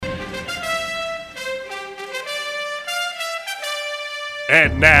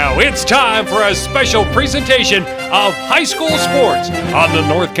And now it's time for a special presentation of high school sports on the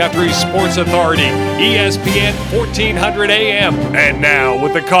North Country Sports Authority, ESPN 1400 AM. And now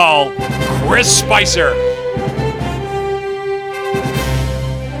with the call, Chris Spicer.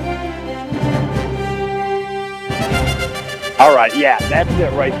 All right, yeah, that's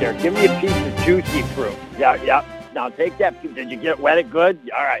it right there. Give me a piece of juicy fruit. Yeah. Now take that. Did you wet it good?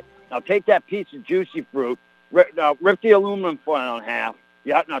 All right. Now take that piece of juicy fruit. Rip the aluminum foil in half.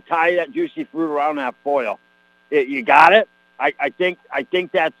 Yeah. Now tie that juicy fruit around that foil. You got it? I think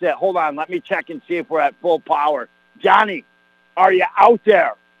that's it. Hold on. Let me check and see if we're at full power. Johnny, are you out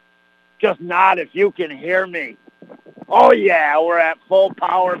there? Just nod if you can hear me. Oh yeah, we're at full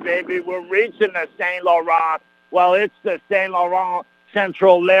power, baby. We're reaching the St. Laurent. Well, it's the St. Laurent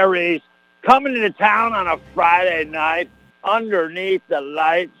Central Larry's coming into town on a Friday night underneath the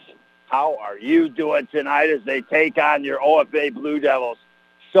lights. How are you doing tonight as they take on your OFA Blue Devils?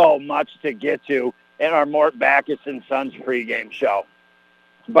 So much to get to in our Mort Backus and Sons pregame show.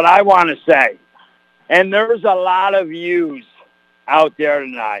 But I want to say, and there's a lot of yous out there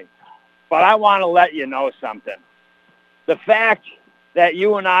tonight, but I want to let you know something. The fact that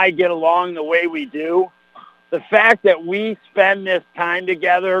you and I get along the way we do, the fact that we spend this time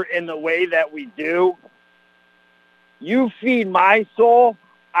together in the way that we do, you feed my soul,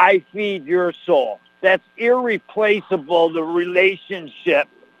 I feed your soul. That's irreplaceable, the relationship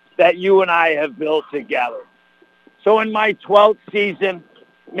that you and I have built together. So in my 12th season,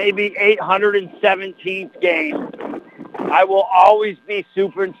 maybe 817th game, I will always be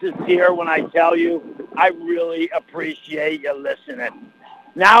super sincere when I tell you I really appreciate you listening.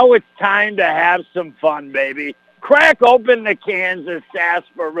 Now it's time to have some fun, baby. Crack open the cans of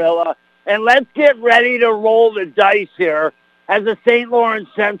sarsaparilla, and let's get ready to roll the dice here as the St. Lawrence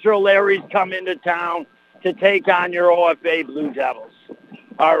Central Larrys come into town to take on your OFA Blue Devils.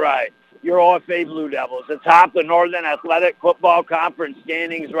 All right, your OFA Blue Devils atop the Northern Athletic Football Conference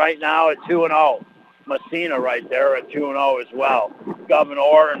standings right now at 2-0. Messina right there at 2-0 as well.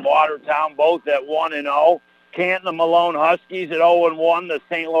 Governor and Watertown both at 1-0. Canton and Malone Huskies at 0-1. The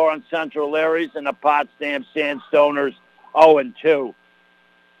St. Lawrence Central Larrys and the Potsdam Sandstoners 0-2.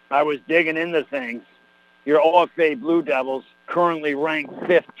 I was digging into things. Your OFA Blue Devils currently ranked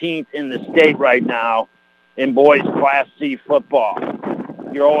 15th in the state right now in boys Class C football.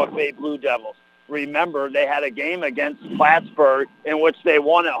 Your OFA Blue Devils. Remember, they had a game against Plattsburgh in which they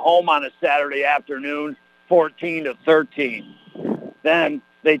won at home on a Saturday afternoon, 14-13. Then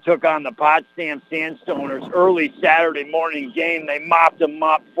they took on the Potsdam Sandstoners early Saturday morning game. They mopped them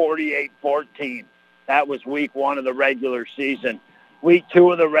up 48-14. That was week 1 of the regular season. Week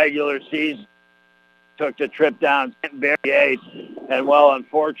 2 of the regular season took the trip down to Berry, and well,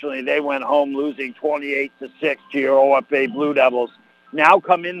 unfortunately, they went home losing 28-6 to your OFA Blue Devils. Now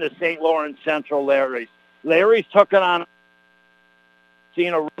come in the St. Lawrence Central Larrys. Larrys took it on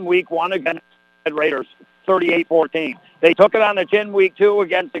week 1 against the Raiders, 38-14. They took it on the chin week 2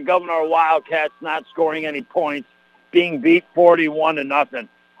 against the Governor Wildcats, not scoring any points, being beat 41-0.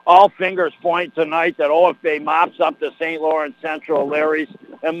 All fingers point tonight that OFA mops up the St. Lawrence Central Larrys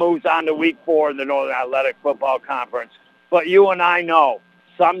and moves on to week 4 in the Northern Athletic Football Conference. But you and I know,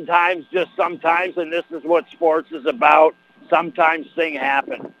 sometimes, just sometimes, and this is what sports is about, sometimes things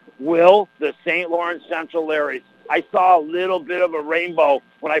happen. Will the St. Lawrence Central Larrys, I saw a little bit of a rainbow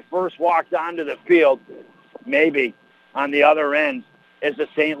when I first walked onto the field. Maybe on the other end is the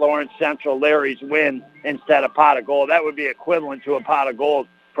St. Lawrence Central Larrys win instead of pot of gold. That would be equivalent to a pot of gold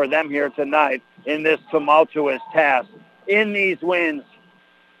for them here tonight in this tumultuous task. In these wins,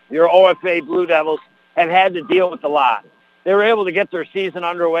 your OFA Blue Devils have had to deal with a lot. They were able to get their season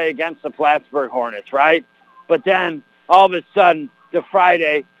underway against the Plattsburgh Hornets, right? But then all of a sudden, the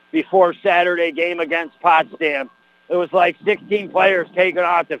Friday before Saturday game against Potsdam, it was like 16 players taken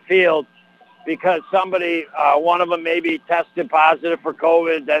off the field because somebody, one of them maybe tested positive for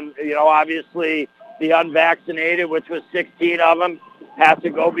COVID. Then, obviously the unvaccinated, which was 16 of them, have to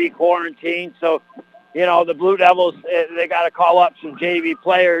go be quarantined. So, the Blue Devils, they got to call up some JV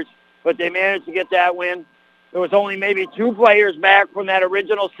players, but they managed to get that win. There was only maybe 2 players back from that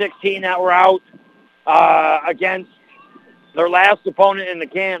original 16 that were out against their last opponent in the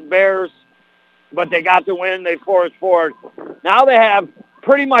Canton Bears, but they got the win. They forged forward. Now they have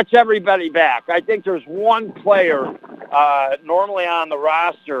pretty much everybody back. I think there's one player normally on the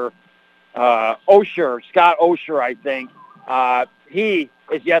roster, Scott Osher, I think. He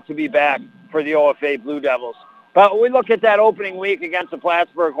is yet to be back for the OFA Blue Devils. But when we look at that opening week against the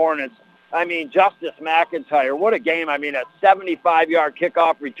Plattsburgh Hornets, Justice McIntyre, what a game. A 75-yard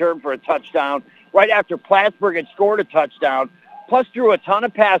kickoff return for a touchdown right after Plattsburgh had scored a touchdown. plus drew a ton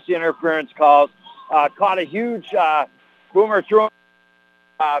of pass interference calls, caught a huge boomer throw,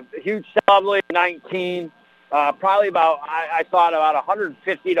 huge lovely 19, probably about, I thought about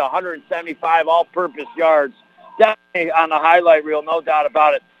 150 to 175 all-purpose yards. Definitely on the highlight reel, no doubt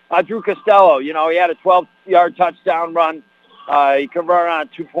about it. Drew Costello, he had a 12-yard touchdown run. He converted on a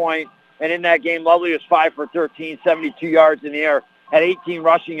 2-point. And in that game, Lovely was 5 for 13, 72 yards in the air, had 18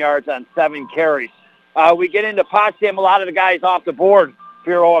 rushing yards on 7 carries. We get into Potsdam, a lot of the guys off the board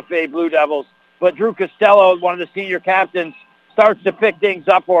for your OFA Blue Devils. But Drew Costello, one of the senior captains, starts to pick things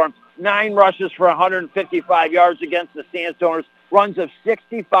up for him. 9 rushes for 155 yards against the Sandstormers, runs of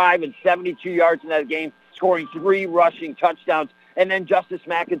 65 and 72 yards in that game, scoring 3 rushing touchdowns. And then Justice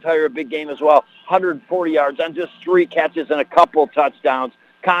McIntyre, a big game as well, 140 yards on just 3 catches and a couple touchdowns.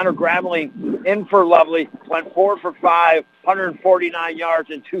 Connor Graveling in for Lovely, went 4 for 5, 149 yards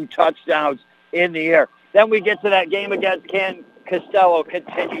and 2 touchdowns in the air. Then we get to that game against Ken Costello,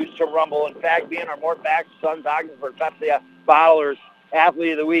 continues to rumble. In fact, being our Mort Bax Sons Ogdensburg Pepsi Bottlers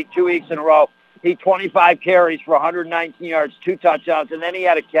Athlete of the Week 2 weeks in a row. He 25 carries for 119 yards, 2 touchdowns, and then he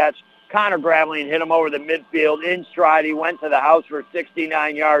had a catch. Connor Graveling hit him over the midfield in stride. He went to the house for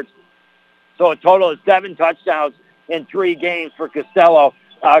 69 yards. So a total of 7 touchdowns in 3 games for Costello.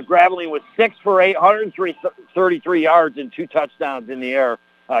 Graveling was 6 for 8, 133 yards and 2 touchdowns in the air.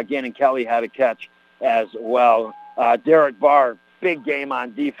 Gannon Kelly had a catch as well. Derek Barr, big game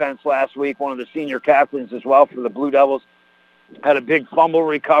on defense last week. One of the senior captains as well for the Blue Devils. Had a big fumble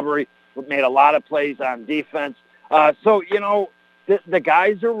recovery. Made a lot of plays on defense. So, the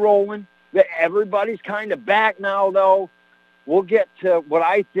guys are rolling. Everybody's kind of back now, though. We'll get to what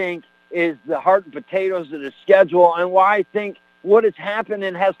I think is the heart and potatoes of the schedule and why I think what has happened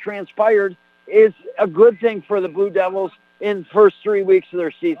and has transpired is a good thing for the Blue Devils in the first 3 weeks of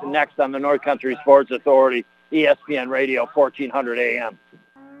their season. Next on the North Country Sports Authority, ESPN Radio, 1400 AM.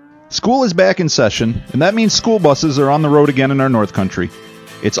 School is back in session, and that means school buses are on the road again in our North Country.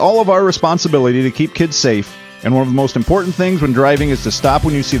 It's all of our responsibility to keep kids safe, and one of the most important things when driving is to stop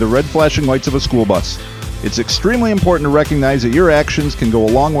when you see the red flashing lights of a school bus. It's extremely important to recognize that your actions can go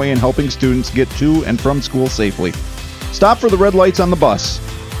a long way in helping students get to and from school safely. Stop for the red lights on the bus.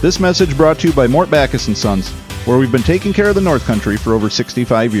 This message brought to you by Mort Backus & Sons, where we've been taking care of the North Country for over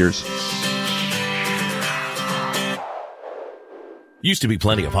 65 years. Used to be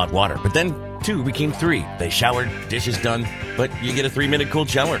plenty of hot water, but then 2 became 3. They showered, dishes done, but you get a 3-minute cold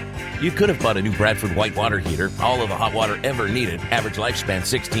shower. You could have bought a new Bradford white water heater, all of the hot water ever needed, average lifespan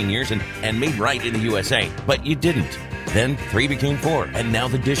 16 years, and made right in the USA, but you didn't. Then 3 became 4, and now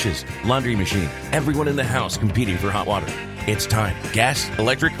the dishes, laundry machine, everyone in the house competing for hot water. It's time. Gas,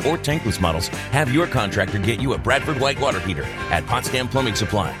 electric, or tankless models. Have your contractor get you a Bradford white water heater at Potsdam Plumbing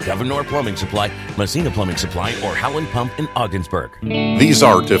Supply, Governor Plumbing Supply, Messina Plumbing Supply, or Howland Pump in Ogdensburg. These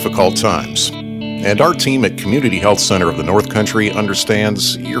are difficult times, and our team at Community Health Center of the North Country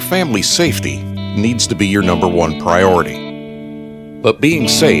understands your family's safety needs to be your number 1 priority. But being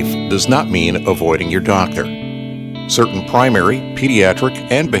safe does not mean avoiding your doctor. Certain primary, pediatric,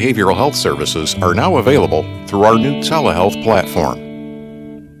 and behavioral health services are now available through our new telehealth platform,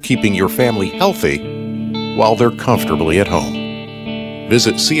 keeping your family healthy while they're comfortably at home.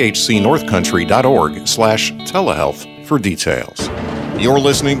 Visit chcnorthcountry.org/telehealth for details. You're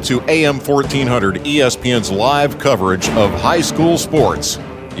listening to AM 1400 ESPN's live coverage of high school sports.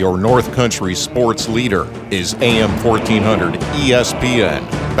 Your North Country sports leader is AM 1400 ESPN.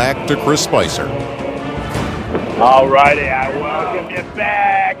 Back to Chris Spicer. All righty, I welcome you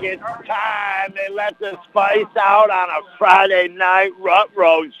back. It's time. They let the spice out on a Friday night. Rut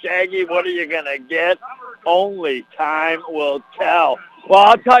Road, Shaggy, what are you going to get? Only time will tell. Well,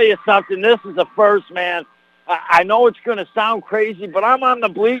 I'll tell you something. This is the first, man. I know it's going to sound crazy, but I'm on the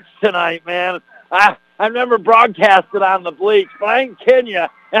bleach tonight, man. I've never broadcasted on the bleach, but I ain't kidding you.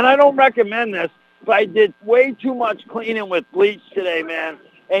 And I don't recommend this, but I did way too much cleaning with bleach today, man.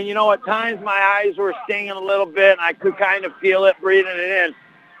 And, at times my eyes were stinging a little bit, and I could kind of feel it breathing it in.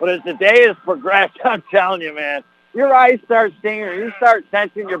 But as the day has progressed, I'm telling you, man, your eyes start stinging, or you start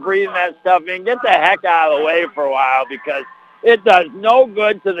sensing you're breathing that stuff in, get the heck out of the way for a while because it does no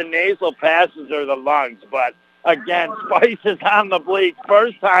good to the nasal passages or the lungs. But, again, Spice is on the bleach.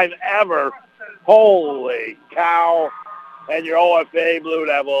 First time ever. Holy cow. And your OFA Blue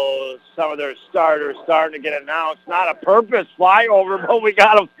Devils, some of their starters starting to get announced. Not a purpose flyover, but we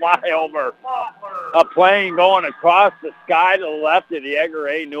got a flyover. A plane going across the sky to the left of the Edgar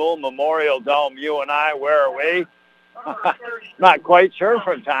A. Newell Memorial Dome. You and I, where are we? Not quite sure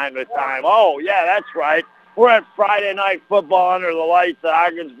from time to time. Oh, yeah, that's right. We're at Friday Night Football under the lights at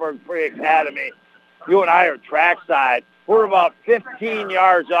Ogdensburg Free Academy. You and I are trackside. We're about 15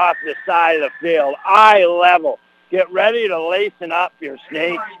 yards off the side of the field, eye level. Get ready to lacing up your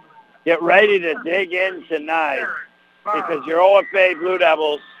snakes. Get ready to dig in tonight because your OFA Blue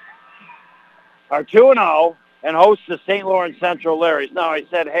Devils are 2-0 and host the St. Lawrence Central Larrys. Now, I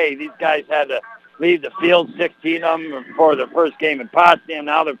said, hey, these guys had to leave the field, 16 of them, before their first game in Potsdam.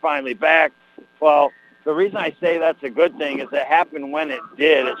 Now they're finally back. Well, the reason I say that's a good thing is it happened when it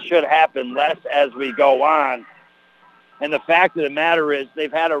did. It should happen less as we go on. And the fact of the matter is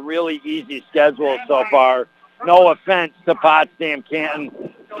they've had a really easy schedule so far. No offense to Potsdam,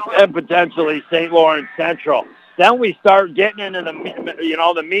 Canton, and potentially St. Lawrence Central. Then we start getting into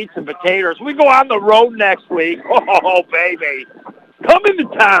the meats and potatoes. We go on the road next week. Oh, baby. Come into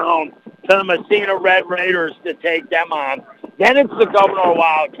town to the Messina Red Raiders to take them on. Then it's the Governor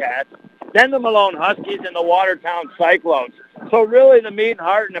Wildcats. Then the Malone Huskies and the Watertown Cyclones. So really the meat and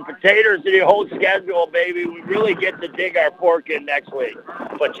heart and the potatoes of the whole schedule, baby, we really get to dig our fork in next week.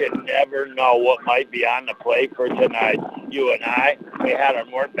 But you never know what might be on the plate for tonight. You and I, we had our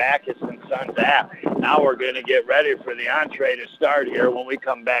Mort Backus and Sons app. Now we're going to get ready for the entree to start here when we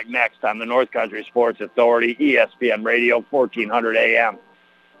come back next on the North Country Sports Authority, ESPN Radio, 1400 AM.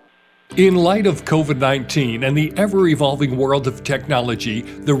 In light of COVID-19 and the ever-evolving world of technology,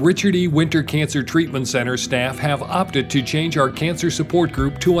 the Richard E. Winter Cancer Treatment Center staff have opted to change our cancer support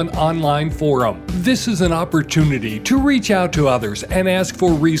group to an online forum. This is an opportunity to reach out to others and ask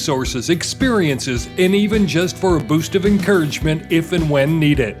for resources, experiences, and even just for a boost of encouragement if and when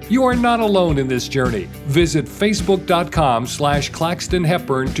needed. You are not alone in this journey. Visit facebook.com/Claxton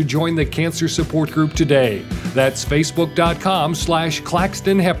Hepburn to join the cancer support group today. That's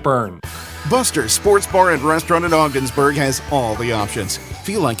facebook.com/Claxton Hepburn. Buster's Sports Bar and Restaurant in Ogdensburg has all the options.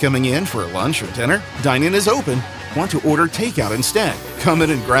 Feel like coming in for lunch or dinner? Dine-in is open. Want to order takeout instead? Come in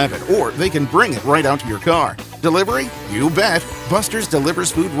and grab it, or they can bring it right out to your car. Delivery? You bet. Buster's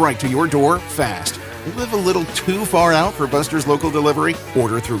delivers food right to your door fast. Live a little too far out for Buster's local delivery?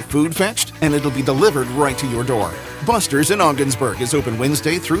 Order through Food Fetched, and it'll be delivered right to your door. Buster's in Ogdensburg is open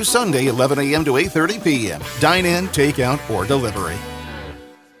Wednesday through Sunday, 11 a.m. to 8:30 p.m. Dine-in, takeout, or delivery.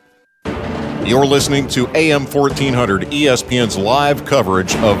 You're listening to AM 1400 ESPN's live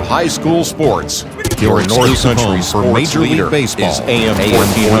coverage of high school sports. Your North Country for Major League Baseball is AM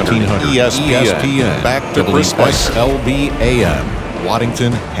 1400 ESPN. Back to Prospect LBAM.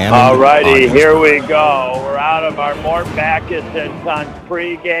 Waddington, Hammond. All righty, here we go. We're out of our Mort Backus and Sons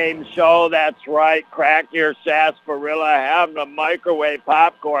pregame show. That's right. Crack your sarsaparilla. Have the microwave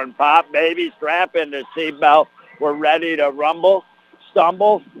popcorn pop, baby. Strap in the seatbelt. We're ready to rumble,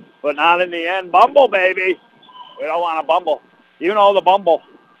 stumble, but not in the end. Bumble, baby. We don't want to bumble. You know the bumble.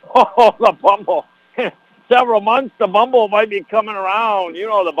 Oh, the bumble. Several months, the bumble might be coming around. You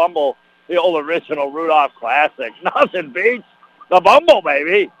know the bumble, the old original Rudolph classic. Nothing beats the bumble,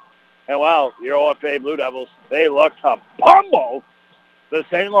 baby. And, well, your OFA Blue Devils, they look to bumble the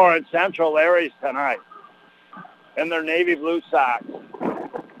St. Lawrence Central Larrys tonight in their navy blue socks.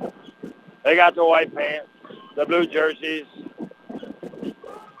 They got the white pants, the blue jerseys.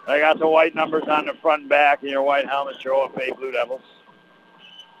 They got the white numbers on the front and back and your white helmets, your OFA Blue Devils.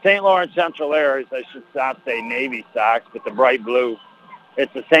 St. Lawrence Central Larrys, I should not say navy socks, but the bright blue.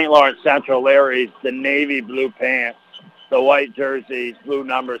 It's the St. Lawrence Central Larrys, the navy blue pants, the white jerseys, blue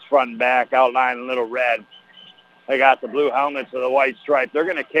numbers front and back, outlined in little red. They got the blue helmets with the white stripe. They're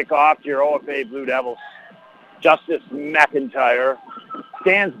going to kick off to your OFA Blue Devils. Justice McIntyre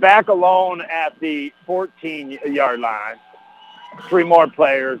stands back alone at the 14-yard line. Three more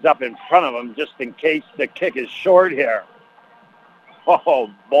players up in front of him just in case the kick is short here. Oh,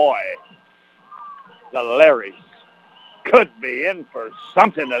 boy. The Larrys could be in for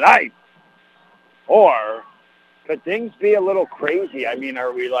something tonight. Or could things be a little crazy? I mean,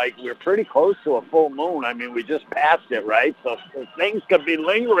 are we we're pretty close to a full moon. I mean, we just passed it, right? So things could be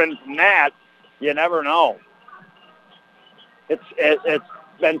lingering from that. You never know. It's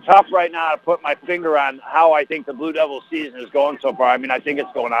been tough right now to put my finger on how I think the Blue Devils season is going so far. I mean, I think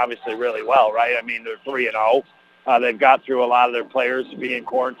it's going obviously really well, right? I mean, they're 3-0. They've got through a lot of their players being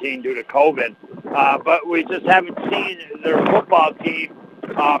quarantined due to COVID. But we just haven't seen their football team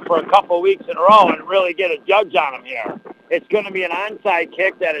for a couple of weeks in a row and really get a judge on them here. It's going to be an onside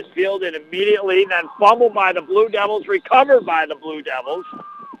kick that is fielded immediately, then fumbled by the Blue Devils, recovered by the Blue Devils.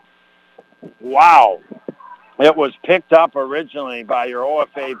 Wow. It was picked up originally by your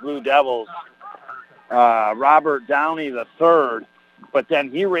OFA Blue Devils, Robert Downey III, but then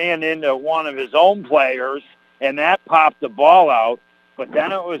he ran into one of his own players, and that popped the ball out, but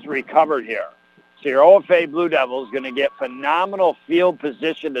then it was recovered here. So your OFA Blue Devils going to get phenomenal field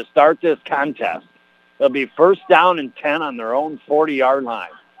position to start this contest. It'll be first down and 10 on their own 40-yard line.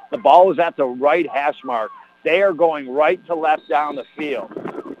 The ball is at the right hash mark. They are going right to left down the field.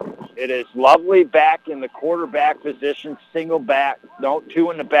 It is Lovely back in the quarterback position, single back, two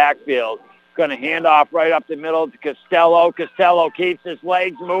in the backfield. Going to hand off right up the middle to Costello. Costello keeps his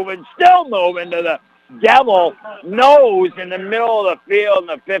legs moving, still moving to the devil nose in the middle of the field in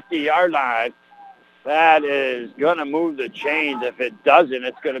the 50-yard line. That is going to move the chains. If it doesn't,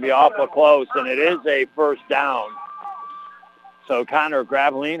 it's going to be awful close, and it is a first down. So Connor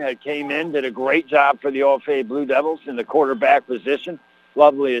Graveline had came in, did a great job for the OFA Blue Devils in the quarterback position.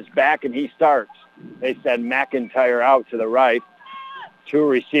 Lovely is back, and he starts. They said McIntyre out to the right. Two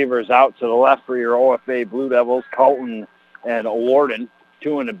receivers out to the left for your OFA Blue Devils, Colton and Warden.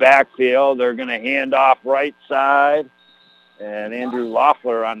 Two in the backfield. They're going to hand off right side. And Andrew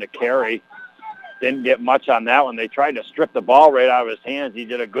Loeffler on the carry. Didn't get much on that one. They tried to strip the ball right out of his hands. He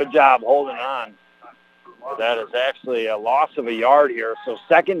did a good job holding on. That is actually a loss of a yard here. So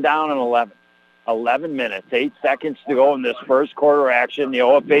second down and 11. 11 minutes, 8 seconds to go in this first quarter action. The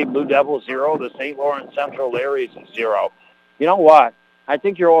OFA Blue Devils 0, the St. Lawrence Central Larrys 0. You know what? I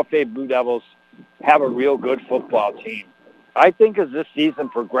think your OFA Blue Devils have a real good football team. I think as this season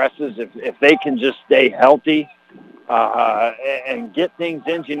progresses, if they can just stay healthy and get things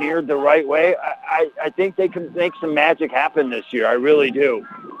engineered the right way, I think they can make some magic happen this year. I really do.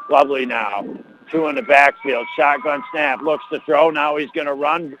 Lovely now. Two in the backfield. Shotgun snap. Looks to throw. Now he's going to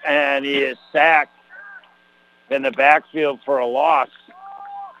run, and he is sacked in the backfield for a loss.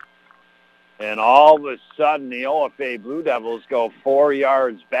 And all of a sudden, the OFA Blue Devils go 4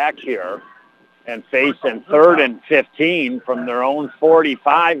 yards back here and face in 3rd and 15 from their own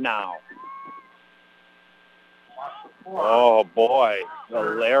 45 now. Oh, boy. The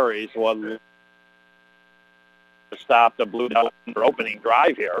Larrys will stop the Blue Devils in their opening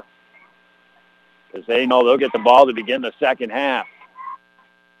drive here because they know they'll get the ball to begin the second half.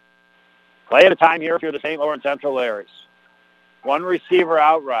 Play at a time here if you're the St. Lawrence Central Larrys. One receiver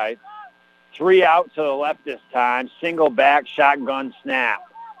outright. 3 out to the left this time. Single back, shotgun snap.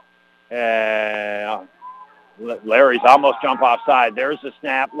 Larry's almost jump offside. There's the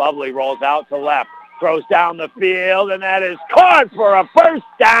snap. Lovely rolls out to left. Throws down the field, and that is caught for a first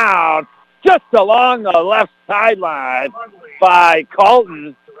down just along the left sideline by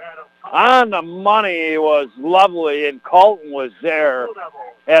Colton. On the money was Lovely, and Colton was there.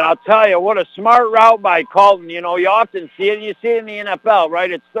 And I'll tell you, what a smart route by Colton. You know, you often see it, and you see it in the NFL,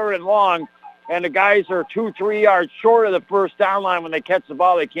 right? It's 3rd and long, and the guys are 2-3 yards short of the first down line. When they catch the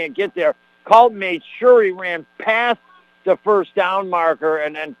ball, they can't get there. Colton made sure he ran past the first down marker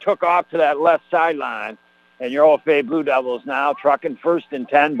and then took off to that left sideline. And your OFA Blue Devils now trucking 1st and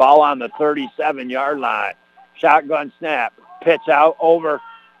 10, ball on the 37-yard line. Shotgun snap, pitch out, over.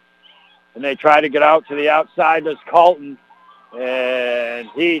 And they try to get out to the outside. Does Colton. And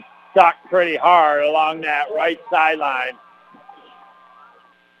he stuck pretty hard along that right sideline.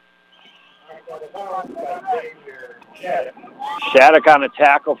 Shattuck on a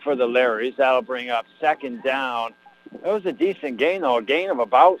tackle for the Larrys. That'll bring up 2nd down. It was a decent gain, though, a gain of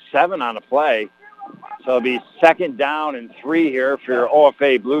about 7 on the play. So it'll be 2nd down and 3 here for your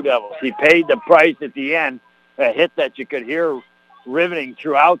OFA Blue Devils. He paid the price at the end, a hit that you could hear riveting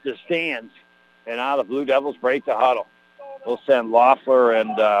throughout the stands. And now the Blue Devils break the huddle. We'll send Loeffler and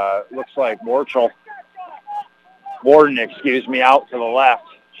looks like Warden, out to the left.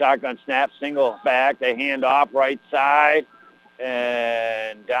 Shotgun snap, single back. They hand off right side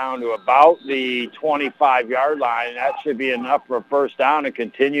and down to about the 25-yard line. That should be enough for a first down to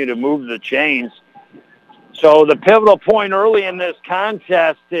continue to move the chains. So the pivotal point early in this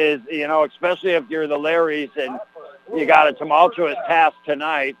contest is, you know, especially if you're the Larrys and you got a tumultuous task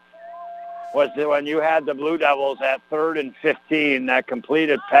tonight, was when you had the Blue Devils at 3rd and 15, that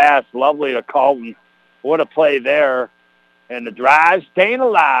completed pass, Lovely to Colton. What a play there. And the drive staying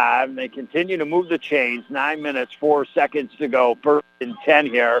alive, and they continue to move the chains. 9 minutes, 4 seconds to go. 1st and 10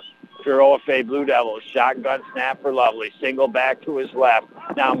 here for OFA Blue Devils. Shotgun snap for Lovely. Single back to his left.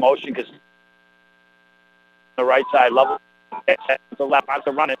 Now motion because the right side. Lovely to the left, wants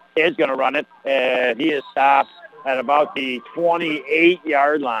to run it. Is going to run it, and he is stopped at about the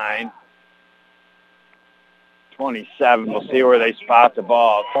 28-yard line. 27. We'll see where they spot the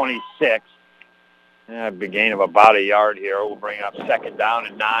ball. 26. A big gain of about a yard here. We'll bring up 2nd down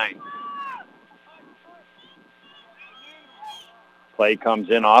and 9. Play comes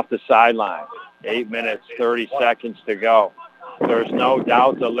in off the sideline. 8 minutes, 30 seconds to go. There's no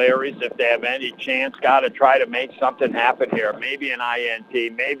doubt the Larrys, if they have any chance, got to try to make something happen here. Maybe an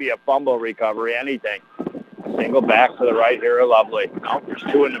INT, maybe a fumble recovery, anything. Single back to the right here, Lovely. Nope, there's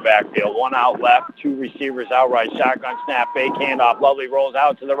two in the backfield. One out left, two receivers out right. Shotgun snap, fake handoff. Lovely rolls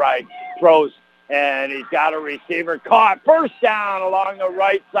out to the right, throws, and he's got a receiver caught. First down along the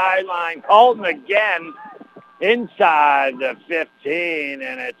right sideline. Colton again inside the 15,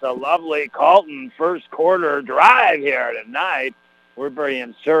 and it's a Lovely Colton first quarter drive here tonight. We're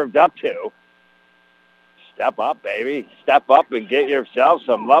being served up to. Step up, baby. Step up and get yourself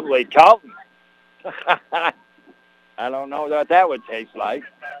some Lovely Colton. I don't know what that would taste like.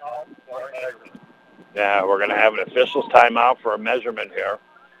 Yeah, we're going to have an official's timeout for a measurement here.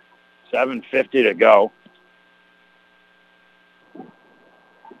 7:50 to go.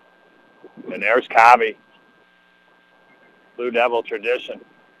 And there's Cobby. Blue Devil tradition.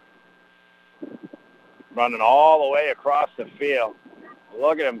 Running all the way across the field.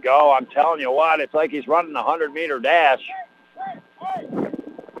 Look at him go. I'm telling you what, it's like he's running a 100-meter dash.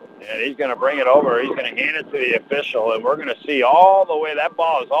 And he's going to bring it over. He's going to hand it to the official, and we're going to see all the way. That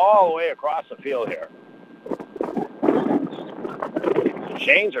ball is all the way across the field here. The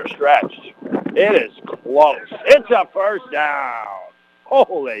chains are stretched. It is close. It's a first down.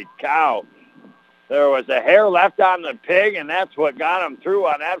 Holy cow. There was a hair left on the pig, and that's what got him through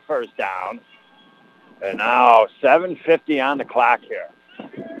on that first down. And now 7:50 on the clock here.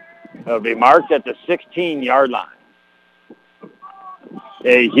 It'll be marked at the 16-yard line.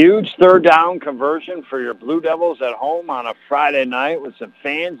 A huge third down conversion for your Blue Devils at home on a Friday night with some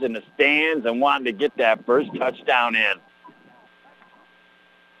fans in the stands and wanting to get that first touchdown in.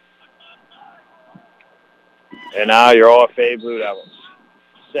 And now your OFA Blue Devils.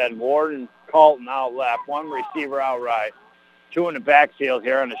 Said Warden Colton out left, one receiver out right, two in the backfield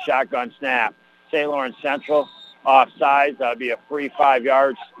here on the shotgun snap. St. Lawrence Central offsides. That'll be a free 5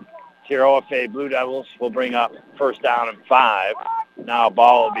 yards to your OFA Blue Devils. We'll bring up first down and 5. Now a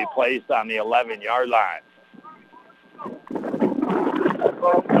ball will be placed on the 11-yard line.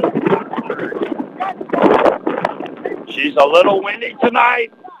 She's a little windy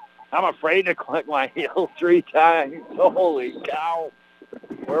tonight. I'm afraid to click my heels 3 times. Holy cow.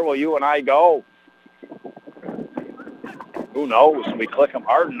 Where will you and I go? Who knows? If we click them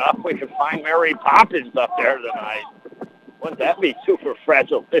hard enough, we can find Mary Poppins up there tonight. Wouldn't that be super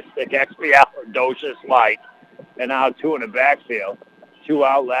fragilistic, expialidocious light? And now 2 in the backfield. 2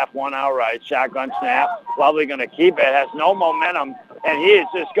 out left, 1 out right. Shotgun snap. Lovely going to keep it. Has no momentum. And he is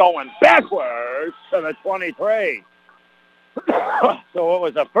just going backwards to the 23. So it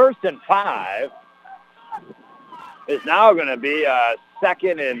was a 1st and 5. It's now going to be a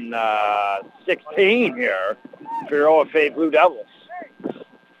 2nd and 16 here for your OFA Blue Devils.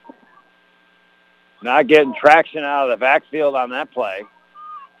 Not getting traction out of the backfield on that play.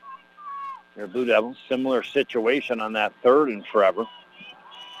 Your Blue Devils, similar situation on that 3rd and forever.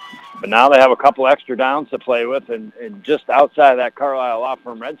 But now they have a couple extra downs to play with, and just outside of that Carlisle Law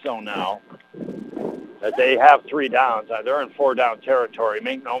Firm red zone now, that they have 3 downs. They're in 4-down territory.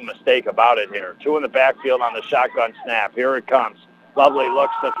 Make no mistake about it here. 2 in the backfield on the shotgun snap. Here it comes. Lovely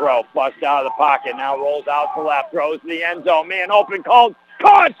looks to throw. Flushed out of the pocket. Now rolls out to left. Throws to the end zone. Man open. Caught.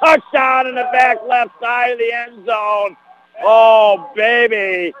 Touchdown in the back left side of the end zone. Oh,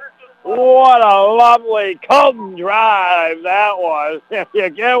 baby. What a lovely Colton drive that was. If you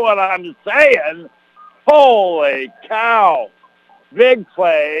get what I'm saying. Holy cow. Big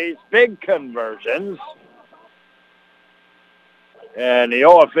plays, big conversions. And the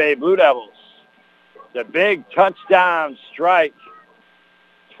OFA Blue Devils, the big touchdown strike,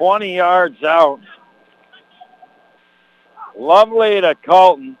 20 yards out. Lovely to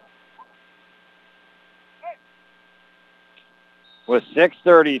Colton. With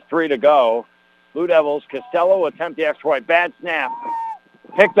 6:33 to go. Blue Devils, Costello attempt the exploit. Bad snap.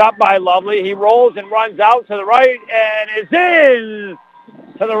 Picked up by Lovely. He rolls and runs out to the right and is in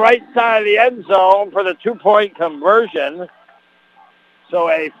to the right side of the end zone for the 2-point conversion. So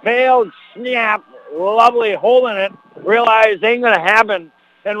a failed snap. Lovely holding it. Realized ain't going to happen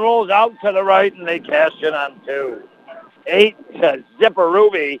and rolls out to the right, and they cash it on 2. 8 to Zipper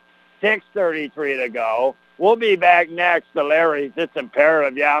Ruby. 6:33 to go. We'll be back next to Larry's. It's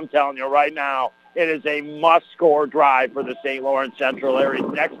imperative. Yeah, I'm telling you right now. It is a must-score drive for the St. Lawrence Central Areas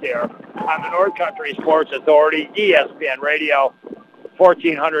next year on the North Country Sports Authority, ESPN Radio,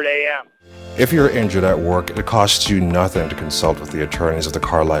 1400 AM. If you're injured at work, it costs you nothing to consult with the attorneys of the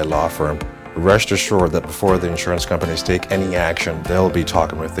Carlisle Law Firm. Rest assured that before the insurance companies take any action, they'll be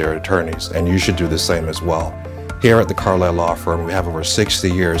talking with their attorneys, and you should do the same as well. Here at the Carlisle Law Firm, we have over 60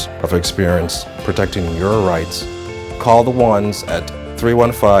 years of experience protecting your rights. Call the ones at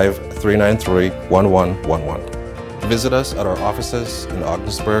 315-393-1111. Visit us at our offices in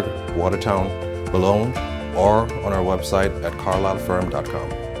Ogdensburg, Watertown, Boulogne, or on our website at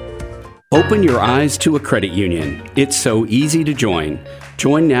carlislefirm.com. Open your eyes to a credit union. It's so easy to join.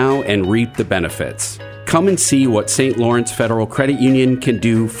 Join now and reap the benefits. Come and see what St. Lawrence Federal Credit Union can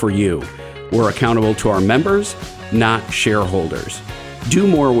do for you. We're accountable to our members, not shareholders. Do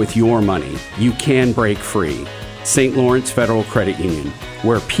more with your money. You can break free. St. Lawrence Federal Credit Union,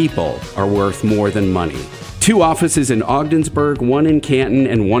 where people are worth more than money. 2 offices in Ogdensburg, 1 in Canton,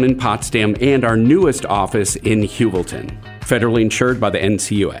 and 1 in Potsdam, and our newest office in Heuvelton. Federally insured by the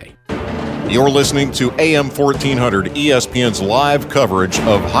NCUA. You're listening to AM 1400 ESPN's live coverage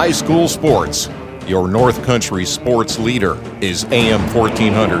of high school sports. Your North Country sports leader is AM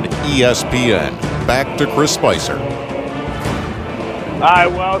 1400 ESPN. Back to Chris Spicer. I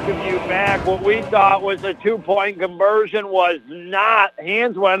welcome you back. What we thought was a 2-point conversion was not.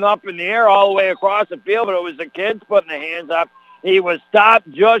 Hands went up in the air all the way across the field, but it was the kids putting the hands up. He was stopped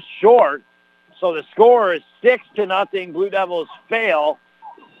just short. So the score is 6-0. Blue Devils fail.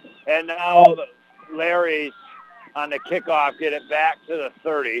 And now the Larrys on the kickoff get it back to the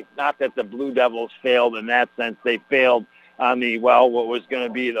 30. Not that the Blue Devils failed in that sense. They failed on what was going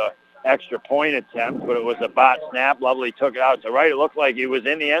to be the extra point attempt, but it was a bot snap. Lovely took it out to right. It looked like he was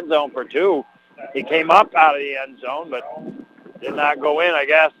in the end zone for 2. He came up out of the end zone, but did not go in, I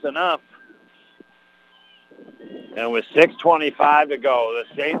guess, enough. And with 6:25 to go,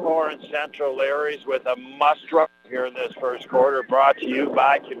 the St. Lawrence Central Larrys with a must-run here in this first quarter, brought to you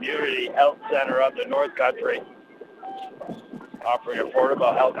by Community Health Center of the North Country, offering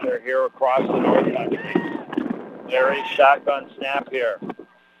affordable health care here across the North Country. Larry's shotgun snap here.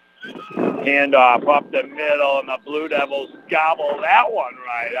 Handoff up the middle, and the Blue Devils gobble that one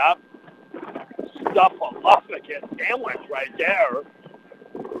right up. Stuff-a-luffican sandwich right there.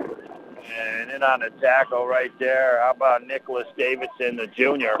 And in on the tackle right there. How about Nicholas Davidson, the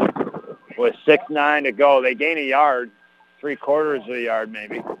junior, with 6:09 to go. They gain a yard, 3/4 of a yard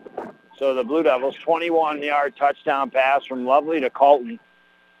maybe. So the Blue Devils, 21-yard touchdown pass from Lovely to Colton.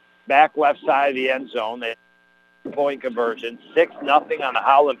 Back left side of the end zone. They point conversion, 6-0 on the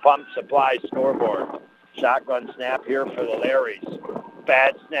Howland Pump Supply scoreboard. Shotgun snap here for the Larrys.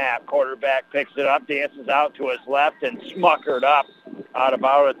 Bad snap. Quarterback picks it up, dances out to his left, and smuckered up out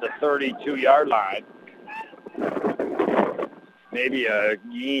about at the 32-yard line. Maybe a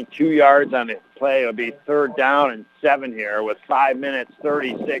 2 yards on the play. It'll be 3rd down and 7 here with 5 minutes,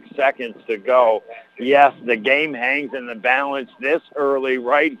 36 seconds to go. Yes, the game hangs in the balance this early,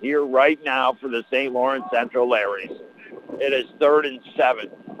 right here, right now for the St. Lawrence Central Larrys. It is 3rd and 7.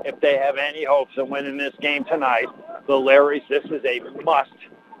 If they have any hopes of winning this game tonight, the Larrys, this is a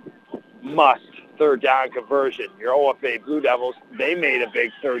must 3rd down conversion. Your OFA Blue Devils, they made a big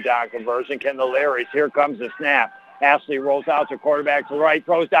 3rd down conversion. Can the Larrys? Here comes the snap. Ashley rolls out to quarterback to the right,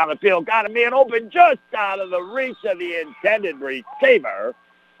 throws down the field, got a man open just out of the reach of the intended receiver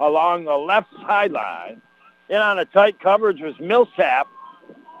along the left sideline. In on a tight coverage was Millsap,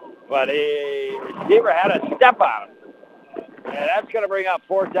 but a receiver had a step on him. And that's going to bring up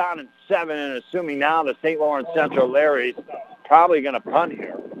 4th down and 7, and assuming now the St. Lawrence Central Larrys probably going to punt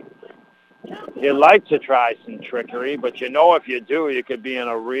here. You'd like to try some trickery, but if you do, you could be in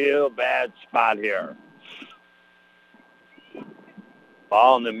a real bad spot here.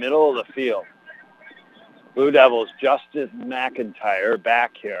 Ball in the middle of the field. Blue Devils, Justice McIntyre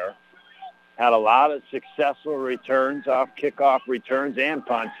back here. Had a lot of successful returns off kickoff returns and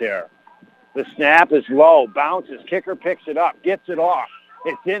punts here. The snap is low, bounces, kicker picks it up, gets it off.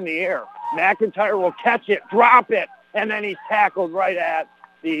 It's in the air. McIntyre will catch it, drop it, and then he's tackled right at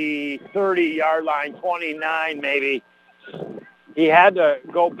the 30-yard line, 29 maybe. He had to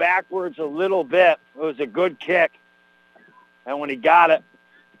go backwards a little bit. It was a good kick. And when he got it,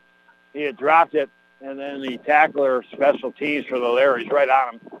 he had dropped it, and then the tackler special teams for the Larrys right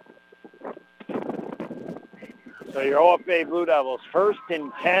on him. So your OFA Blue Devils, 1st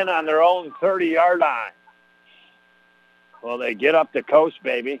and 10 on their own 30-yard line. Well, they get up the coast,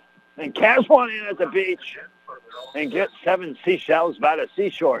 baby, and catch one in at the beach and get 7 seashells by the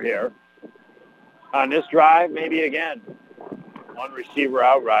seashore here. On this drive, maybe again. 1 receiver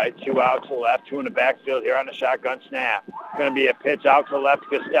outright, 2 out to the left, 2 in the backfield here on the shotgun snap. Going to be a pitch out to the left,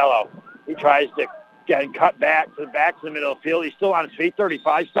 Costello. He tries to get cut back to the middle of the field. He's still on his feet,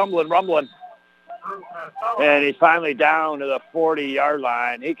 35, stumbling, rumbling. And he's finally down to the 40-yard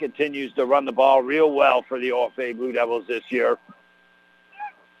line. He continues to run the ball real well for the OFA Blue Devils this year.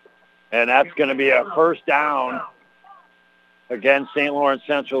 And that's going to be a 1st down against St. Lawrence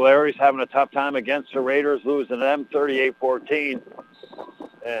Central Larrys, having a tough time against the Raiders, losing them 38-14.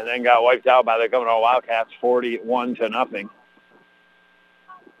 And then got wiped out by the Governor Wildcats 41-0.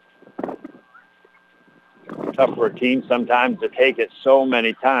 Tough for a team sometimes to take it so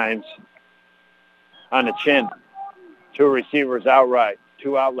many times on the chin. 2 receivers outright,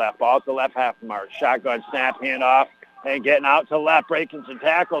 2 out left, ball at the left half mark. Shotgun snap, handoff, and getting out to left, breaking some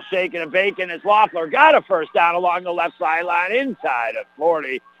tackles, shaking and baking as Loeffler got a first down along the left sideline inside of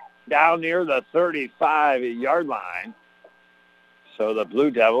 40, down near the 35-yard line. So the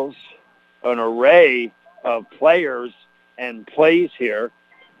Blue Devils, an array of players and plays here.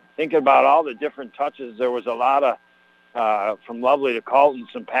 Thinking about all the different touches, there was a lot of, from Lovely to Colton,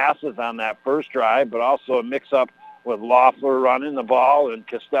 some passes on that first drive, but also a mix-up with Loeffler running the ball and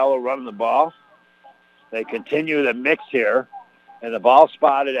Costello running the ball. They continue the mix here, and the ball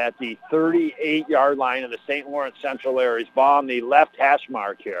spotted at the 38-yard line of the St. Lawrence Central Aries. Ball on the left hash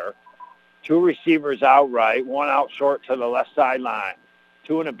mark here. 2 receivers outright, 1 out short to the left sideline.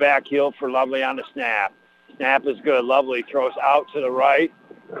 2 in the backfield for Lovely on the snap. Snap is good. Lovely throws out to the right.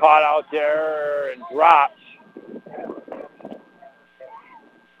 Caught out there and dropped.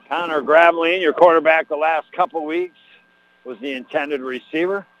 Connor Graveline, your quarterback the last couple weeks, was the intended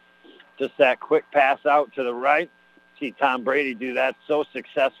receiver. Just that quick pass out to the right. See Tom Brady do that so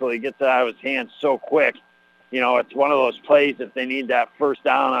successfully. He gets it out of his hands so quick. You know, it's one of those plays if they need that first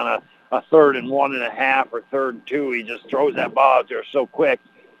down on a 3rd and 1.5 or 3rd and 2. He just throws that ball out there so quick.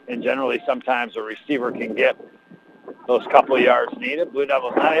 And generally sometimes a receiver can get those couple of yards needed. Blue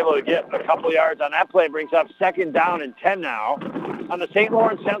Devils not able to get a couple of yards on that play. Brings up 2nd down and 10 now on the St.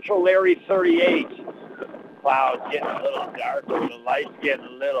 Lawrence Central Larry 38. Clouds getting a little darker. The lights getting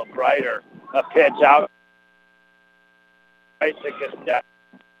a little brighter. A pitch out. Right to Costello.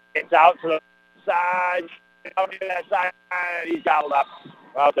 It's out to the side. Out to that side. He's out up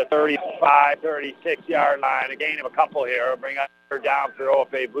about the 35, 36-yard line. A gain of a couple here. Bring her down for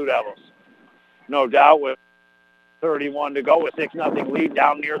OFA Blue Devils. No doubt with 31 to go with 6-0 lead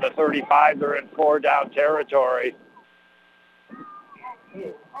down near the 35. They're in 4-down territory.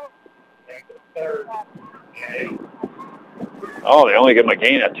 Oh, they only give him a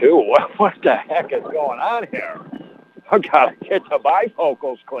gain of 2. What the heck is going on here? I've got to get the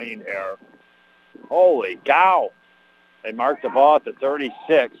bifocals cleaned here. Holy cow. They marked the ball at the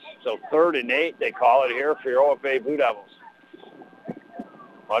 36. So 3rd and 8, they call it here for your OFA Blue Devils.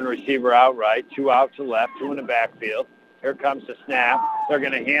 1 receiver outright, 2 out to left, 2 in the backfield. Here comes the snap. They're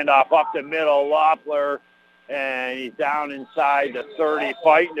going to hand off up the middle. Loeffler, and he's down inside the 30,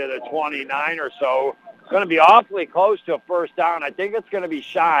 fighting to the 29 or so. Going to be awfully close to a first down. I think it's going to be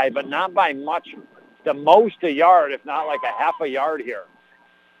shy, but not by much. The most a yard, if not like a half a yard here.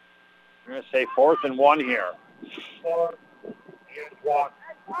 I'm going to say 4th and 1 here. So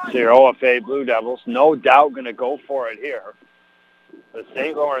your OFA Blue Devils, no doubt going to go for it here. The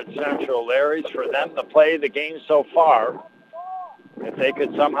St. Lawrence Central Larrys, for them to play the game so far, if they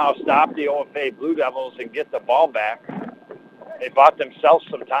could somehow stop the OFA Blue Devils and get the ball back, they bought themselves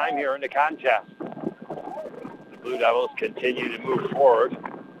some time here in the contest. The Blue Devils continue to move forward.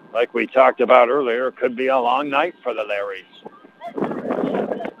 Like we talked about earlier, it could be a long night for the Larrys.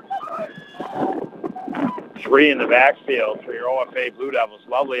 3 in the backfield for your OFA Blue Devils.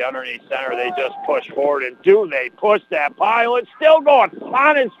 Lovely underneath center. They just push forward, and do they push that pile? It's still going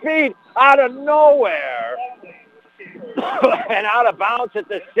on his feet out of nowhere. And out of bounds at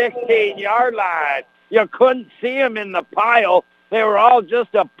the 16-yard line. You couldn't see him in the pile. They were all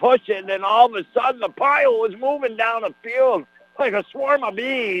just a push it, and then all of a sudden the pile was moving down the field like a swarm of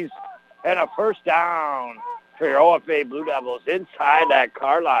bees. And a first down for your OFA Blue Devils inside that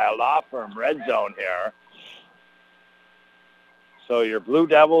Carlisle Law Firm red zone here. So your Blue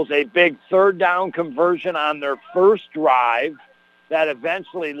Devils, a big 3rd down conversion on their first drive that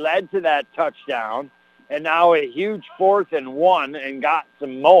eventually led to that touchdown. And now a huge 4th and 1 and got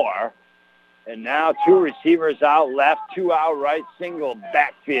some more. And now 2 receivers out left, 2 out right, single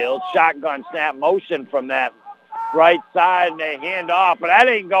backfield. Shotgun snap motion from that right side, and they hand off. But that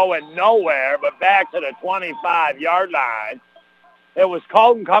ain't going nowhere, but back to the 25-yard line. It was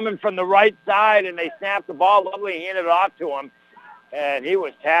Colton coming from the right side, and they snapped the ball. Lovely handed it off to him. And he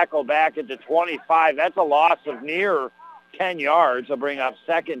was tackled back at the 25. That's a loss of near 10 yards. They'll bring up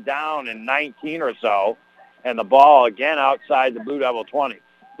 2nd down and 19 or so. And the ball again outside the Blue Devil 20.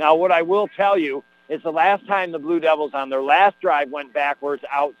 Now, what I will tell you is the last time the Blue Devils on their last drive went backwards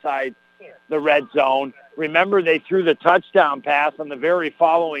outside the red zone, remember they threw the touchdown pass on the very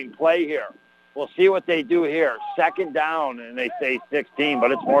following play here. We'll see what they do here. 2nd down, and they say 16,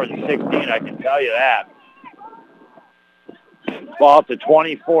 but it's more than 16, I can tell you that. Ball at the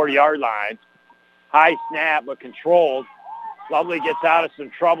 24-yard line. High snap, but controlled. Lovely gets out of some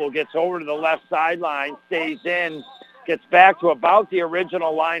trouble, gets over to the left sideline, stays in, gets back to about the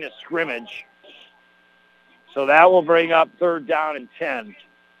original line of scrimmage. So that will bring up 3rd down and 10.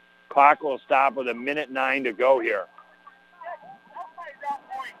 Clock will stop with 1:09 to go here.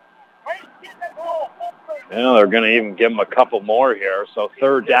 Well, they're going to even give them a couple more here. So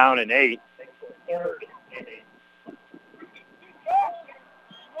 3rd down and 8.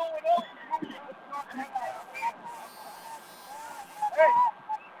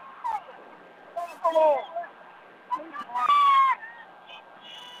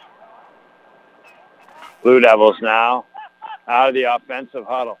 Blue Devils now out of the offensive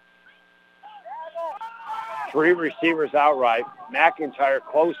huddle. 3 receivers outright. McIntyre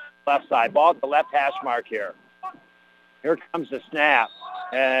close left side. Ball at the left hash mark here. Here comes the snap.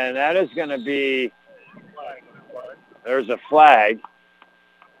 And that is going to be, there's a flag.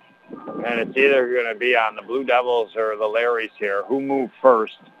 And it's either going to be on the Blue Devils or the Larrys here. Who moved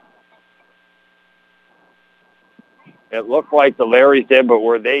first? It looked like the Larrys did, but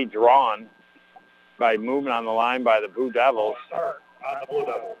were they drawn by moving on the line by the Blue Devils?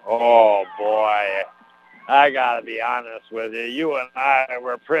 Oh, boy. I got to be honest with you. You and I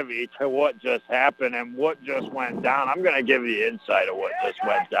were privy to what just happened and what just went down. I'm going to give you insight of what just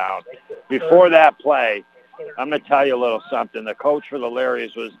went down. Before that play, I'm going to tell you a little something. The coach for the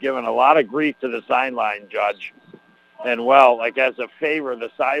Larrys was giving a lot of grief to the sideline judge. And, well, like as a favor,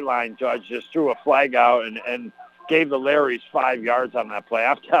 the sideline judge just threw a flag out and gave the Larrys 5 yards on that play.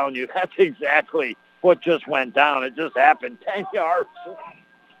 I'm telling you, that's exactly what just went down. It just happened 10 yards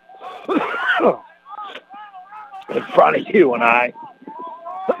in front of you and I.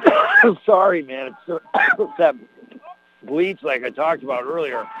 I'm sorry, man. It's that bleach like I talked about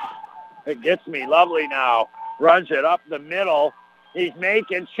earlier. It gets me lovely now. Runs it up the middle. He's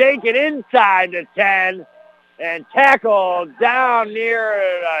shaking inside the 10 and tackled down near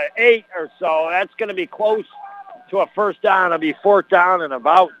 8 or so. That's going to be close to a 1st down. It'll be 4th down and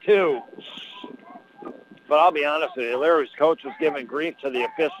about 2. But I'll be honest with you, Larry's coach was giving grief to the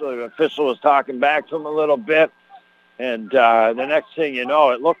official. The official was talking back to him a little bit. And the next thing you know,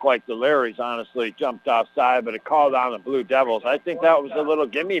 it looked like the Larrys honestly jumped offside, but it called on the Blue Devils. I think that was a little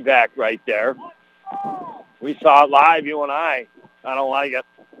gimme back right there. We saw it live, you and I. I don't like it.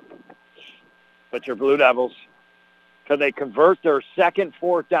 But your Blue Devils, could they convert their second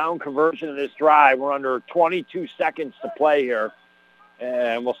 4th down conversion in this drive? We're under 22 seconds to play here.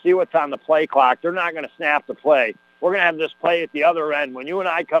 And we'll see what's on the play clock. They're not going to snap the play. We're going to have this play at the other end. When you and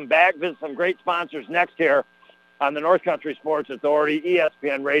I come back, visit some great sponsors next here on the North Country Sports Authority,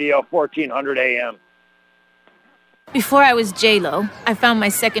 ESPN Radio, 1400 AM. Before I was J-Lo, I found my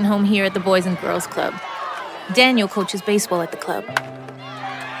second home here at the Boys and Girls Club. Daniel coaches baseball at the club.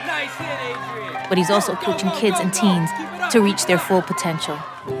 Nice hit, Adrian. But he's also coaching kids and teens to reach their full potential.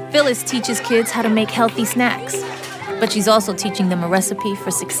 Phyllis teaches kids how to make healthy snacks, but she's also teaching them a recipe for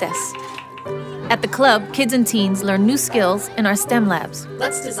success. At the club, kids and teens learn new skills in our STEM labs.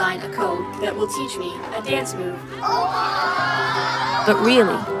 Let's design a code that will teach me a dance move. But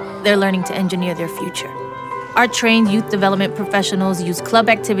really, they're learning to engineer their future. Our trained youth development professionals use club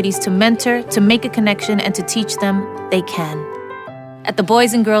activities to mentor, to make a connection, and to teach them they can. At the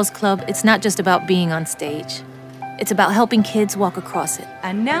Boys and Girls Club, it's not just about being on stage. It's about helping kids walk across it.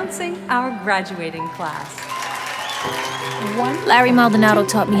 Announcing our graduating class. Larry Maldonado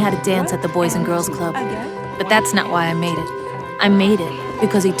taught me how to dance at the Boys and Girls Club. But that's not why I made it. I made it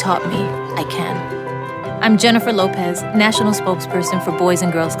because he taught me I can. I'm Jennifer Lopez, National Spokesperson for Boys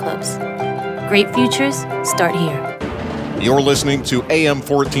and Girls Clubs. Great futures start here. You're listening to AM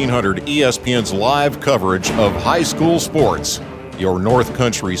 1400 ESPN's live coverage of high school sports. Your North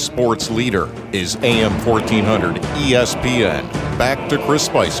Country sports leader is AM 1400 ESPN. Back to Chris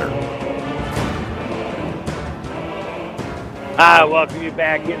Spicer. I welcome you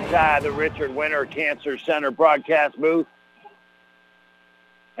back inside the Richard Winter Cancer Center broadcast booth.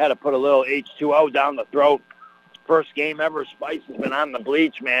 Had to put a little H2O down the throat. First game ever, Spice has been on the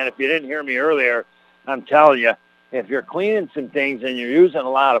bleach, man. If you didn't hear me earlier, I'm telling you, if you're cleaning some things and you're using a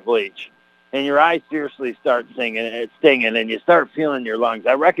lot of bleach and your eyes seriously start stinging and you start feeling your lungs,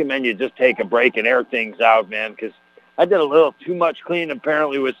 I recommend you just take a break and air things out, man, because I did a little too much cleaning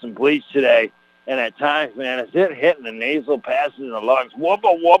apparently with some bleach today. And at times, man, it's hitting the nasal passages in the lungs.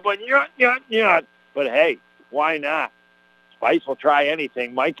 Wubba, wubba, nyut, nyut, nyut. But, hey, why not? Spice will try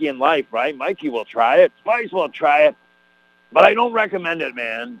anything. Mikey in life, right? Mikey will try it. Spice will try it. But I don't recommend it,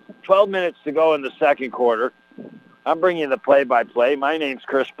 man. 12 minutes to go in the second quarter. I'm bringing you the play-by-play. My name's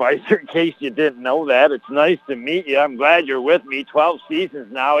Chris Spicer, in case you didn't know that. It's nice to meet you. I'm glad you're with me. 12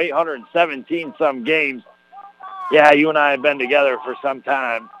 seasons now, 817-some games. Yeah, you and I have been together for some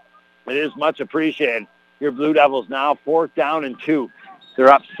time. It is much appreciated. Your Blue Devils now 4th down and 2. They're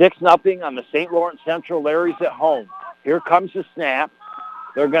up 6-0 on the St. Lawrence Central Larrys at home. Here comes the snap.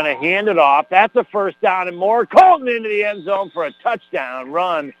 They're going to hand it off. That's a first down and more. Colton into the end zone for a touchdown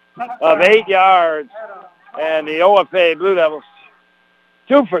run of 8 yards. And the OFA Blue Devils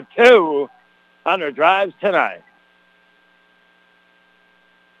 2 for 2 on their drives tonight.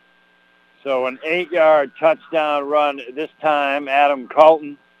 So an 8-yard touchdown run this time, Adam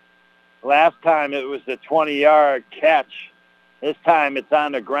Colton. Last time it was the 20-yard catch. This time it's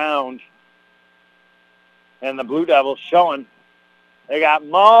on the ground. And the Blue Devils showing they got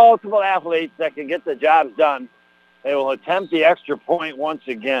multiple athletes that can get the jobs done. They will attempt the extra point once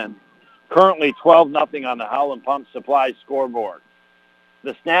again. Currently 12-0 on the Howland Pump Supply scoreboard.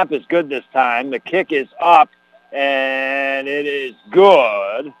 The snap is good this time. The kick is up, and it is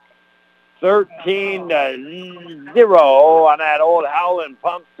good. 13-0 on that old Howland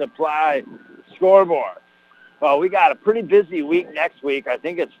Pump Supply scoreboard. Well, we got a pretty busy week next week. I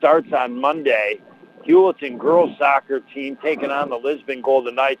think it starts on Monday. Hewleton girls soccer team taking on the Lisbon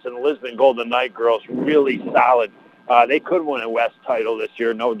Golden Knights, and the Lisbon Golden Knight girls really solid. They could win a West title this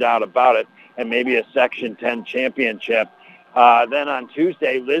year, no doubt about it, and maybe a Section 10 championship. Then on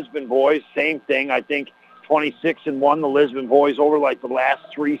Tuesday, Lisbon boys, same thing. I think 26-1, the Lisbon boys over like the last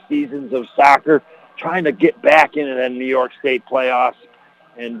 3 seasons of soccer, trying to get back into the New York State playoffs,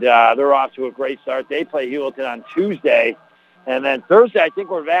 and they're off to a great start. They play Hewleton on Tuesday. And then Thursday, I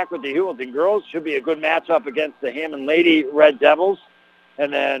think we're back with the Hewleton girls. Should be a good matchup against the Hammond Lady Red Devils.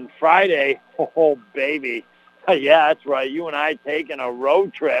 And then Friday, oh, baby. Yeah, that's right. You and I taking a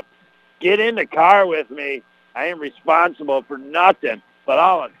road trip. Get in the car with me. I ain't responsible for nothing. But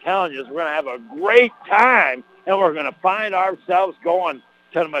all I'm telling you is we're going to have a great time, and we're going to find ourselves going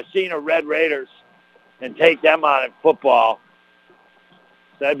to the Messina Red Raiders and take them on in football.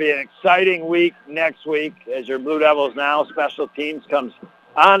 That'd be an exciting week next week as your Blue Devils now special teams comes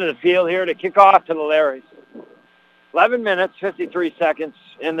onto the field here to kick off to the Larrys. 11 minutes, 53 seconds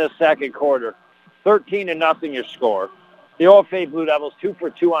in the second quarter. 13-0 your score. The OFA Blue Devils 2 for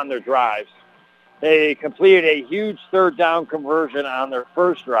 2 on their drives. They completed a huge third down conversion on their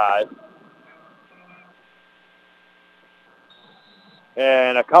first drive.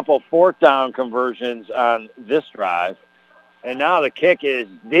 And a couple fourth down conversions on this drive. And now the kick is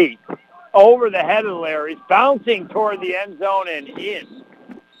deep. Over the head of the Larrys, bouncing toward the end zone and in.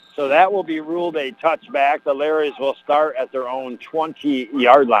 So that will be ruled a touchback. The Larrys will start at their own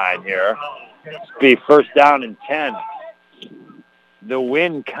 20-yard line here. It'll be first down and 10. The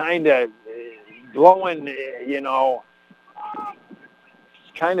wind kind of blowing,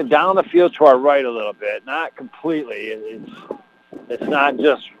 kind of down the field to our right a little bit. Not completely. It's not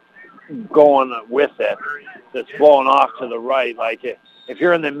just going with it. That's blowing off to the right. Like if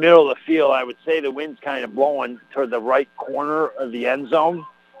you're in the middle of the field, I would say the wind's kind of blowing toward the right corner of the end zone.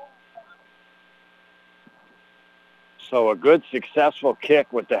 So a good, successful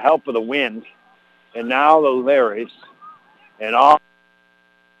kick with the help of the wind. And now the Larrys, and all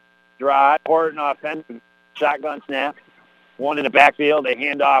drive, important offensive shotgun snap. One in the backfield, they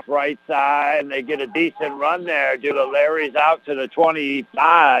hand off right side, and they get a decent run there. Do the Larrys out to the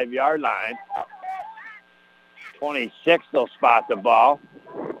 25-yard line. 26, they'll spot the ball.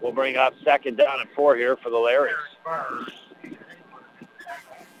 We'll bring up second down and 4 here for the Larrys.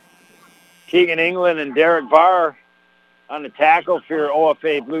 Keegan England and Derek Barr on the tackle for your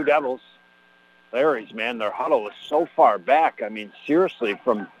OFA Blue Devils. Larrys, man, their huddle is so far back. I mean, seriously,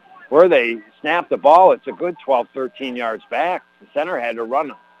 from where they snapped the ball, it's a good 12, 13 yards back. The center had to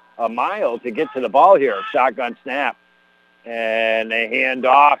run a mile to get to the ball here. Shotgun snap. And they hand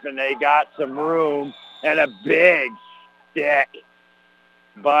off, and they got some room. And a big stick,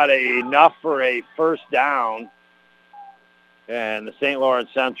 but enough for a first down. And the St.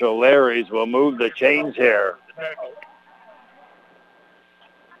 Lawrence Central Larrys will move the chains here.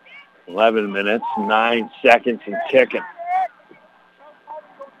 11 minutes, 9 seconds and kicking.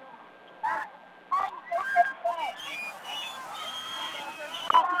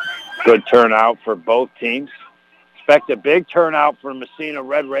 Good turnout for both teams. Expect a big turnout for Messina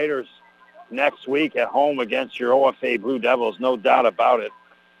Red Raiders next week at home against your OFA Blue Devils, no doubt about it.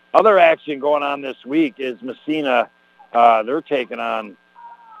 Other action going on this week is Messina. They're taking on,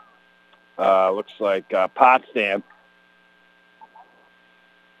 looks like Potsdam.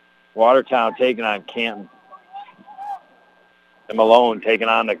 Watertown taking on Canton. And Malone taking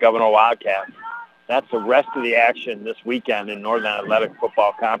on the Governor Wildcats. That's the rest of the action this weekend in Northern Athletic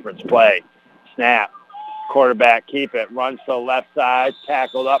Football Conference play. Snap. Quarterback, keep it, runs to the left side,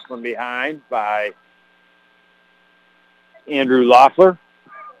 tackled up from behind by Andrew Loeffler.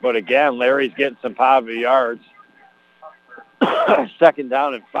 But again, Larry's getting some positive yards. Second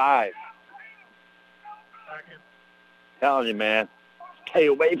down and 5. Telling you, man. Stay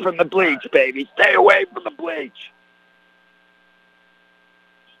away from the bleach, baby. Stay away from the bleach.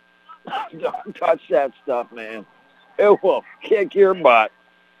 Don't touch that stuff, man. It will kick your butt.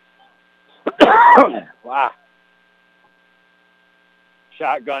 Wow.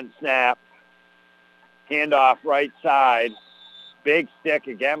 Shotgun snap. Handoff right side. Big stick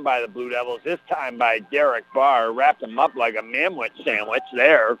again by the Blue Devils, this time by Derek Barr. Wrapped him up like a manwich sandwich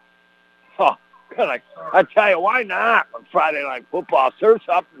there. Oh, I tell you, why not on Friday Night Football? Serve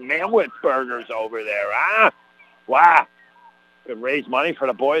up manwich burgers over there, huh? Wow. Could raise money for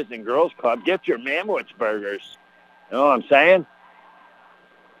the Boys and Girls Club. Get your manwich burgers. You know what I'm saying?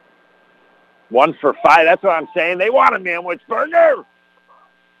 1 for $5. That's what I'm saying. They want a manwich burger.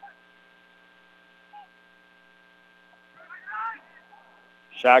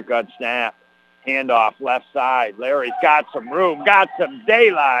 Shotgun snap. Handoff left side. Larry's got some room, got some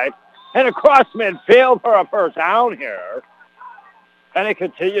daylight. And across midfield for a first down here. And they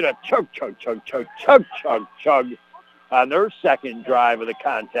continue to chug on their second drive of the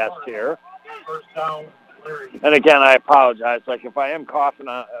contest here. First down, Larry. And again, I apologize. Like, if I am coughing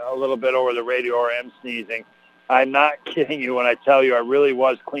a little bit over the radio or am sneezing, I'm not kidding you when I tell you I really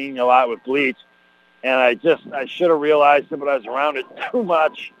was cleaning a lot with bleach. And I should have realized it, but I was around it too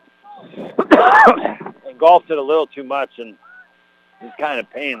much. Engulfed it a little too much, and just kind of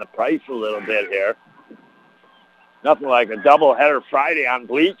paying the price a little bit here. Nothing like a doubleheader Friday on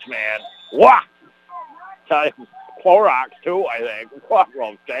bleach, man. Wah! Tell you, Clorox, too, I think.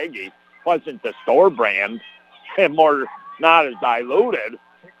 Well, Saggy wasn't the store brand, and more not as diluted.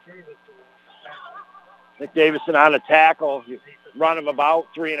 Nick Davison on a tackle. Run of about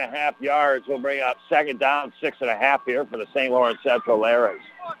 3.5 yards. We'll bring up second down, 6.5 here for the St. Lawrence Central Larrys.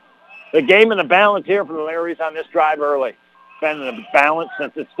 The game and the balance here for the Larrys on this drive early. Been the balance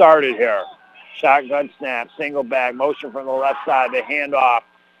since it started here. Shotgun snap, single back, motion from the left side, the handoff.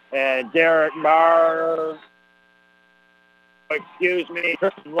 And Derek Barr,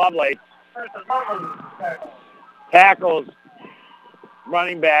 Tristan Lovely, tackles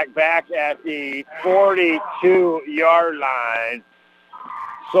running back at the 42-yard line.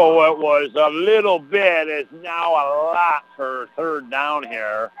 So it was a little bit. It's now a lot for third down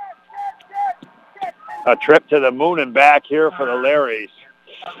here. A trip to the moon and back here for the Larrys.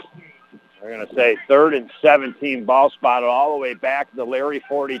 We're going to say 3rd and 17, ball spotted all the way back to the Larry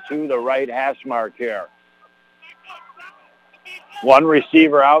 42, the right hash mark here. One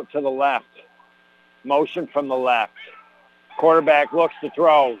receiver out to the left. Motion from the left. Quarterback looks to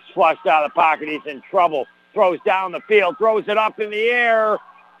throw. Flushed out of the pocket. He's in trouble. Throws down the field. Throws it up in the air.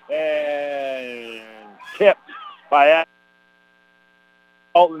 And tipped by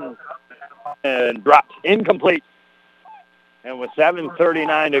Alton. And dropped. Incomplete. And with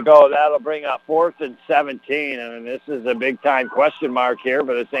 7:39 to go, that'll bring up 4th and 17. And this is a big-time question mark here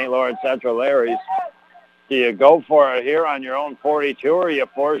for the St. Lawrence Central Larrys. Do you go for it here on your own 42, or are you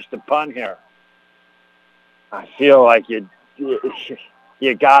forced to punt here? I feel like you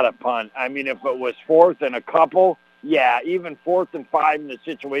got to punt. I mean, if it was 4th and a couple, yeah, even 4th and 5 in the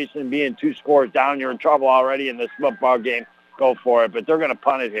situation, being 2 scores down, you're in trouble already in this football game. Go for it. But they're going to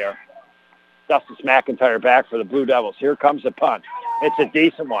punt it here. Justice McIntyre back for the Blue Devils. Here comes the punt. It's a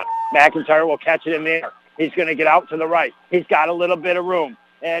decent one. McIntyre will catch it in the air. He's going to get out to the right. He's got a little bit of room.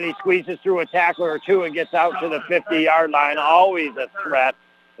 And he squeezes through a tackler or two and gets out to the 50-yard line. Always a threat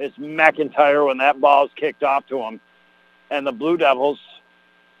is McIntyre when that ball's kicked off to him. And the Blue Devils,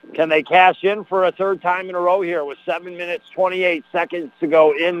 can they cash in for a third time in a row here with 7 minutes, 28 seconds to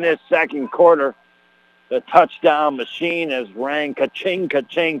go in this second quarter? The touchdown machine has rang ka-ching,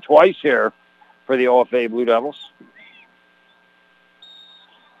 ka-ching twice here for the OFA Blue Devils.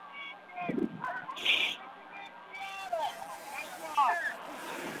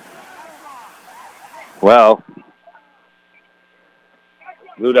 Well,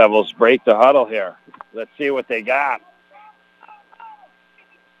 Blue Devils break the huddle here. Let's see what they got.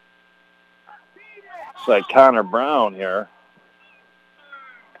 It's like Connor Brown here.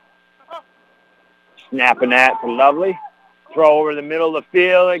 Snapping that for Lovely. Throw over the middle of the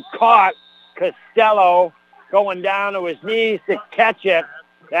field and caught. Costello going down to his knees to catch it.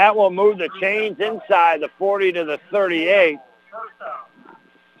 That will move the chains inside the 40 to the 38.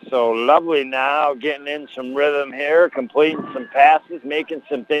 So Lovely now getting in some rhythm here, completing some passes, making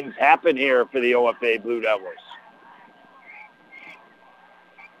some things happen here for the OFA Blue Devils.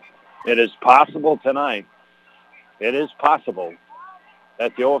 It is possible tonight. It is possible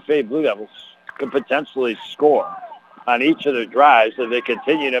that the OFA Blue Devils could potentially score on each of their drives if they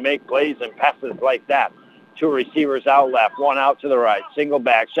continue to make plays and passes like that. Two receivers out left, one out to the right. Single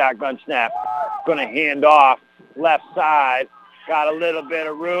back, shotgun snap. Going to hand off left side. Got a little bit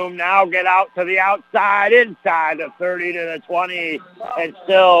of room. Now get out to the outside, inside the 30 to the 20. And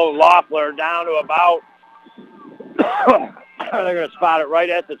still Loeffler down to about, they're going to spot it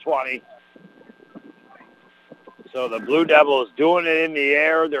right at the 20. So the Blue Devils doing it in the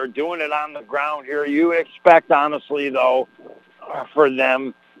air. They're doing it on the ground here. You expect, honestly, though, for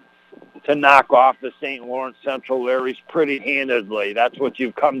them to knock off the St. Lawrence Central Larrys pretty handedly. That's what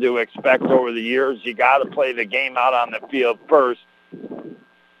you've come to expect over the years. You got to play the game out on the field first.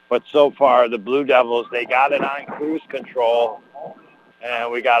 But so far, the Blue Devils, they got it on cruise control.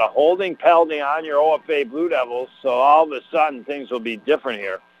 And we got a holding penalty on your OFA Blue Devils, so all of a sudden things will be different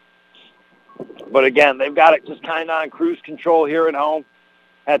here. But again, they've got it just kind of on cruise control here at home.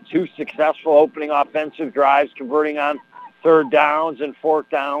 Had two successful opening offensive drives, converting on third downs and fourth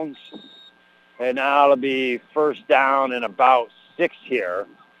downs. And now it'll be first down and about 6 here.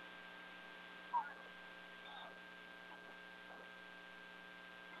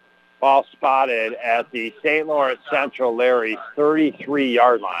 Ball spotted at the St. Lawrence Central Larry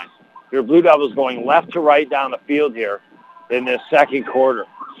 33-yard line. Your Blue Devils going left to right down the field here in this second quarter.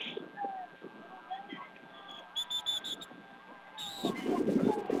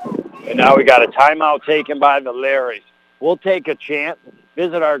 And now we got a timeout taken by the Larrys. We'll take a chance,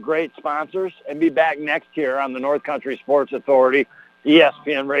 visit our great sponsors, and be back next year on the North Country Sports Authority,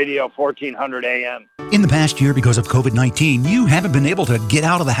 ESPN Radio 1400 AM. In the past year, because of COVID-19, you haven't been able to get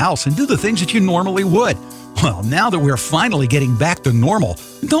out of the house and do the things that you normally would. Well, now that we're finally getting back to normal,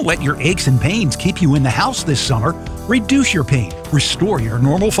 don't let your aches and pains keep you in the house this summer. Reduce your pain, restore your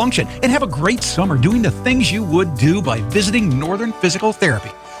normal function, and have a great summer doing the things you would do by visiting Northern Physical Therapy.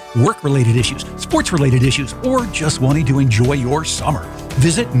 Work-related issues, sports-related issues, or just wanting to enjoy your summer.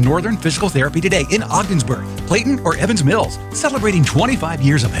 Visit Northern Physical Therapy today in Ogdensburg, Clayton, or Evans Mills, celebrating 25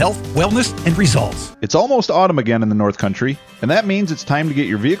 years of health, wellness, and results. It's almost autumn again in the North Country, and that means it's time to get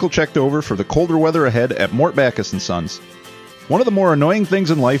your vehicle checked over for the colder weather ahead at Mort Backus & Sons. One of the more annoying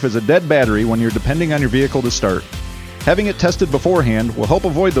things in life is a dead battery when you're depending on your vehicle to start. Having it tested beforehand will help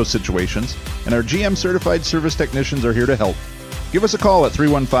avoid those situations, and our GM-certified service technicians are here to help. Give us a call at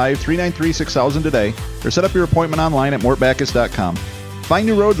 315-393-6000 today, or set up your appointment online at mortbackus.com. Find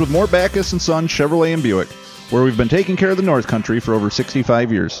new roads with Mort Backus & Sons Chevrolet and Buick, where we've been taking care of the North Country for over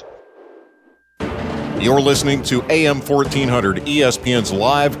 65 years. You're listening to AM 1400 ESPN's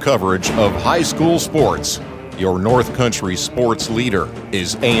live coverage of high school sports. Your North Country sports leader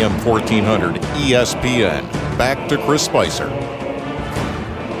is AM 1400 ESPN. Back to Chris Spicer.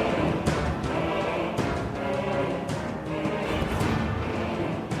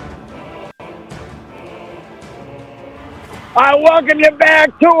 I welcome you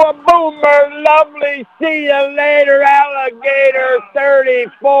back to a Boomer Lovely See You Later Alligator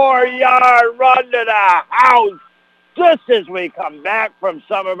 34-yard run to the house. Just as we come back from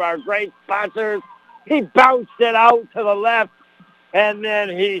some of our great sponsors, he bounced it out to the left, and then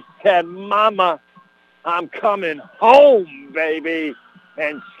he said, "Mama, I'm coming home, baby,"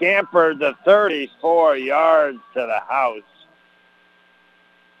 and scampered the 34 yards to the house.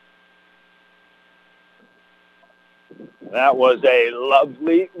 That was a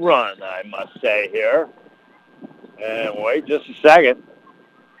lovely run, I must say here. And wait just a second.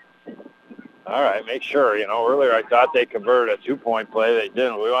 All right, make sure. Earlier I thought they converted a 2-point play. They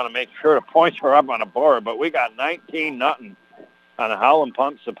didn't. We want to make sure the points are up on the board, but we got 19-0 on the Howland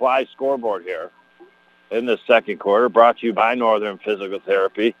Pump Supply scoreboard here in the second quarter, brought to you by Northern Physical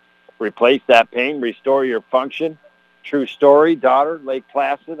Therapy. Replace that pain, restore your function. True story, daughter, Lake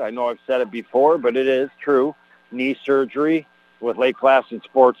Placid. I know I've said it before, but it is true. Knee surgery with Lake Placid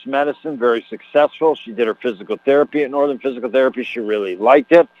Sports Medicine, very successful. She did her physical therapy at Northern Physical Therapy. She really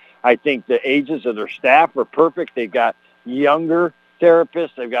liked it. I think the ages of their staff are perfect. They've got younger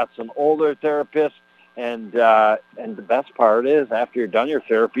therapists. They've got some older therapists. And the best part is after you're done your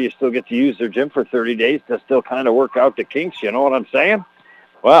therapy, you still get to use their gym for 30 days to still kind of work out the kinks. You know what I'm saying?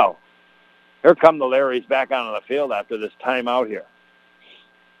 Well, here come the Larrys back onto the field after this timeout here.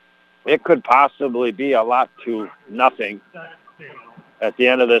 It could possibly be a lot to nothing at the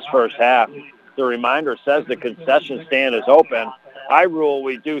end of this first half. The reminder says the concession stand is open. I rule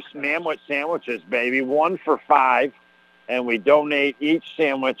we do sandwiches, baby, 1 for $5, and we donate each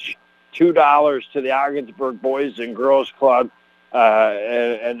sandwich $2 to the Ogdensburg Boys and Girls Club,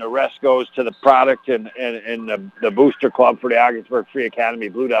 and the rest goes to the product and the booster club for the Ogdensburg Free Academy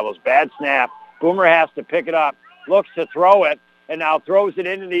Blue Devils. Bad snap. Boomer has to pick it up, looks to throw it, and now throws it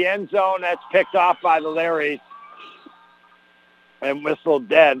into the end zone. That's picked off by the Larrys and whistled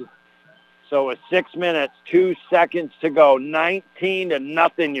dead. So with 6 minutes, 2 seconds to go,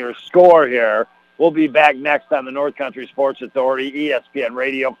 19-0 your score here. We'll be back next on the North Country Sports Authority, ESPN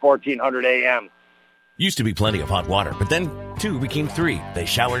Radio, 1400 AM. Used to be plenty of hot water, but then 2 became 3. They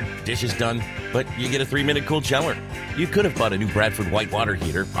showered, dishes done, but you get a 3-minute cold shower. You could have bought a new Bradford white water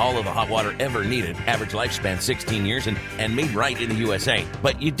heater, all of the hot water ever needed, average lifespan 16 years, and made right in the USA,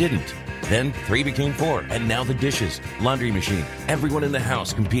 but you didn't. Then 3 became 4, and now the dishes, laundry machine, everyone in the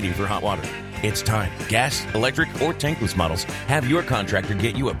house competing for hot water. It's time. Gas, electric, or tankless models. Have your contractor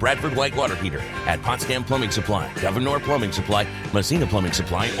get you a Bradford white water heater at Potsdam Plumbing Supply, Governor Plumbing Supply, Messina Plumbing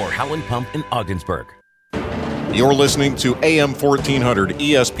Supply, or Howland Pump in Ogdensburg. You're listening to AM 1400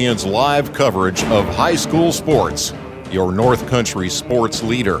 ESPN's live coverage of high school sports. Your North Country sports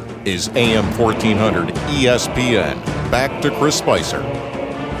leader is AM 1400 ESPN. Back to Chris Spicer.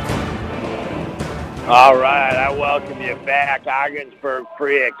 All right, I welcome you back. Ogdensburg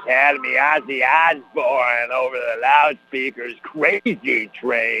Free Academy. Ozzy Osbourne over the loudspeakers. Crazy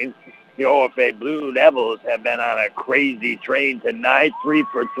train. The OFA Blue Devils have been on a crazy train tonight. 3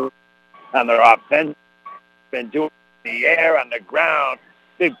 for 3 on their offense. Been doing it in the air, on the ground.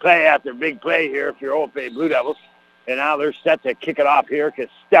 Big play after big play here if you're OFA Blue Devils. And now they're set to kick it off here.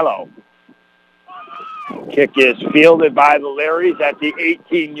 Costello. Kick is fielded by the Larrys at the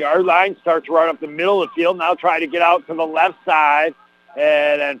 18-yard line. Starts right up the middle of the field. Now try to get out to the left side.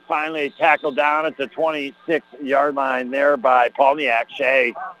 And then finally tackled down at the 26-yard line there by Polniak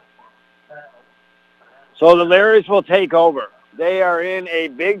Shea. So the Larrys will take over. They are in a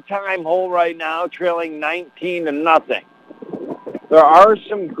big-time hole right now, trailing 19-0. There are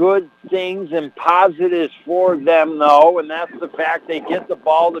some good things and positives for them, though, and that's the fact they get the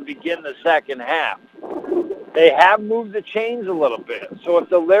ball to begin the second half. They have moved the chains a little bit. So if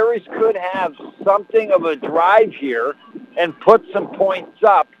the Larrys could have something of a drive here and put some points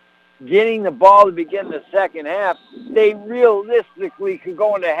up, getting the ball to begin the second half, they realistically could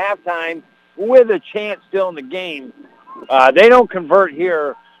go into halftime with a chance still in the game. They don't convert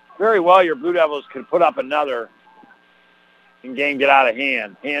here. Very well, your Blue Devils could put up another and game get out of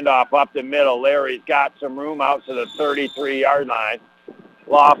hand. Handoff up the middle. Larry's got some room out to the 33-yard line.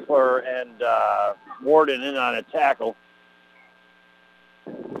 Loeffler and Warden in on a tackle.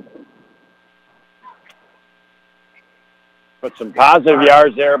 But some positive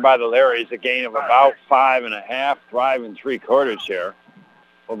yards there by the Larrys, a gain of about 5.5, 5 3/4 here.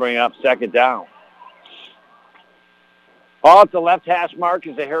 We'll bring up second down. All at the left hash mark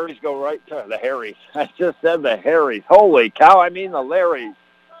as the Harrys go right to the Harrys. I just said the Harrys. Holy cow, I mean the Larrys.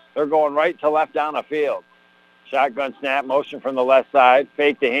 They're going right to left down the field. Shotgun snap, motion from the left side.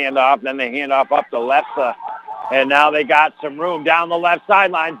 Fake the handoff, then the handoff up the left side. And now they got some room down the left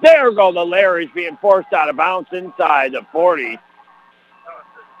sideline. There go the Larrys being forced out of bounds inside the 40.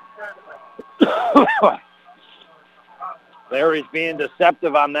 Larry's being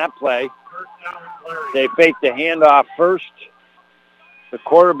deceptive on that play. They faked the handoff first. The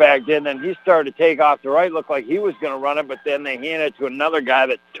quarterback did, and then he started to take off the right. Looked like he was going to run it, but then they handed it to another guy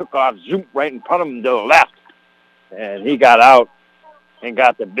that took off, zoom, right in front of him to the left. And he got out and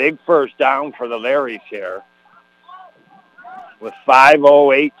got the big first down for the Larrys here. With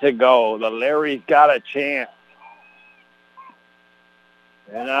 5:08 to go, the Larrys got a chance.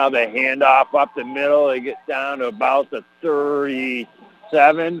 And now the handoff up the middle. They get down to about the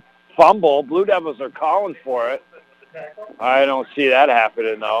 37. Fumble. Blue Devils are calling for it. I don't see that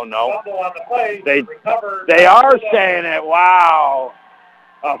happening, though. No. They are saying it. Wow.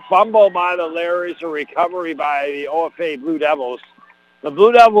 A fumble by the Larrys, a recovery by the OFA Blue Devils. The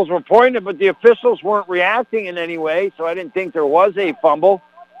Blue Devils were pointing, but the officials weren't reacting in any way, so I didn't think there was a fumble.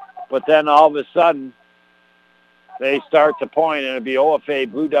 But then all of a sudden, they start to point, and it'll be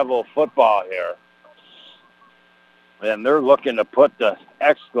OFA Blue Devil football here. And they're looking to put the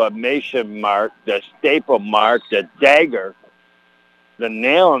exclamation mark, the staple mark, the dagger, the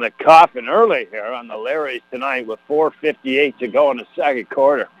nail in the coffin early here on the Larrys tonight with 4:58 to go in the second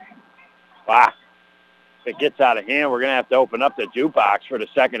quarter. Wow. If it gets out of hand, we're going to have to open up the jukebox for the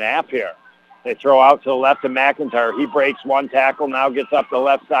second half here. They throw out to the left to McIntyre. He breaks one tackle, now gets up the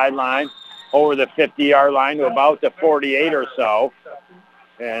left sideline over the 50-yard line to about the 48 or so.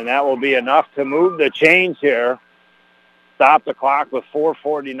 And that will be enough to move the chains here. Stop the clock with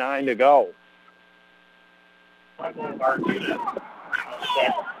 4:49 to go.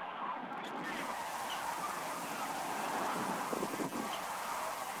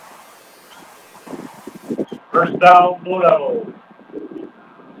 First down, Blue Devils.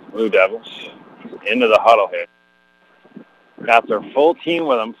 Blue Devils into the huddle here. Got their full team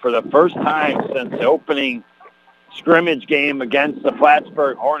with them for the first time since the opening scrimmage game against the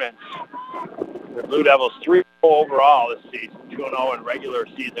Plattsburgh Hornets. The Blue Devils 3-0 overall this season, 2-0 in regular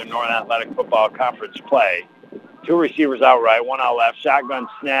season North Athletic Football Conference play. 2 receivers out right, 1 out left. Shotgun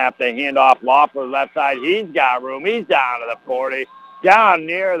snap. They hand off Loeffler left side. He's got room. He's down to the 40. Down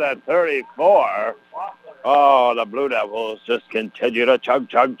near the 34. Oh, the Blue Devils just continue to chug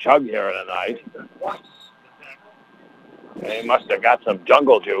here tonight. They must have got some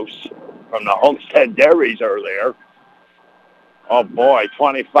jungle juice from the Homestead Dairies earlier. Oh, boy,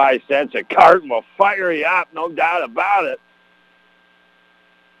 25 cents a carton will fire you up, no doubt about it.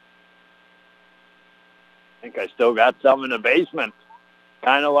 I think I still got some in the basement.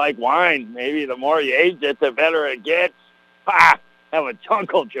 Kind of like wine. Maybe the more you age it, the better it gets. Ha! Have a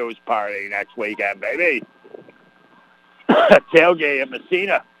jungle juice party next weekend, baby. Tailgate at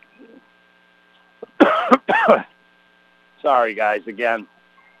Messina. Sorry, guys, again.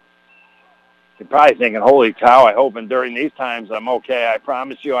 You're probably thinking, holy cow, I hope and during these times I'm okay. I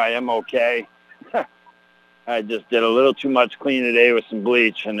promise you I am okay. I just did a little too much clean today with some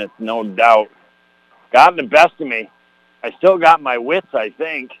bleach, and it's no doubt gotten the best of me. I still got my wits, I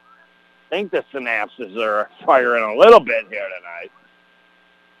think. I think the synapses are firing a little bit here tonight.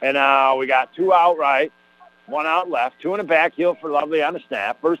 And we got 2 out right, 1 out left, 2 in the backfield for Lovely on the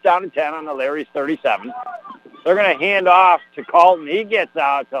snap. First down and 10 on the Larry's 37. They're going to hand off to Colton. He gets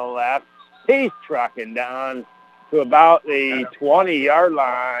out to the left. He's trucking down to about the 20-yard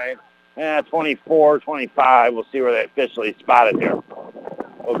line. 24, 25. We'll see where they officially spotted here.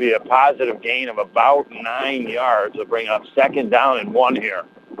 Will be a positive gain of about 9 yards. We'll bring up 2nd down and 1 here.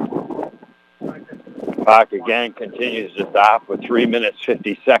 Clock again continues to stop with 3 minutes,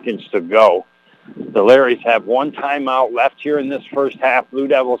 50 seconds to go. The Larrys have 1 timeout left here in this first half. Blue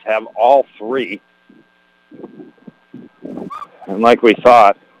Devils have all 3. And like we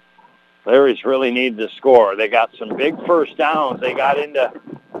thought, Larrys really need to score. They got some big first downs. They got into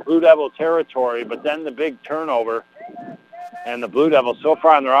Blue Devil territory, but then the big turnover. And the Blue Devils so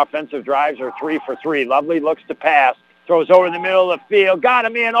far on their offensive drives are 3 for 3. Lovely looks to pass, throws over the middle of the field, got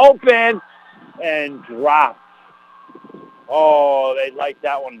him in open, and dropped. Oh, they'd like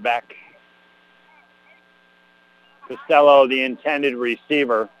that one back. Costello, the intended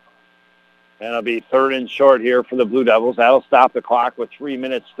receiver. And it'll be 3rd and short here for the Blue Devils. That'll stop the clock with 3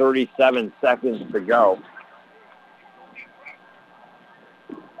 minutes, 37 seconds to go.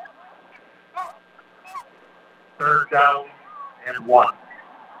 Third down and 1.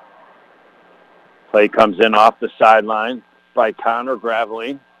 Play comes in off the sideline by Connor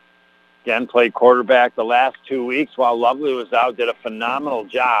Gravelly. Again, played quarterback the last 2 weeks while Lovely was out, did a phenomenal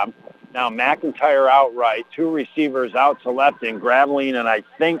job. Now McIntyre out right, 2 receivers out to left in Gravelly and I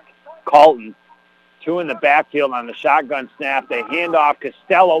think Colton. 2 in the backfield on the shotgun snap. They hand off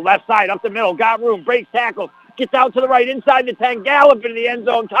Costello, left side, up the middle, got room, breaks tackles, gets out to the right, inside the 10, gallop into the end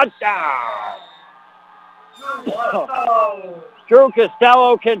zone, touchdown. Drew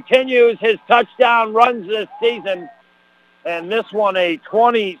Costello continues his touchdown runs this season. And this one a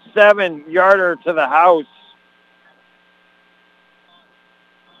 27-yarder to the house.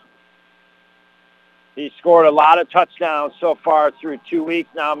 He scored a lot of touchdowns so far through 2 weeks.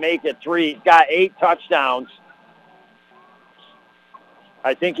 Now make it 3. He's got 8 touchdowns.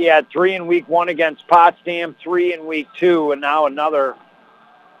 I think he had 3 in week 1 against Potsdam, 3 in week 2, and now another.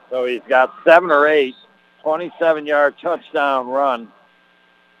 So he's got 7 or 8, 27-yard touchdown run.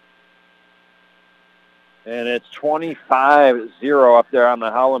 And it's 25-0 up there on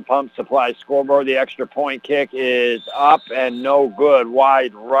the Howland Pump Supply scoreboard. The extra point kick is up and no good,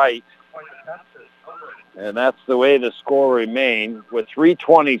 wide right. And that's the way the score remained. With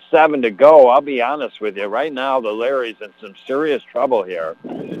 3:27 to go, I'll be honest with you, right now the Larrys in some serious trouble here.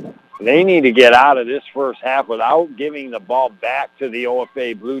 They need to get out of this first half without giving the ball back to the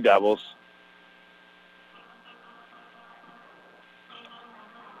OFA Blue Devils.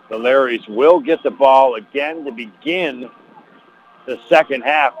 The Larrys will get the ball again to begin the second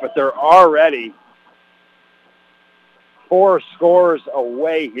half, but they're already 4 scores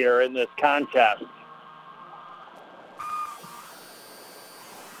away here in this contest.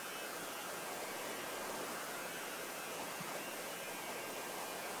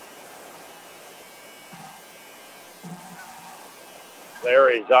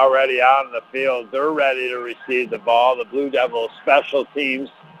 Larry's already out in the field. They're ready to receive the ball. The Blue Devils special teams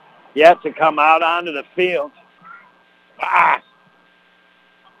yet to come out onto the field.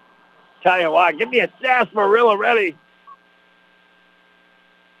 Tell you what, give me a sarsaparilla ready.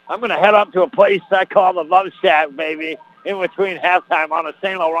 I'm going to head up to a place I call the Love Shack, baby, in between halftime on the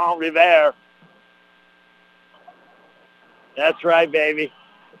St. Laurent Riviere. That's right, baby.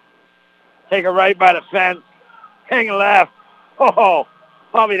 Take a right by the fence. Hang a left. Oh,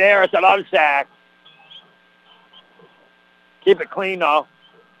 I'll be there at the Love Shack. Keep it clean, though.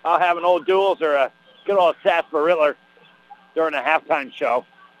 I'll have an old duels or a good old sarsaparilla during the halftime show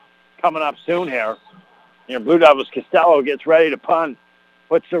coming up soon here. Blue Devils Costello gets ready to punt,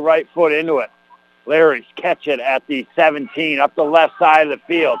 puts the right foot into it. Larry's catch it at the 17, up the left side of the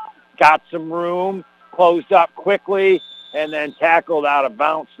field. Got some room, closed up quickly, and then tackled out of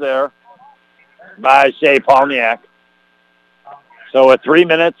bounds there by Shea Polniak. So at 3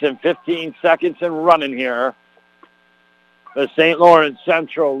 minutes and 15 seconds and running here, the St. Lawrence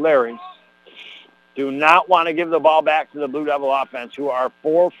Central Larrys do not want to give the ball back to the Blue Devil offense, who are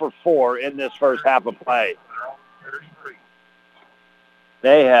 4 for 4 in this first half of play.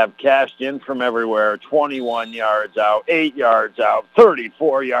 They have cashed in from everywhere, 21 yards out, 8 yards out,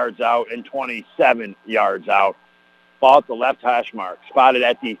 34 yards out, and 27 yards out. Ball at the left hash mark, spotted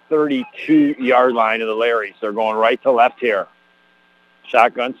at the 32-yard line of the Larrys. They're going right to left here.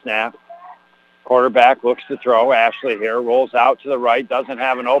 Shotgun snap. Quarterback looks to throw. Ashley here rolls out to the right, doesn't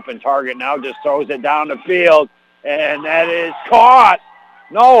have an open target now, just throws it down the field, and that is caught.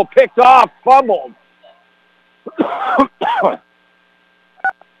 No, picked off, fumbled.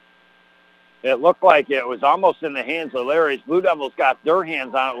 It looked like it was almost in the hands of the Larrys. Blue Devils got their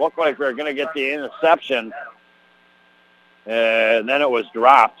hands on it. Looked like they were going to get the interception, and then it was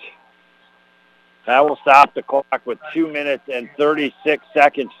dropped. That will stop the clock with 2 minutes and 36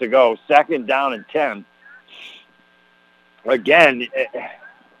 seconds to go. Second down and 10. Again,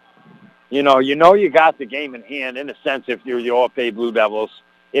 you got the game in hand in a sense if you're the OFA Blue Devils,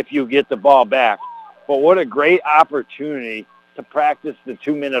 if you get the ball back. But what a great opportunity to practice the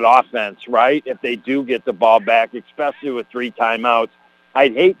 2-minute offense, right, if they do get the ball back, especially with 3 timeouts.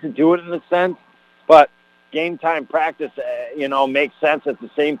 I'd hate to do it in a sense, but game time practice, makes sense at the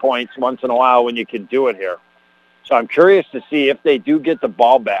same points once in a while when you can do it here. So I'm curious to see if they do get the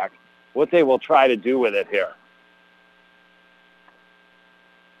ball back, what they will try to do with it here.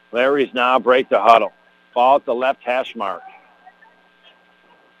 Larry's now break the huddle. Ball at the left hash mark.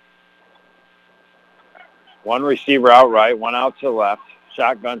 One receiver out right, one out to the left.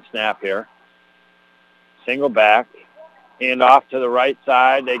 Shotgun snap here. Single back. Hand off to the right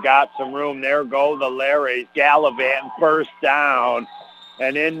side. They got some room. There go the Larrys. Gallivanting first down.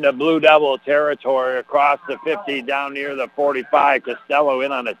 And into Blue Devil territory across the 50 down near the 45. Costello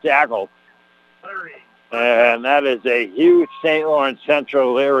in on a tackle. And that is a huge St. Lawrence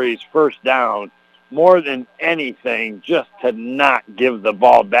Central Larrys first down. More than anything, just to not give the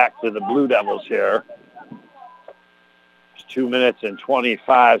ball back to the Blue Devils here. 2 minutes and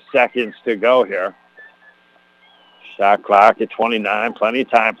 25 seconds to go here. Shot clock at 29. Plenty of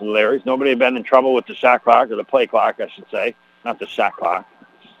time for the Larrys. Nobody had been in trouble with the shot clock, or the play clock, I should say. Not the shot clock.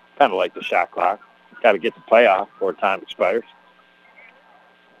 Kind of like the shot clock. Got to get the play off before time expires.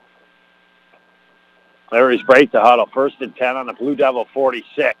 Larrys break the huddle. 1st and 10 on the Blue Devil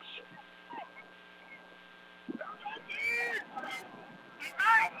 46.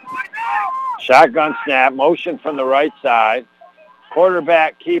 Shotgun snap, motion from the right side.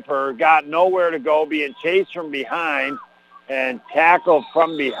 Quarterback keeper got nowhere to go, being chased from behind and tackled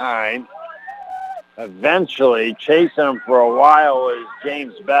from behind. Eventually, chasing him for a while was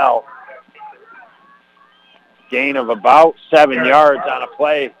James Bell. Gain of about 7 yards on a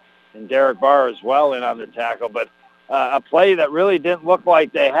play, and Derek Barr as well in on the tackle. But a play that really didn't look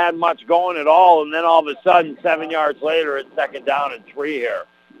like they had much going at all, and then all of a sudden, 7 yards later, it's 2nd down and 3 here.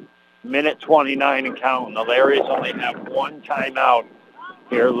 Minute 29 and counting. The Larrys only have 1 timeout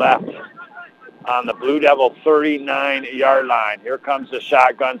here left on the Blue Devil 39-yard line. Here comes the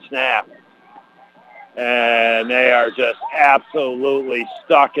shotgun snap. And they are just absolutely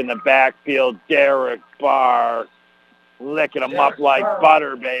stuck in the backfield. Derek Barr licking them up like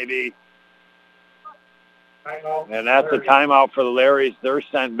butter, baby. And that's a timeout for the Larrys. They're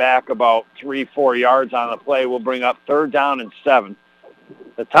sent back about 3-4 yards on the play. We'll bring up 3rd down and 7.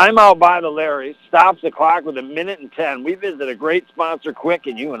 The timeout by the Larrys stops the clock with 1 minute and 10. We visit a great sponsor, Quick,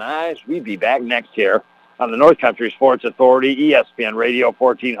 and you and I, we'll be back next year on the North Country Sports Authority, ESPN Radio,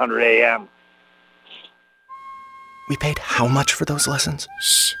 1400 AM. We paid how much for those lessons?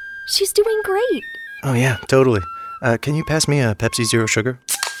 Shh, she's doing great. Oh, yeah, totally. Can you pass me a Pepsi Zero Sugar?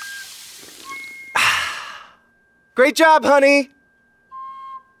 Great job, honey!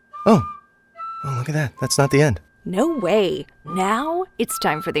 Oh, look at that. That's not the end. No way. Now it's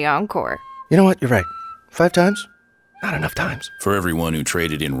time for the encore. You know what? You're right. 5 times? Not enough times. For everyone who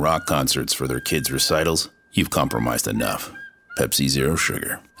traded in rock concerts for their kids' recitals, you've compromised enough. Pepsi Zero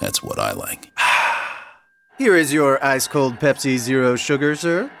Sugar. That's what I like. Here is your ice-cold Pepsi Zero Sugar,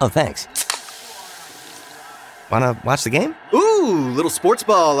 sir. Oh, thanks. Wanna watch the game? Ooh, little sports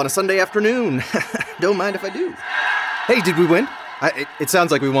ball on a Sunday afternoon. Don't mind if I do. Hey, did we win? It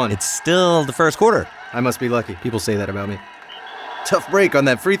sounds like we won. It's still the first quarter. I must be lucky. People say that about me. Tough break on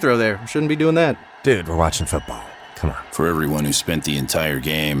that free throw there. Shouldn't be doing that. Dude, we're watching football. Come on. For everyone who spent the entire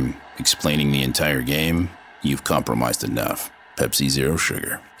game explaining the entire game, you've compromised enough. Pepsi Zero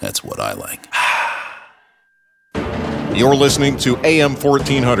Sugar. That's what I like. You're listening to AM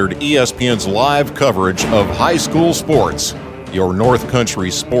 1400 ESPN's live coverage of high school sports. Your North Country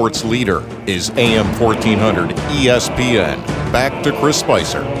sports leader is AM 1400 ESPN. Back to Chris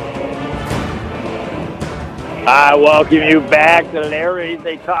Spicer. I welcome you back to Larry's.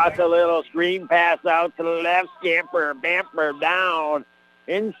 They toss a little screen pass out to the left, scamper, bamper down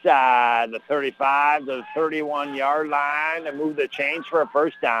inside the 35 to the 31-yard line to move the chains for a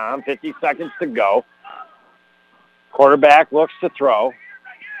first down. 50 seconds to go. Quarterback looks to throw.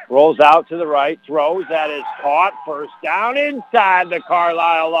 Rolls out to the right, throws, that is caught. First down inside the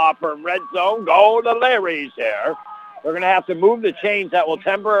Carlisle Law Firm red zone. Go to Larry's here. They're going to have to move the chains that will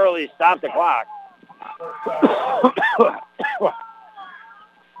temporarily stop the clock.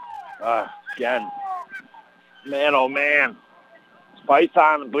 Again, man, oh man. Spice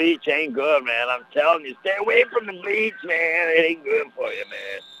on the bleach ain't good, man. I'm telling you, stay away from the bleach, man. It ain't good for you,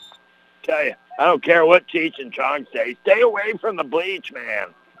 man. Tell you, I don't care what Cheech and Chong say. Stay away from the bleach, man.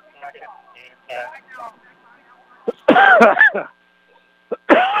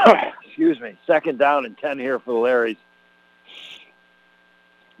 Excuse me. Second down and 10 here for the Larrys.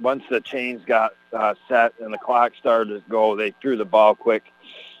 Once the chains got set and the clock started to go, they threw the ball quick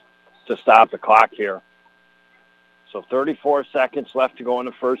to stop the clock here. So 34 seconds left to go in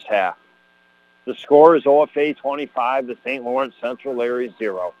the first half. The score is OFA 25, the St. Lawrence Central Larrys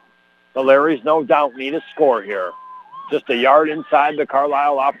 0. The Larrys no doubt need a score here. Just a yard inside the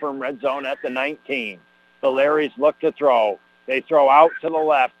Carlisle Law Firm red zone at the 19. The Larrys look to throw. They throw out to the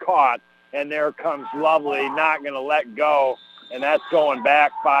left, caught, and there comes Lovely, not going to let go, and that's going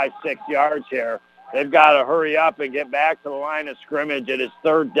back 5-6 yards here. They've got to hurry up and get back to the line of scrimmage. It is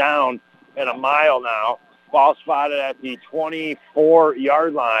third down and a mile now. Ball spotted at the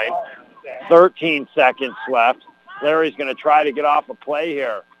 24-yard line. 13 seconds left. Larry's going to try to get off a play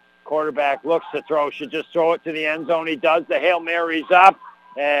here. Quarterback looks to throw, should just throw it to the end zone. He does. The Hail Mary's up,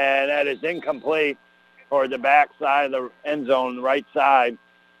 and that is incomplete toward the back side of the end zone, right side.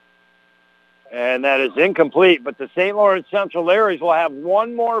 And that is incomplete, but the St. Lawrence Central Larrys will have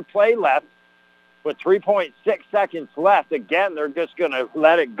one more play left with 3.6 seconds left. Again, they're just going to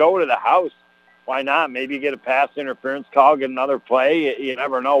let it go to the house. Why not? Maybe get a pass interference call, get another play. You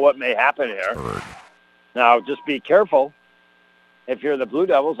never know what may happen here. Now, just be careful. If you're the Blue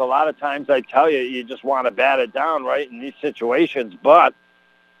Devils, a lot of times I tell you, you just want to bat it down right in these situations. But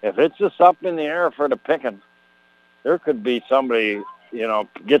if it's just up in the air for the picking, there could be somebody,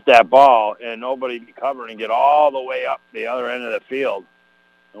 get that ball and nobody be covering and get all the way up the other end of the field.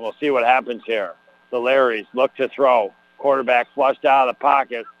 And we'll see what happens here. The Larrys look to throw. Quarterback flushed out of the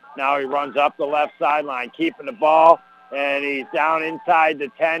pocket. Now he runs up the left sideline, keeping the ball, and he's down inside the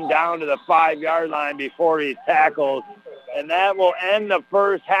 10, down to the 5-yard line before he's tackled. And that will end the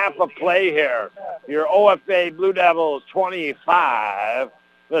first half of play here. Your OFA Blue Devils 25,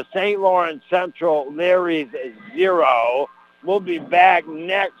 the St. Lawrence Central Larrys 0. We'll be back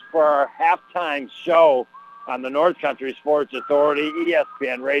next for our halftime show on the North Country Sports Authority,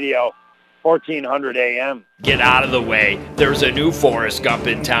 ESPN Radio, 1400 AM. Get out of the way. There's a new Forrest Gump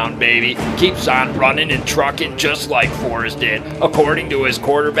in town, baby. Keeps on running and trucking just like Forrest did. According to his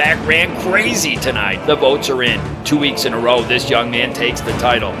quarterback, ran crazy tonight. The votes are in. 2 weeks in a row, this young man takes the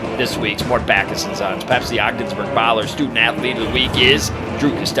title. This week's Mort Backus & Sons Pepsi Ogdensburg Bowler Student Athlete of the Week is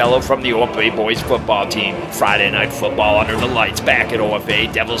Drew Costello from the OFA boys football team. Friday night football under the lights back at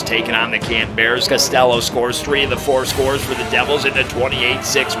OFA. Devils taking on the Canton Bears. Costello scores 3 of the 4 scores for the Devils in a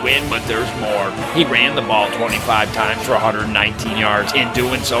 28-6 win, but there's more. He ran the ball 25 times for 119 yards. In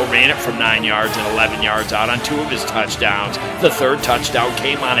doing so, ran it from 9 yards and 11 yards out on 2 of his touchdowns. The third touchdown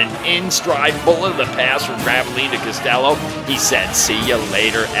came on an in-stride bullet of the pass from Graveline to Costello. He said, "See you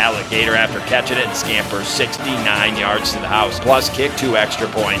later, alligator," after catching it and scampers 69 yards to the house. Plus, kicked 2 extra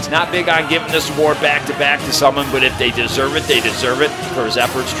points. Not big on giving this award back-to-back to someone, but if they deserve it, they deserve it. For his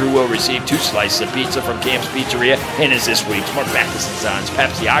efforts, Drew will receive 2 slices of pizza from Camp's Pizzeria and is this week's Mort Backus & Sons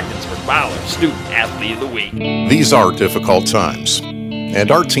Pepsi Ogdensburg Bowler Student Athlete of the Week. These are difficult times,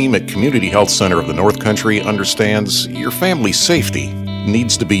 and our team at Community Health Center of the North Country understands your family's safety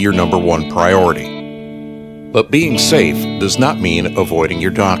needs to be your number one priority. But being safe does not mean avoiding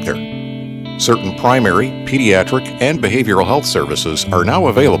your doctor. Certain primary, pediatric, and behavioral health services are now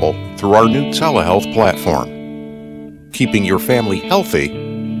available through our new telehealth platform, keeping your family healthy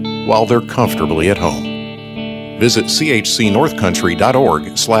while they're comfortably at home. Visit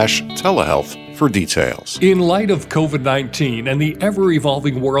chcnorthcountry.org/telehealth for details. In light of COVID-19 and the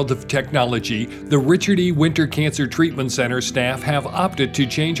ever-evolving world of technology, the Richard E. Winter Cancer Treatment Center staff have opted to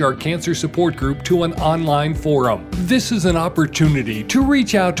change our cancer support group to an online forum. This is an opportunity to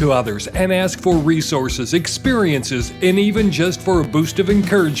reach out to others and ask for resources, experiences, and even just for a boost of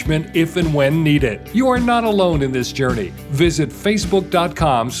encouragement if and when needed. You are not alone in this journey. Visit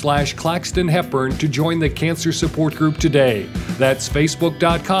facebook.com/Claxton Hepburn to join the cancer support group today. That's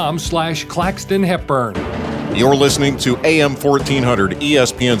facebook.com/Claxton Hepburn. You're listening to AM 1400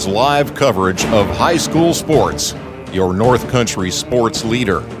 ESPN's live coverage of high school sports. Your North Country sports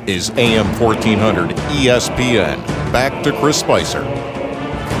leader is AM 1400 ESPN. Back to Chris Spicer.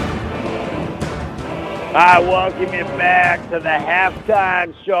 I welcome you back to the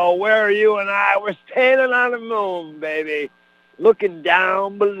halftime show where you and I were standing on the moon, baby. Looking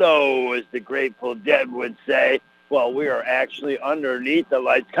down below, as the Grateful Dead would say. Well, we are actually underneath the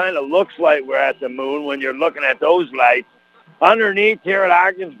lights. Kind of looks like we're at the moon when you're looking at those lights. Underneath here at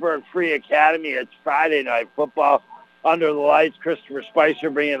Ogdensburg Free Academy, it's Friday Night Football. Under the lights, Christopher Spicer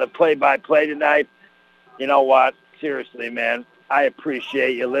bringing the play-by-play tonight. You know what? Seriously, man, I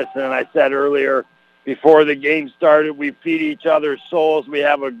appreciate you listening. I said earlier, before the game started, we feed each other's souls. We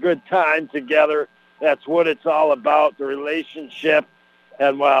have a good time together. That's what it's all about, the relationship.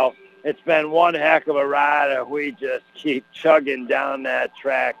 And, well, it's been one heck of a ride, and we just keep chugging down that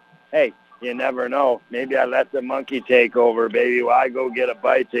track. Hey, you never know. Maybe I let the monkey take over, baby, while I go get a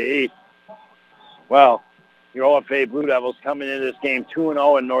bite to eat. Well, your OFA Blue Devils coming into this game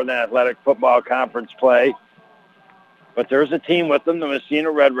 2-0 in Northern Athletic Football Conference play. But there's a team with them, the Messina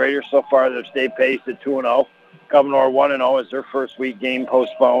Red Raiders. So far, they've stayed paced at 2-0. Governor 1-0 is their first week game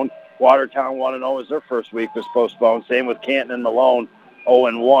postponed. Watertown 1-0 is their first week was postponed. Same with Canton and Malone,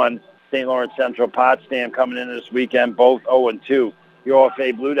 0-1. St. Lawrence Central Potsdam coming into this weekend, both 0-2. Your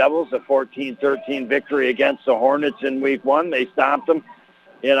OFA Blue Devils, a 14-13 victory against the Hornets in week one. They stomped them,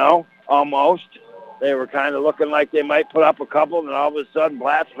 almost. They were kind of looking like they might put up a couple, and then all of a sudden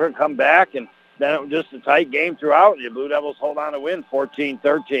Blattsburg come back, and then it was just a tight game throughout. The Blue Devils hold on to win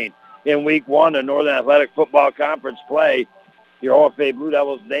 14-13. In week one of Northern Athletic Football Conference play, your OFA Blue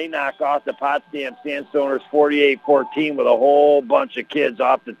Devils, they knock off the Potsdam Sandstoners 48-14 with a whole bunch of kids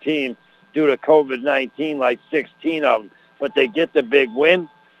off the team due to COVID-19, like 16 of them. But they get the big win.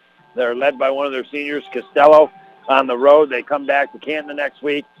 They're led by one of their seniors, Costello, on the road. They come back to Canton the next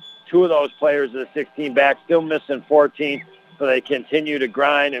week. Two of those players of the 16 back still missing 14, so they continue to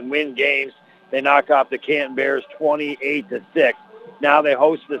grind and win games. They knock off the Canton Bears 28-6. Now they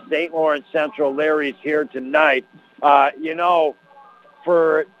host the St. Lawrence Central Larrys here tonight.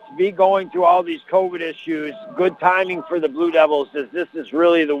 For be going through all these COVID issues, good timing for the Blue Devils, as this is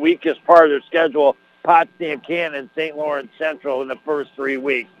really the weakest part of their schedule, Potsdam, Canton, St. Lawrence Central in the first 3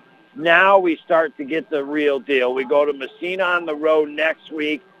 weeks. Now we start to get the real deal. We go to Messina on the road next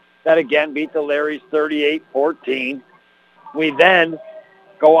week. That again beat the Larrys 38-14. We then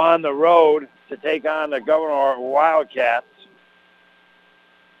go on the road to take on the Governor Wildcats.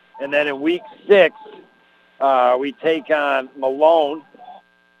 And then in week 6, we take on Malone,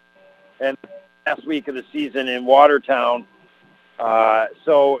 and last week of the season in Watertown.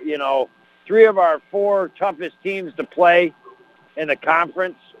 So, 3 of our 4 toughest teams to play in the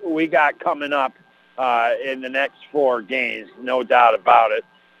conference we got coming up in the next 4 games, no doubt about it.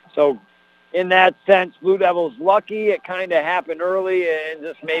 So in that sense, Blue Devils lucky. It kind of happened early, and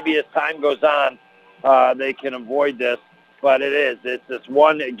just maybe as time goes on, they can avoid this. But it's just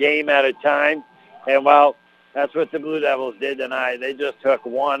one game at a time. And, well, that's what the Blue Devils did tonight. They just took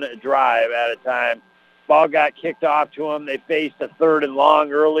one drive at a time. Ball got kicked off to them. They faced a 3rd and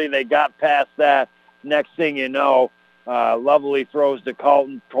long early. They got past that. Next thing you know, Lovely throws to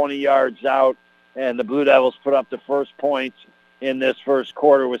Colton 20 yards out, and the Blue Devils put up the first points in this first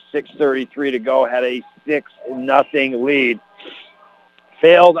quarter with 6:33 to go, had a 6-0 lead.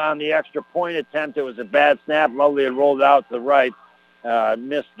 Failed on the extra point attempt. It was a bad snap. Lovely had rolled out to the right.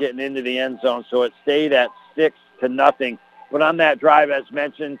 Missed getting into the end zone, so it stayed at 6-0. But on that drive, as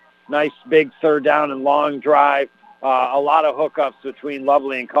mentioned, nice big 3rd down and long drive. A lot of hookups between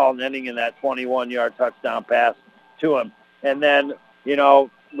Lovely and Colton, ending in that 21-yard touchdown pass to him. And then,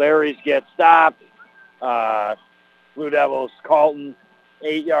 Larry's get stopped. Blue Devils, Colton,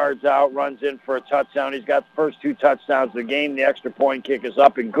 8 yards out, runs in for a touchdown. He's got the first 2 touchdowns of the game. The extra point kick is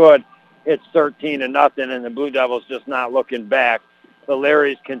up and good. It's 13-0, and the Blue Devils just not looking back. The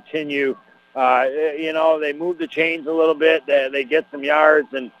Larrys continue. They move the chains a little bit. They get some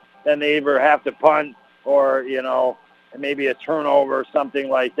yards, and then they either have to punt or, maybe a turnover or something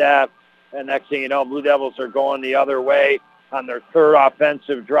like that. And next thing you know, Blue Devils are going the other way on their third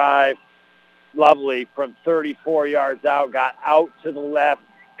offensive drive. Lovely from 34 yards out, got out to the left,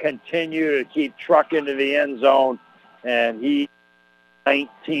 continue to keep trucking to the end zone, and he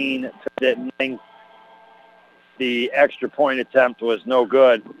 19 to 9. The extra point attempt was no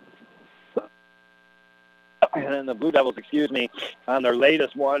good. And then the Blue Devils, on their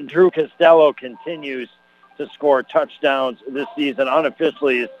latest one, Drew Costello continues to score touchdowns this season,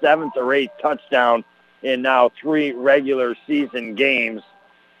 unofficially his 7th or 8th touchdown in now 3 regular season games.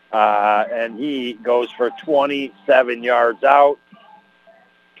 And he goes for 27 yards out,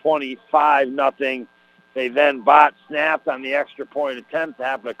 25-0. They then snapped on the extra point attempt.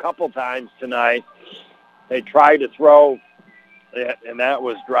 Happened a couple times tonight. They tried to throw it, and that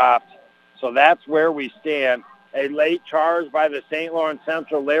was dropped. So that's where we stand. A late charge by the St. Lawrence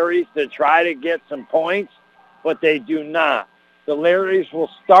Central Larrys to try to get some points, but they do not. The Larrys will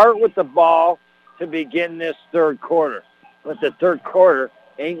start with the ball to begin this third quarter. But the third quarter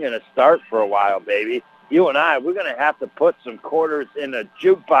ain't going to start for a while, baby. You and I, we're going to have to put some quarters in a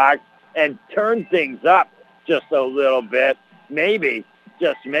jukebox and turn things up just a little bit. Maybe,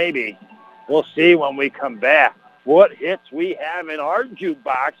 just maybe, we'll see when we come back what hits we have in our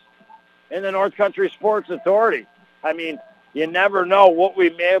jukebox in the North Country Sports Authority. I mean, you never know what we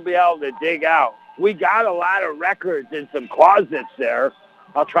may be able to dig out. We got a lot of records in some closets there.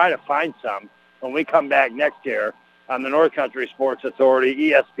 I'll try to find some when we come back next year on the North Country Sports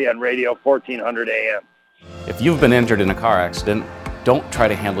Authority, ESPN Radio, 1400 AM. If you've been injured in a car accident, don't try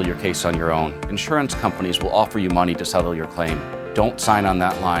to handle your case on your own. Insurance companies will offer you money to settle your claim. Don't sign on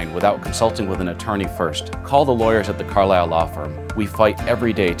that line without consulting with an attorney first. Call the lawyers at the Carlisle Law Firm. We fight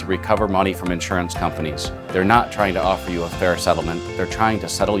every day to recover money from insurance companies. They're not trying to offer you a fair settlement. They're trying to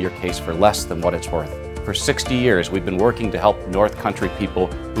settle your case for less than what it's worth. For 60 years, we've been working to help North Country people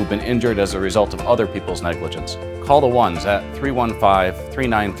who've been injured as a result of other people's negligence. Call the ones at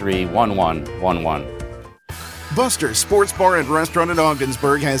 315-393-1111. Buster's Sports Bar and Restaurant in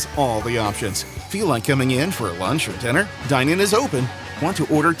Ogdensburg has all the options. Feel like coming in for lunch or dinner? Dine-in is open. Want to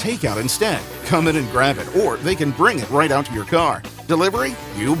order takeout instead? Come in and grab it, or they can bring it right out to your car. Delivery?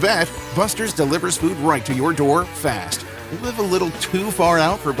 You bet. Buster's delivers food right to your door fast. Live a little too far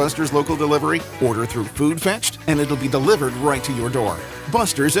out for Buster's local delivery? Order through Food Fetched, and it'll be delivered right to your door.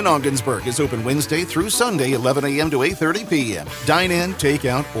 Buster's in Ogdensburg is open Wednesday through Sunday, 11 a.m. to 8:30 p.m. Dine-in,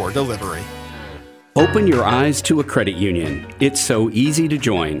 takeout, or delivery. Open your eyes to a credit union. It's so easy to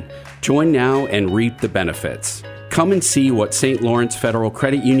join. Join now and reap the benefits. Come and see what St. Lawrence Federal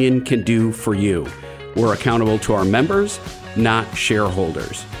Credit Union can do for you. We're accountable to our members, not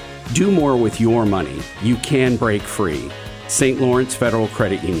shareholders. Do more with your money. You can break free. St. Lawrence Federal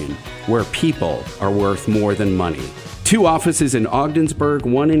Credit Union, where people are worth more than money. 2 offices in Ogdensburg,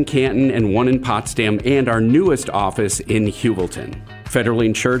 1 in Canton, and 1 in Potsdam, and our newest office in Hewelton. Federally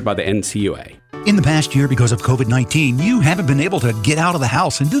insured by the NCUA. In the past year, because of COVID-19, you haven't been able to get out of the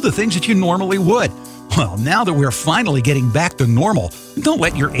house and do the things that you normally would. Well, now that we're finally getting back to normal, don't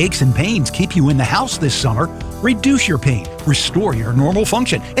let your aches and pains keep you in the house this summer. Reduce your pain, restore your normal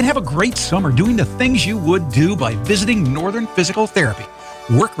function, and have a great summer doing the things you would do by visiting Northern Physical Therapy.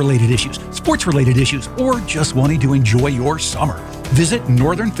 Work-related issues, sports-related issues, or just wanting to enjoy your summer. Visit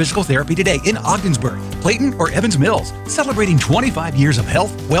Northern Physical Therapy today in Ogdensburg, Clayton, or Evans Mills, celebrating 25 years of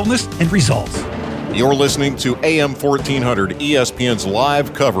health, wellness, and results. You're listening to AM 1400 ESPN's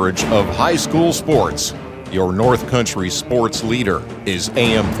live coverage of high school sports. Your North Country sports leader is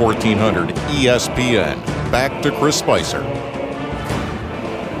AM 1400 ESPN. Back to Chris Spicer.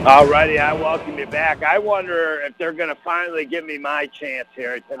 All righty, I welcome you back. I wonder if they're going to finally give me my chance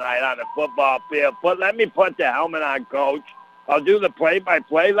here tonight on the football field. But let me put the helmet on, Coach. I'll do the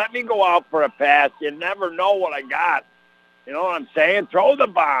play-by-play. Let me go out for a pass. You never know what I got. You know what I'm saying? Throw the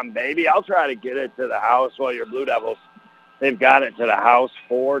bomb, baby. I'll try to get it to the house. Well, your Blue Devils, they've got it to the house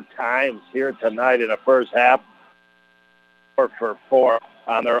 4 times here tonight in the first half. 4 for 4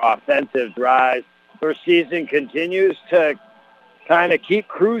 on their offensive drives. Their season continues to kind of keep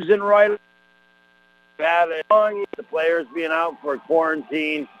cruising right along. The players being out for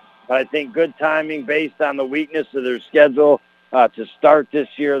quarantine. I think good timing based on the weakness of their schedule to start this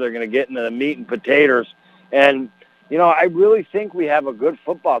year. They're going to get into the meat and potatoes. And, you know, I really think we have a good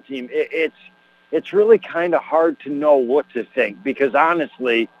football team. It's really kind of hard to know what to think because,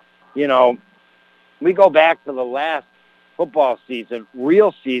 honestly, you know, we go back to the last football season,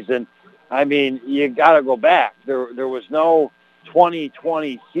 real season. I mean, you got to go back. There was no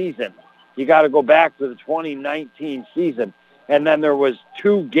 2020 season. You got to go back to the 2019 season. And then there was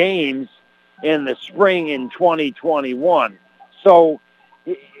 2 games in the spring in 2021. So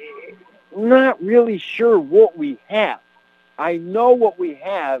not really sure what we have. I know what we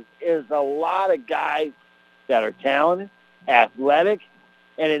have is a lot of guys that are talented, athletic,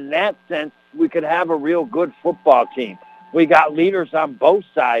 and in that sense, we could have a real good football team. We got leaders on both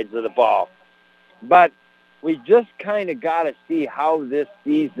sides of the ball. But we just kind of got to see how this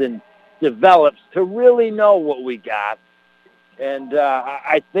season develops to really know what we got. And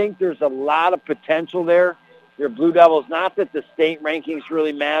I think there's a lot of potential there. Your Blue Devils, not that the state rankings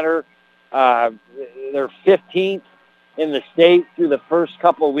really matter. They're 15th in the state through the first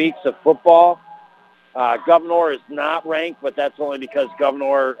couple of weeks of football. Governor is not ranked, but that's only because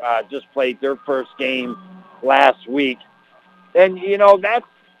Governor just played their first game last week. And,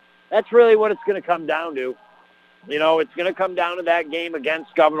 that's really what it's going to come down to. It's going to come down to that game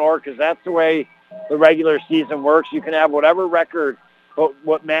against Governor because that's the way the regular season works. You can have whatever record, but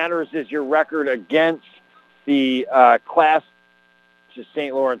what matters is your record against the class, which is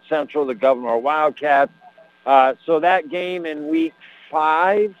St. Lawrence Central, the Governor Wildcats. So that game in week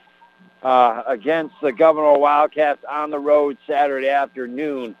 5 against the Governor Wildcats on the road Saturday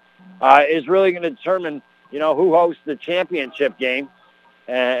afternoon is really going to determine, who hosts the championship game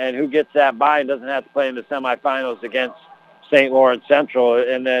and who gets that bye and doesn't have to play in the semifinals against St. Lawrence Central.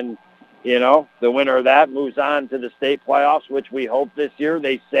 And then, the winner of that moves on to the state playoffs, which we hope this year.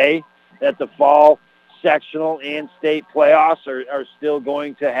 They say that the fall sectional and state playoffs are still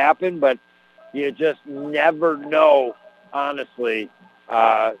going to happen, but you just never know, honestly.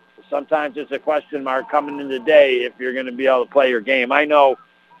 Sometimes it's a question mark coming in the day if you're going to be able to play your game. I know,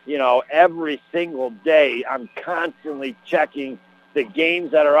 every single day I'm constantly checking the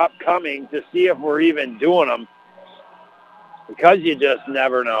games that are upcoming to see if we're even doing them because you just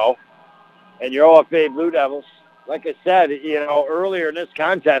never know. And your OFA Blue Devils, like I said, earlier in this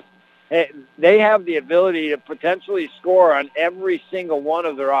contest, they have the ability to potentially score on every single one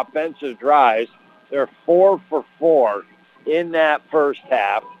of their offensive drives. They're 4 for 4 in that first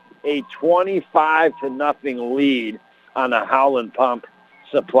half, a 25-0 lead on the Howland Pump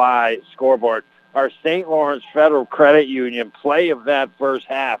Supply scoreboard. Our St. Lawrence Federal Credit Union play of that first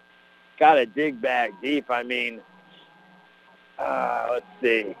half got to dig back deep. I mean, let's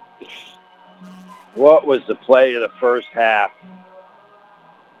see. What was the play of the first half?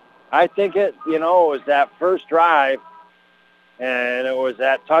 I think it was that first drive, and it was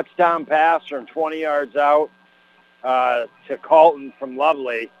that touchdown pass from 20 yards out to Colton from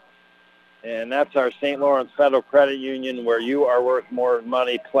Lovely. And that's our St. Lawrence Federal Credit Union, where you are worth more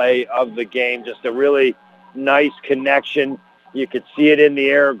money play of the game. Just a really nice connection. You could see it in the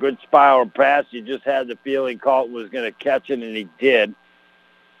air, good spiral pass. You just had the feeling Colton was going to catch it, and he did.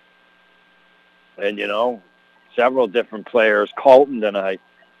 And, several different players. Colton tonight,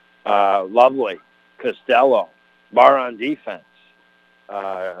 Lovely, Costello, Barr on defense.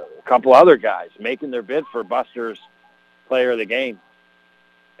 A couple other guys making their bid for Buster's player of the game.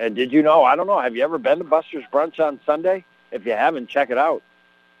 And did you know, I don't know, have you ever been to Buster's Brunch on Sunday? If you haven't, check it out.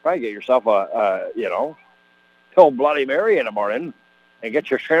 Probably get yourself a cold Bloody Mary in the morning and get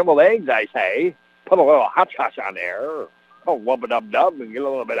your scrambled eggs, I say. Put a little hot sauce on there. Wubba-dub-dub and get a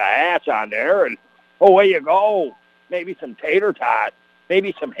little bit of hash on there. And away you go. Maybe some tater tots.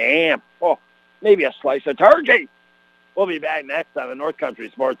 Maybe some ham. Oh, maybe a slice of turkey. We'll be back next on the North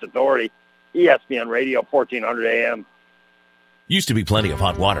Country Sports Authority, ESPN Radio, 1400 AM. Used to be plenty of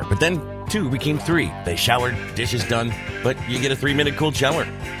hot water, but then 2 became 3. They showered, dishes done, but you get a 3-minute cold shower.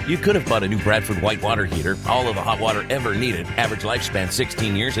 You could have bought a new Bradford white water heater, all of the hot water ever needed, average lifespan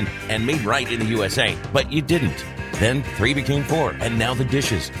 16 years, and made right in the USA, but you didn't. Then 3 became 4, and now the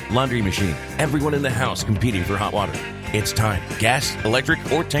dishes, laundry machine, everyone in the house competing for hot water. It's time. Gas, electric,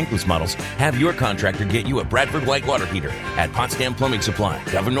 or tankless models. Have your contractor get you a Bradford white water heater at Potsdam Plumbing Supply,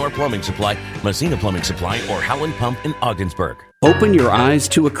 Governor Plumbing Supply, Messina Plumbing Supply, or Howland Pump in Ogdensburg. Open your eyes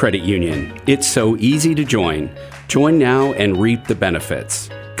to a credit union. It's so easy to join. Join now and reap the benefits.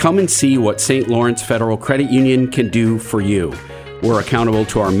 Come and see what St. Lawrence Federal Credit Union can do for you. We're accountable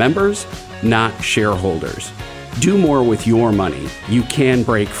to our members, not shareholders. Do more with your money. You can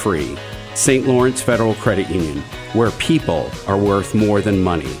break free. St. Lawrence Federal Credit Union, where people are worth more than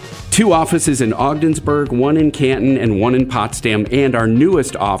money. 2 offices in Ogdensburg, 1 in Canton, and 1 in Potsdam, and our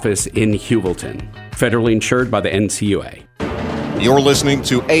newest office in Heuvelton. Federally insured by the NCUA. You're listening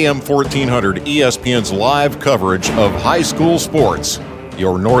to AM 1400 ESPN's live coverage of high school sports.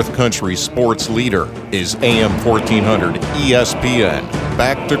 Your North Country sports leader is AM 1400 ESPN.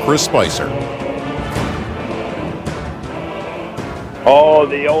 Back to Chris Spicer. Oh,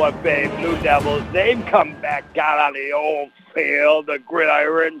 the OFA Blue Devils, they've come back out on the old field, the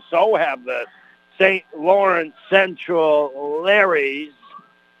gridiron. So have the St. Lawrence Central Larrys.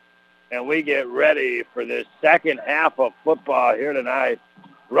 and we get ready for this second half of football here tonight.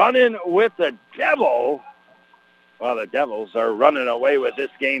 Running with the Devil. Well, the Devils are running away with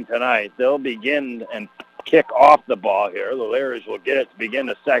this game tonight. They'll begin and kick off the ball here. The Larrys will get it to begin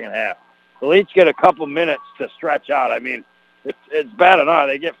the second half. They'll each get a couple minutes to stretch out. I mean, it's bad enough.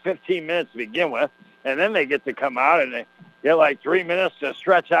 They get 15 minutes to begin with, and then they get to come out and they get like 3 minutes to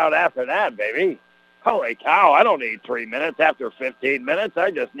stretch out after that, baby. Holy cow, I don't need 3 minutes after 15 minutes.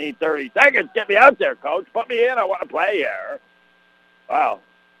 I just need 30 seconds. Get me out there, Coach. Put me in. I want to play here. Wow.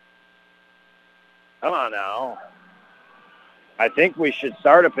 Come on now. I think we should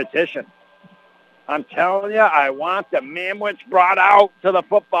start a petition. I'm telling you, I want the Manwich brought out to the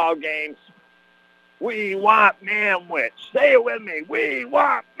football games. We want Manwich. Say it with me. We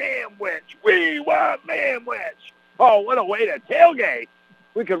want Manwich. We want Manwich. Oh, what a way to tailgate.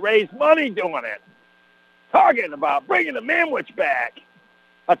 We could raise money doing it. Talking about bringing the Manwich back.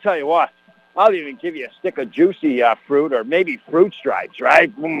 I'll tell you what. I'll even give you a stick of juicy fruit or maybe fruit stripes,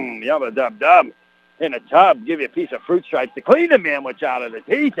 right? Yum-a-dub-dub. In a tub, give you a piece of fruit stripes to clean the Manwich out of the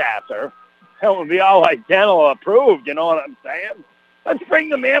teeth after. That would be all like dental approved, you know what I'm saying? Let's bring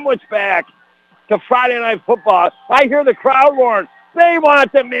the Manwich back to Friday Night Football. I hear the crowd roaring. They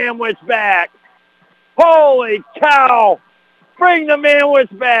want the Manwich back. Holy cow. Bring the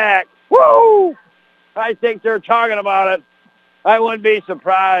Manwich back. Woo! I think they're talking about it. I wouldn't be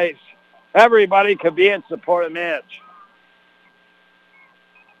surprised. Everybody could be in support of Manwich.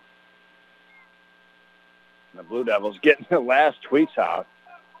 The Blue Devils getting the last tweets out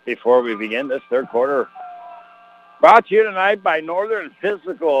before we begin this third quarter. Brought to you tonight by Northern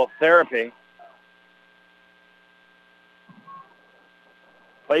Physical Therapy.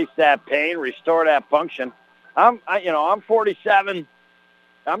 Place that pain, restore that function. I'm 47.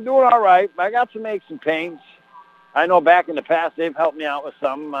 I'm doing all right. I got some aches and pains. I know back in the past they've helped me out with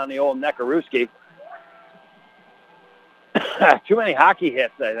some on the old Neckarooski. Too many hockey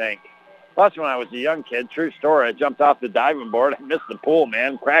hits, I think. Plus, when I was a young kid, true story, I jumped off the diving board. I missed the pool,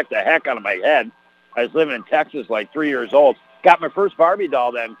 man. Cracked the heck out of my head. I was living in Texas like 3 years old. Got my first Barbie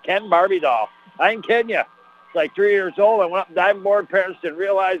doll then. Ken Barbie doll. I ain't kidding you. It's like 3 years old. I went up the diving board. Parents didn't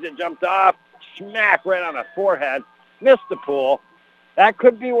realize it. Jumped off. Smack right on the forehead. Missed the pool. That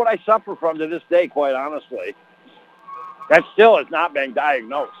could be what I suffer from to this day, quite honestly. That still has not been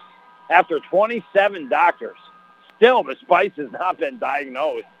diagnosed. After 27 doctors, still the spice has not been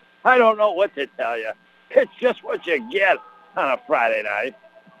diagnosed. I don't know what to tell you. It's just what you get on a Friday night,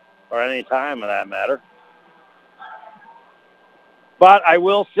 or any time of that matter. But I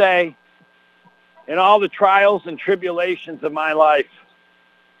will say, in all the trials and tribulations of my life,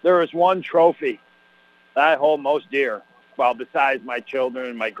 there is one trophy that I hold most dear. Well, besides my children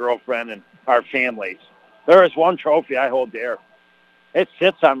and my girlfriend and our families, there is one trophy I hold dear. It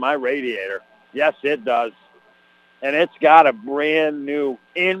sits on my radiator. Yes, it does. And it's got a brand new,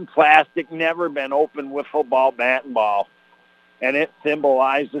 in plastic, never been opened wiffle ball bat and ball. And it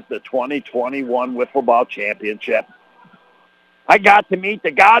symbolizes the 2021 Wiffle Ball Championship. I got to meet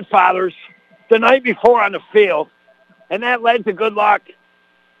the Godfathers the night before on the field, and that led to good luck.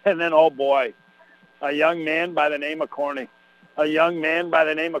 And then, oh boy, a young man by the name of Corny, a young man by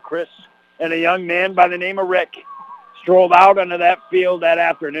the name of Chris, and a young man by the name of Rick strolled out onto that field that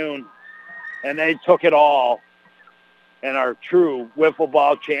afternoon, and they took it all and are true wiffle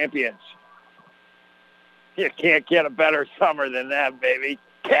ball champions. You can't get a better summer than that, baby.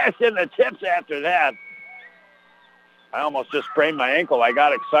 Cash in the chips after that. I almost just sprained my ankle. I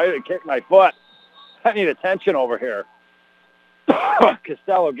got excited and kicked my foot. I need attention over here.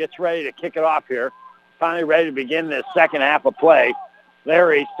 Costello gets ready to kick it off here. Finally ready to begin this second half of play.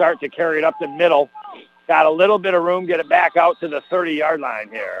 Larry starts to carry it up the middle. Got a little bit of room, get it back out to the 30-yard line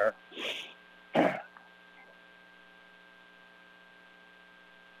here.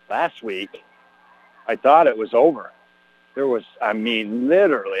 Last week, I thought it was over. There was,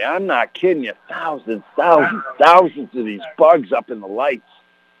 literally, I'm not kidding you, thousands of these bugs up in the lights.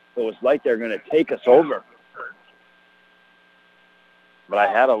 It was like they're going to take us over. But I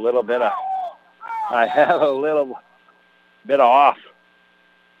had a little bit of off.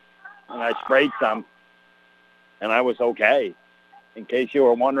 And I sprayed some. And I was okay. In case you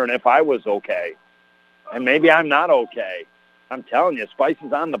were wondering if I was okay. And maybe I'm not okay. I'm telling you, Spice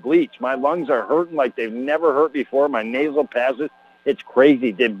is on the bleach. My lungs are hurting like they've never hurt before. My nasal passages, it's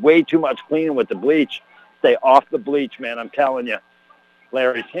crazy. Did way too much cleaning with the bleach. Stay off the bleach, man, I'm telling you.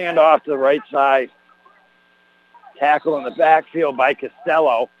 Larry's hand off to the right side. Tackle in the backfield by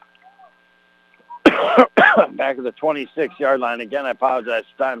Costello. Back at the 26-yard line. Again, I apologize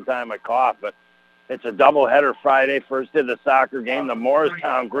for time I cough, but It's a doubleheader Friday. First did the soccer game, the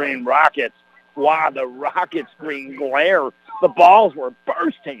Morristown Green Rockets. Wow, the Rockets green glare. The balls were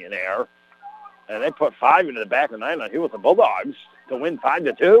bursting in air. And they put 5 into the back of the net here with the Bulldogs to win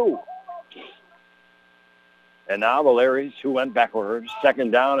 5-2. And now the Larrys, who went backwards,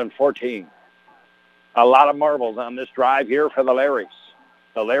 second down and 14. A lot of marbles on this drive here for the Larrys.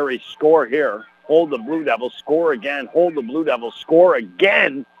 The Larrys score here, hold the Blue Devils, score again, hold the Blue Devils, score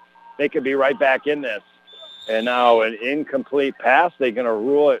again. They could be right back in this. And now an incomplete pass. They're going to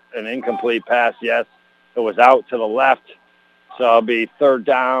rule it an incomplete pass. Yes, it was out to the left. So it'll be third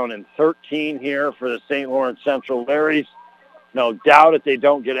down and 13 here for the St. Lawrence Central Larrys. No doubt if they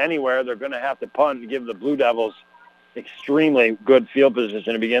don't get anywhere, they're going to have to punt and give the Blue Devils extremely good field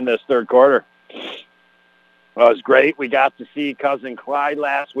position to begin this third quarter. Well, it was great. We got to see Cousin Clyde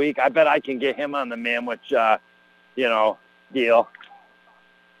last week. I bet I can get him on the Manwich, deal.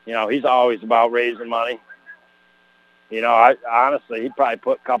 He's always about raising money. Honestly, he'd probably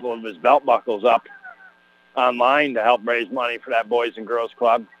put a couple of his belt buckles up online to help raise money for that Boys and Girls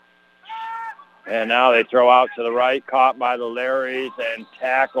Club. And now they throw out to the right, caught by the Larrys, and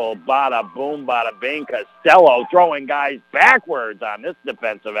tackle, bada boom, bada bing. Costello throwing guys backwards on this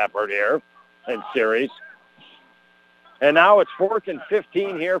defensive effort here in series. And now it's 4th and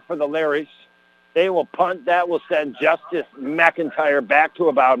 15 here for the Larrys. They will punt. That will send Justice McIntyre back to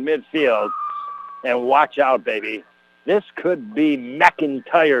about midfield. And watch out, baby. This could be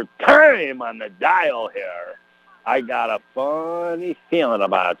McIntyre time on the dial here. I got a funny feeling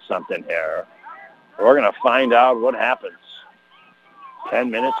about something here. We're going to find out what happens.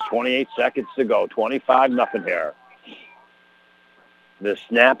 10 minutes, 28 seconds to go. 25-0 here. The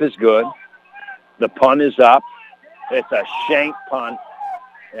snap is good. The punt is up. It's a shank punt,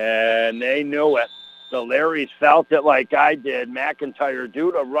 and they knew it. The Larrys felt it like I did. McIntyre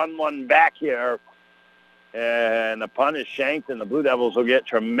due to run one back here, and the punt is shanked, and the Blue Devils will get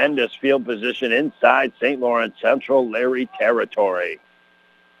tremendous field position inside St. Lawrence Central Larry territory.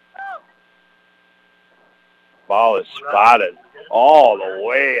 Ball is spotted all the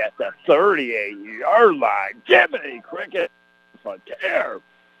way at the 38-yard line. Jiminy Cricket for a tear.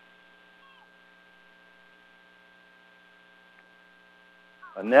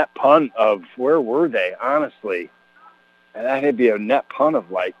 A net punt of, where were they, honestly? And that would be a net punt of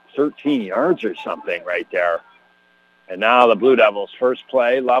like 13 yards or something right there. And now the Blue Devils, first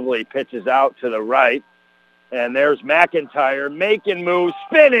play, Lovely pitches out to the right. And there's McIntyre making moves,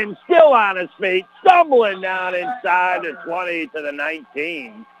 spinning, still on his feet, stumbling down inside the 20 to the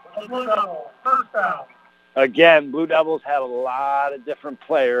 19. Blue Devils, first down. Again, Blue Devils have a lot of different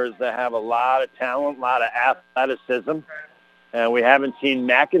players that have a lot of talent, a lot of athleticism. And we haven't seen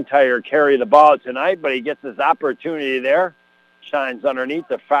McIntyre carry the ball tonight, but he gets his opportunity there. Shines underneath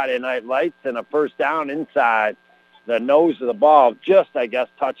the Friday night lights, and a first down inside the nose of the ball, just, I guess,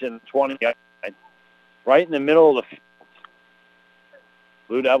 touching 20, right in the middle of the field.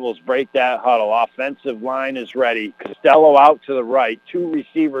 Blue Devils break that huddle. Offensive line is ready. Costello out to the right. 2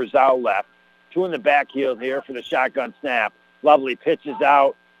 receivers out left. 2 in the backfield here for the shotgun snap. Lovely pitches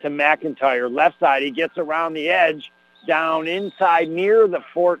out to McIntyre. Left side, he gets around the edge, down inside near the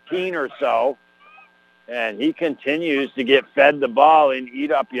 14 or so. And he continues to get fed the ball and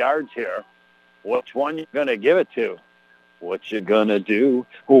eat up yards here. Which one you going to give it to? What you going to do?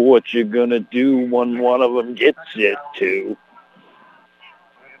 What you going to do when one of them gets it to?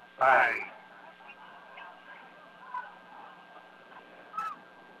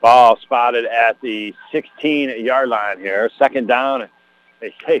 Ball spotted at the 16-yard line here. Second down.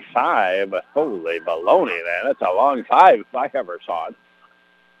 They say 5, but holy baloney, man. That's a long 5 if I ever saw it.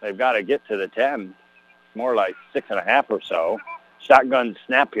 They've got to get to the 10. More like 6.5 or so. Shotgun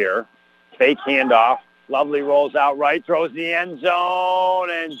snap here. Fake handoff. Lovely rolls out right, throws the end zone,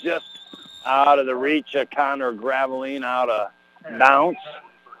 and just out of the reach of Connor Graveline, out of bounce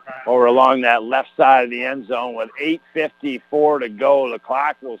over along that left side of the end zone with 8:54 to go. The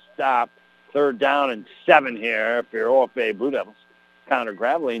clock will stop. Third down and 7 here for your OFA Blue Devils. Connor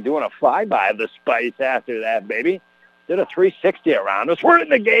Graveline doing a flyby of the Spice after that, baby. Did a 360 around us. We're in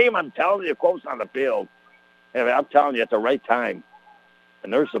the game. I'm telling you, quotes on the field. And I'm telling you, at the right time.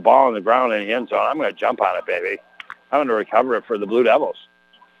 And there's the ball on the ground in the end zone. I'm going to jump on it, baby. I'm going to recover it for the Blue Devils.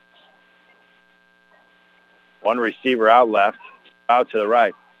 One receiver out left, out to the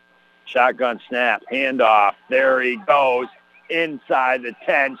right. Shotgun snap, handoff. There he goes inside the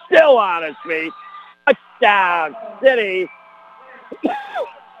 10. Still on his feet. Touchdown, City.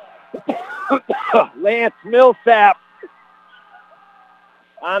 Lance Millsap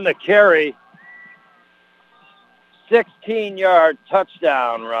on the carry. 16-yard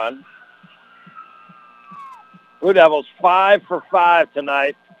touchdown run. Blue Devils 5 for 5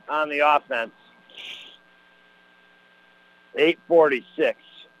 tonight on the offense. 8:46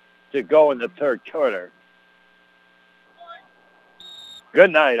 to go in the third quarter. Good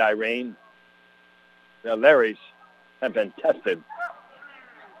night, Irene. The Larrys have been tested.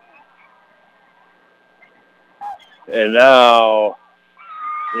 And now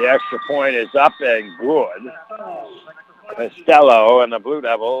the extra point is up and good. Costello and the Blue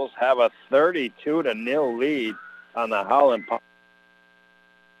Devils have a 32-0 lead on the Holland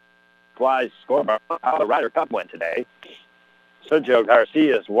Flies scoreboard. How the Ryder Cup went today. Sergio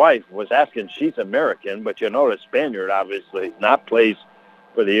Garcia's wife was asking, she's American, but you know the Spaniard obviously not plays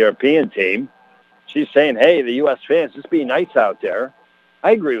for the European team. She's saying, hey, the U.S. fans, just be nice out there.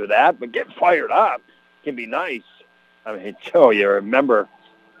 I agree with that, but get fired up can be nice. I mean, Joe, you remember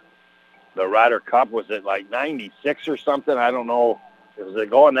the Ryder Cup, was it like 96 or something? I don't know. Was it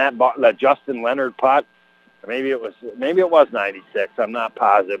going that Justin Leonard putt? Maybe it was 96. I'm not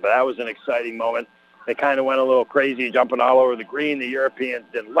positive, but that was an exciting moment. They kind of went a little crazy, jumping all over the green. The Europeans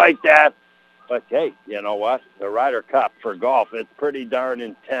didn't like that. But, hey, you know what? The Ryder Cup for golf, it's pretty darn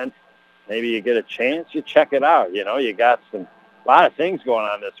intense. Maybe you get a chance, you check it out. You know, you got a lot of things going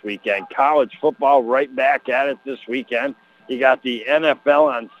on this weekend. College football right back at it this weekend. You got the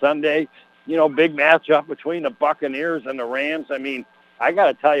NFL on Sunday. You know, big matchup between the Buccaneers and the Rams. I mean, I got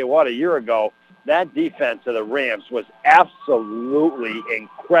to tell you what, a year ago, that defense of the Rams was absolutely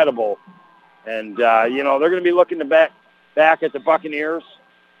incredible. And, you know, they're going to be looking back at the Buccaneers.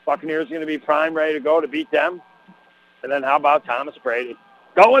 Buccaneers are going to be primed, ready to go to beat them. And then how about Thomas Brady?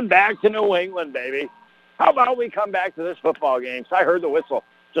 Going back to New England, baby. How about we come back to this football game? So I heard the whistle.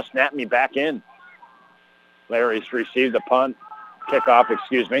 Just snapped me back in. Larry's received the punt. Kickoff,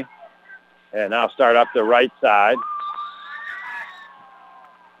 excuse me. And now start up the right side.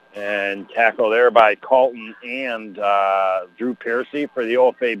 And tackle there by Colton and Drew Piercy for the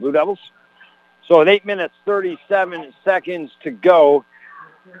OFA Blue Devils. So with 8 minutes, 37 seconds to go,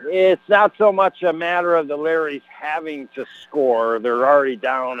 it's not so much a matter of the Larrys having to score. They're already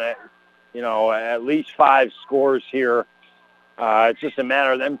down at, you know, at least 5 scores here. It's just a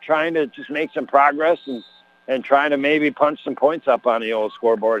matter of them trying to just make some progress and trying to maybe punch some points up on the old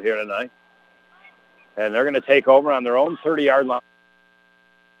scoreboard here tonight. And they're going to take over on their own 30-yard line.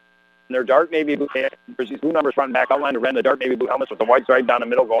 Their dark navy blue jerseys, blue numbers front and back, outlined to red, the dark navy blue helmets with the white stripe down the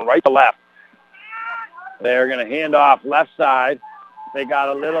middle, going right to left. They're going to hand off left side. They got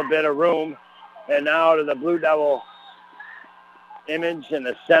a little bit of room. And now to the Blue Devil image in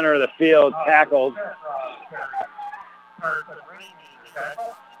the center of the field, tackled.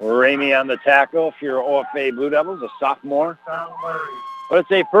 Ramey on the tackle for your OFA Blue Devils, a sophomore. But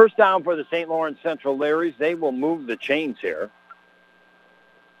it's a first down for the St. Lawrence Central Larrys. They will move the chains here.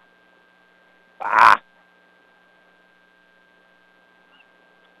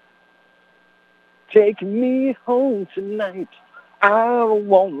 Take me home tonight. I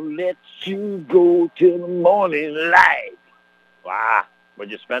won't let you go till the morning light. Wow. Would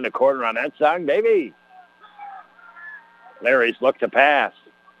you spend a quarter on that song, baby? Larry's look to pass.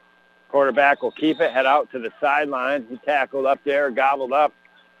 Quarterback will keep it, head out to the sideline. He tackled up there, gobbled up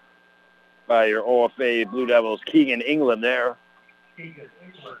by your OFA Blue Devils, Keegan England there.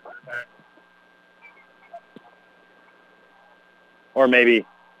 Or maybe,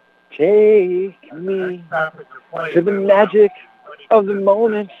 take me to the magic of the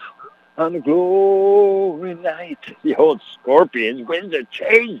moment on the glory night. The old Scorpions wins a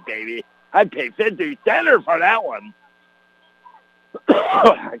change, baby. I'd pay 50 cents for that one.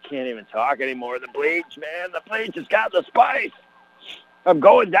 I can't even talk anymore. The bleach, man. The bleach has got the spice. I'm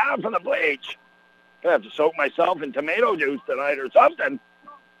going down for the bleach. I have to soak myself in tomato juice tonight or something.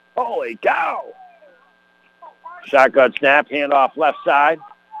 Holy cow. Shotgun snap, handoff left side.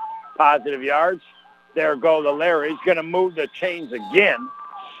 Positive yards. There go the Larrys. Going to move the chains again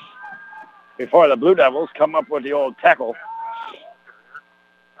before the Blue Devils come up with the old tackle.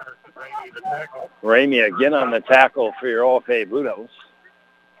 Ramey again on the tackle for your OFA Blue Devils.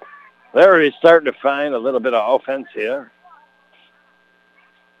 Larry's starting to find a little bit of offense here.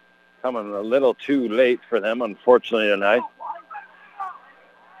 Coming a little too late for them, unfortunately, tonight.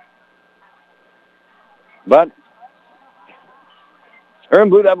 But they're in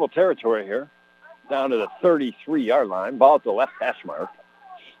Blue Devil territory here. Down to the 33-yard line. Ball at the left hash mark.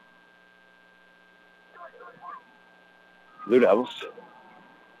 Blue Devils.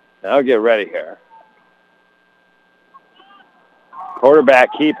 Now get ready here. Quarterback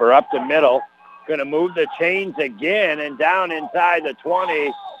keeper up the middle. Going to move the chains again and down inside the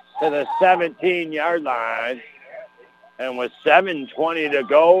 20 to the 17-yard line. And with 7:20 to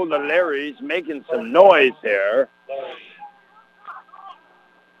go, the Larrys making some noise here.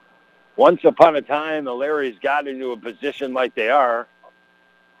 Once upon a time, the Larrys got into a position like they are,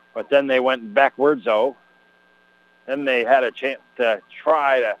 but then they went backwards, though. Then they had a chance to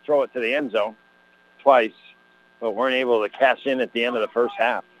try to throw it to the end zone twice, but weren't able to cash in at the end of the first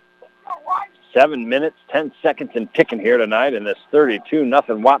half. 7 minutes, 10 seconds and ticking here tonight in this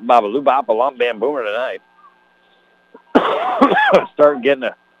 32-0 Wop Babaloo Bop a Lump Bam Boomer tonight. Start getting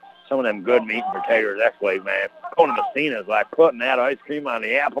some of them good meat and potatoes next week, man. Going to Messina's like putting that ice cream on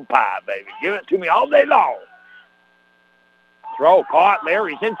the apple pie, baby. Give it to me all day long. Throw caught.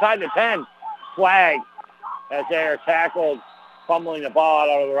 Larry's inside the 10. Flag as they are tackled, fumbling the ball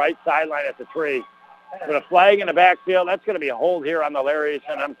out of the right sideline at the 3. With a flag in the backfield, that's going to be a hold here on the Larrys,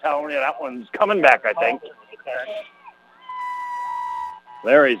 and I'm telling you, that one's coming back, I think.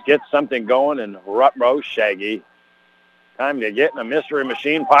 Larry's get something going in Rutrow, Shaggy. Time to get in a mystery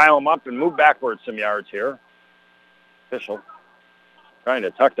machine, pile them up, and move backwards some yards here. Official trying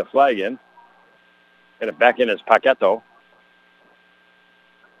to tuck the flag in. Get it back in his paqueto.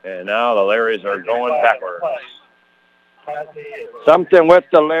 And now the Larrys are going backwards. Something with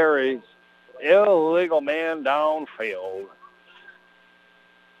the Larrys. Illegal man downfield.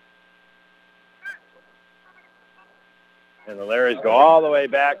 And the Larrys go all the way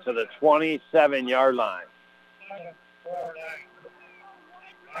back to the 27-yard line.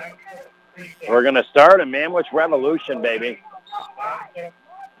 We're going to start a Manwich revolution, baby.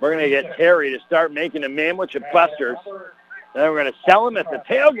 We're going to get Terry to start making a Manwich at Buster's. Then we're going to sell them at the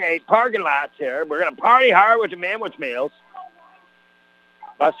tailgate parking lots here. We're going to party hard with the Manwich meals.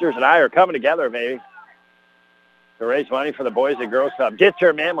 Buster's and I are coming together, baby, to raise money for the Boys and Girls Club. Get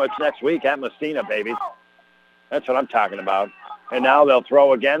your Manwich next week at Messina, baby. That's what I'm talking about. And now they'll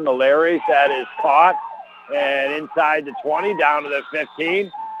throw again. The Larrys, that is caught. And inside the 20, down to the 15,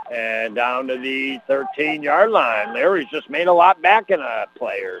 and down to the 13-yard line. Larry's just made a lot back in a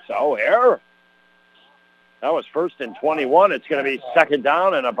play or so here. That was 1st and 21. It's going to be 2nd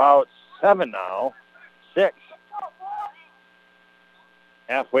down and about 7 now. 6.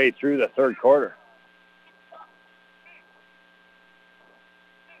 Halfway through the third quarter.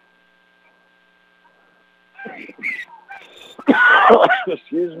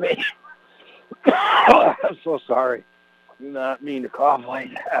 Excuse me. I'm so sorry. Do not mean to cough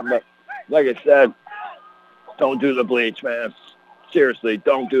like that, but like I said, don't do the bleach, man. Seriously,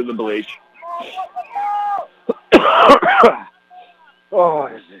 don't do the bleach. Oh,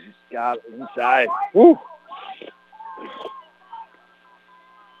 it's got inside. Woo.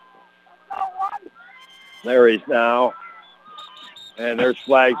 Larry's now, and there's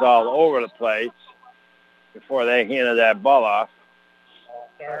flags all over the place before they handed that ball off.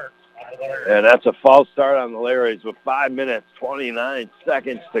 And that's a false start on the Larrys with 5 minutes, 29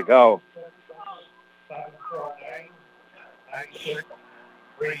 seconds to go.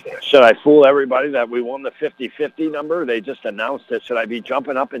 Should I fool everybody that we won the 50-50 number? They just announced it. Should I be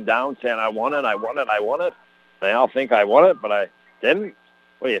jumping up and down saying I won it, I won it, I won it? They all think I won it, but I didn't.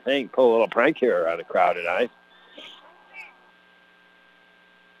 What do you think? Pull a little prank here on the crowd tonight.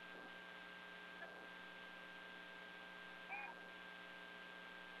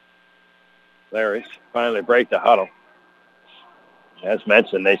 Larrys finally break the huddle. As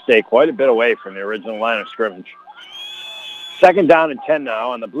mentioned, they stay quite a bit away from the original line of scrimmage. 2nd down and 10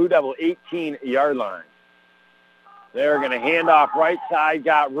 now on the Blue Devil 18-yard line. They're going to hand off right side,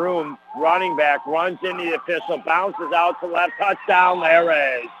 got room. Running back runs into the official, bounces out to left, touchdown,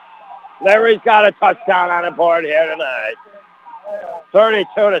 Larrys. Larry's got a touchdown on the board here tonight.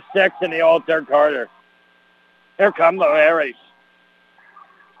 32-6 in the old third quarter. Here come the Larrys.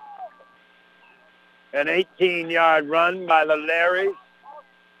 An 18-yard run by the Larrys.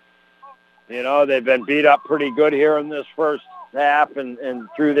 You know, they've been beat up pretty good here in this first half and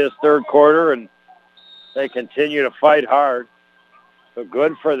through this third quarter, and they continue to fight hard. So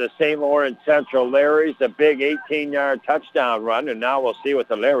good for the St. Lawrence Central Larrys, a big 18-yard touchdown run, and now we'll see what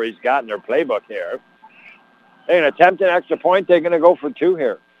the Larrys got in their playbook here. They're going to attempt an extra point. They're going to go for 2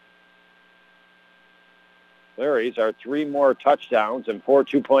 here. Larrys are 3 more touchdowns and 4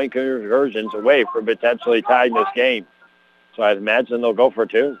 2-point conversions away from potentially tying this game. So I'd imagine they'll go for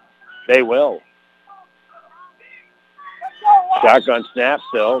 2. They will. Shotgun snap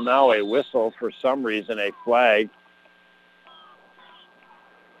still. Now a whistle for some reason, a flag.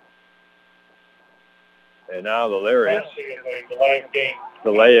 And now the Larrys.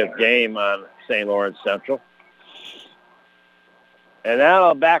 Delay of game on St. Lawrence Central. And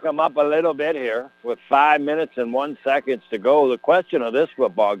that'll back them up a little bit here with 5 minutes and 1 second to go. The question of this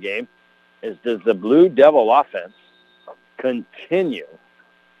football game is, does the Blue Devil offense continue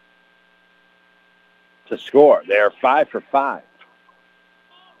to score. They are 5 for 5.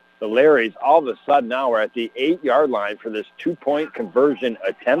 The Larrys all of a sudden now are at the 8-yard line for this 2-point conversion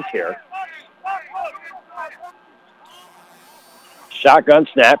attempt here. Shotgun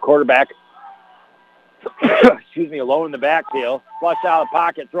snap, quarterback, low in the backfield. Flush out of the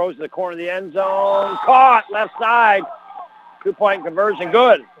pocket, throws to the corner of the end zone. Caught, left side. 2-point conversion,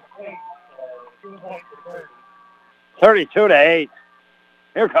 good. 32-8.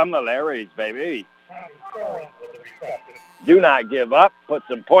 Here come the Larrys, baby. Do not give up. Put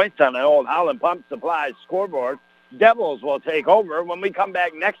some points on the old Holland Pump Supply scoreboard. Devils will take over when we come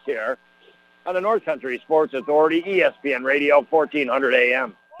back next year on the North Country Sports Authority, ESPN Radio, 1400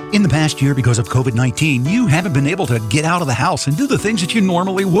 AM. In the past year, because of COVID-19, you haven't been able to get out of the house and do the things that you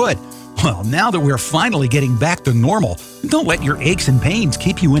normally would. Well, now that we're finally getting back to normal, don't let your aches and pains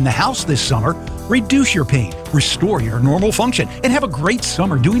keep you in the house this summer. Reduce your pain, restore your normal function, and have a great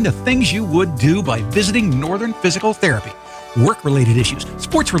summer doing the things you would do by visiting Northern Physical Therapy. Work-related issues,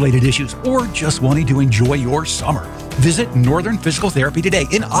 sports-related issues, or just wanting to enjoy your summer. Visit Northern Physical Therapy today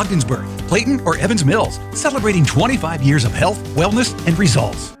in Ogdensburg, Clayton, or Evans Mills, celebrating 25 years of health, wellness, and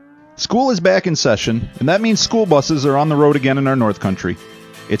results. School is back in session, and that means school buses are on the road again in our North Country.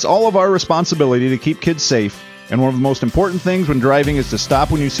 It's all of our responsibility to keep kids safe, and one of the most important things when driving is to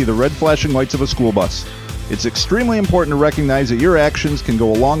stop when you see the red flashing lights of a school bus. It's extremely important to recognize that your actions can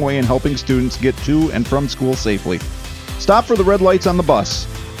go a long way in helping students get to and from school safely. Stop for the red lights on the bus.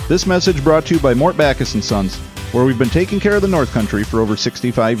 This message brought to you by Mort Backus & Sons, where we've been taking care of the North Country for over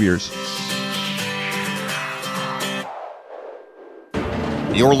 65 years.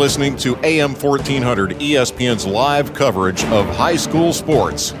 You're listening to AM 1400 ESPN's live coverage of high school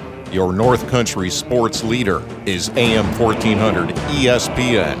sports. Your North Country sports leader is AM 1400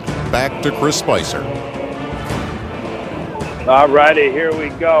 ESPN. Back to Chris Spicer. All righty, here we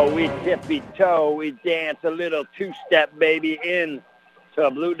go. We tippy-toe. We dance a little two-step, baby, in to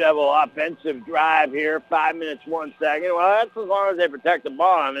a Blue Devil offensive drive here. 5 minutes, 1 second. Well, that's as long as they protect the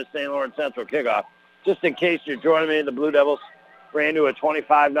ball on this St. Lawrence Central kickoff. Just in case you're joining me, the Blue Devils ran to a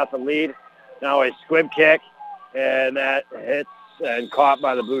 25-0 lead. Now a squib kick, and that hits and caught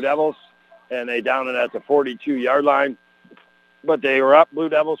by the Blue Devils, and they down it at the 42-yard line. But they were up, Blue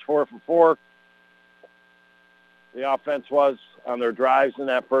Devils, 4 for 4. The offense was on their drives in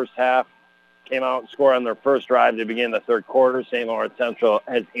that first half. Came out and scored on their first drive to begin the third quarter. St. Lawrence Central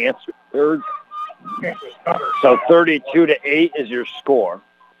has answered third. So 32-8 is your score.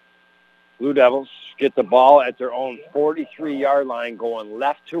 Blue Devils get the ball at their own 43-yard line going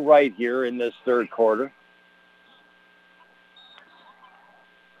left to right here in this third quarter.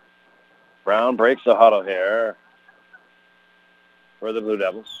 Brown breaks the huddle here for the Blue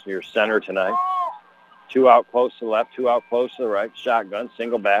Devils. Your center tonight. 2 out close to the left, 2 out close to the right. Shotgun,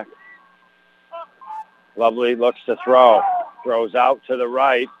 single back. Lovely looks to throw. Throws out to the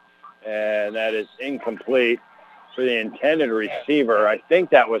right, and that is incomplete for the intended receiver. I think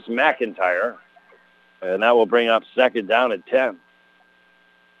that was McIntyre, and that will bring up second down at 10.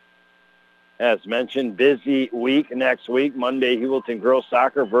 As mentioned, busy week next week. Monday, Hewelton girls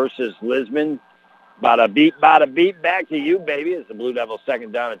soccer versus Lisbon. Bada beat, back to you, baby. It's the Blue Devils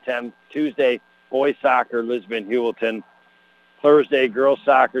second down at 10. Tuesday, boys soccer, Lisbon, Hewelton. Thursday, girls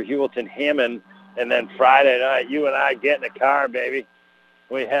soccer, Hewelton, Hammond. And then Friday night, you and I get in the car, baby.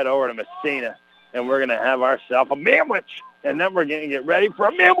 We head over to Messina, and we're going to have ourselves a manwich. And then we're going to get ready for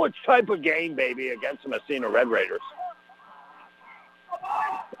a manwich type of game, baby, against the Messina Red Raiders.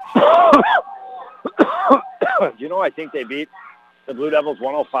 You know, I think they beat the Blue Devils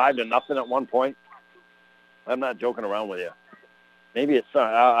 105-0 at one point. I'm not joking around with you. Maybe it's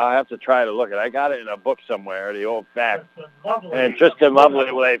not. I'll have to try to look at it. I got it in a book somewhere, the old fact. And Tristan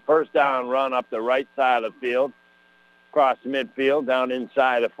Lovely with a first down run up the right side of the field, across the midfield, down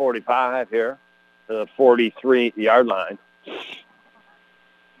inside the 45 here to the 43-yard line.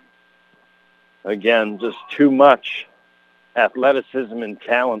 Again, just too much athleticism and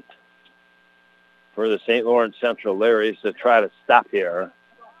talent for the St. Lawrence Central Larrys to try to stop here.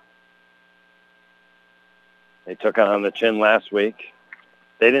 They took it on the chin last week.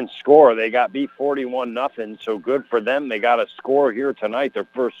 They didn't score. They got beat 41-0, so good for them. They got a score here tonight, their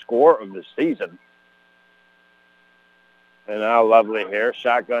first score of the season. And now Lovely here,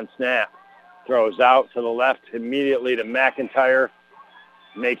 shotgun snap. Throws out to the left immediately to McIntyre.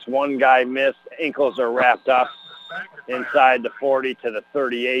 Makes one guy miss. Ankles are wrapped up inside the 40 to the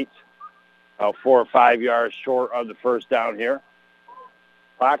 38. 4 or 5 yards short of the first down here.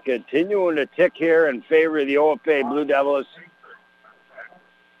 Clock continuing to tick here in favor of the OFA Blue Devils.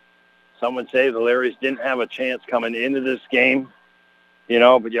 Some would say the Larrys didn't have a chance coming into this game,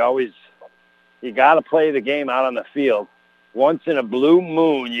 but you got to play the game out on the field. Once in a blue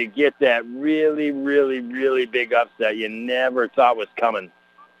moon, you get that really, really, really big upset you never thought was coming.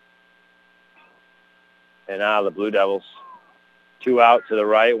 And now the Blue Devils, 2 out to the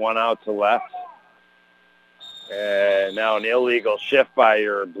right, 1 out to left. And now an illegal shift by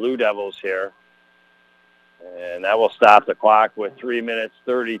your Blue Devils here. And that will stop the clock with 3 minutes,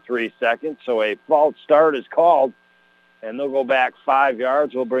 33 seconds. So a false start is called, and they'll go back 5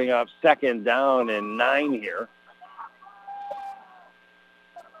 yards. We'll bring up 2nd down and 9 here.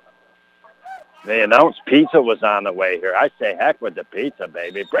 They announced pizza was on the way here. I say, heck with the pizza,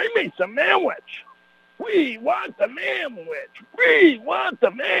 baby. Bring me some manwich. We want the manwich. We want the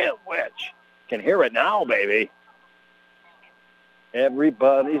manwich. Can hear it now, baby.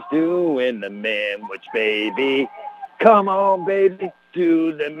 Everybody's doing the manwich, baby. Come on, baby.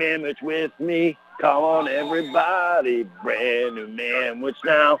 Do the manwich with me. Come on, everybody. Brand new manwich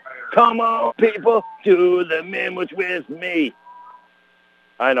now. Come on, people. Do the manwich with me.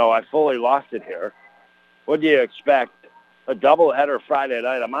 I know, I fully lost it here. What do you expect? A doubleheader Friday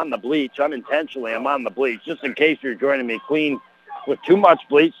night. I'm on the bleach. Unintentionally, I'm on the bleach. Just in case you're joining me, clean with too much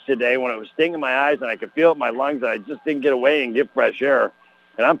bleach today when it was stinging my eyes and I could feel it in my lungs and I just didn't get away and get fresh air.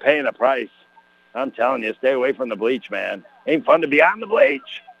 And I'm paying a price. I'm telling you, stay away from the bleach, man. Ain't fun to be on the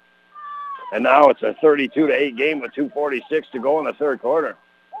bleach. And now it's a 32-8 game with 2:46 to go in the third quarter.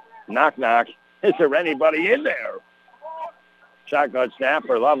 Knock, knock. Is there anybody in there? Shotgun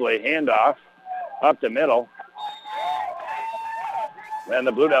snapper, lovely handoff up the middle. And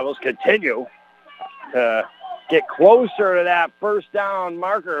the Blue Devils continue to get closer to that first down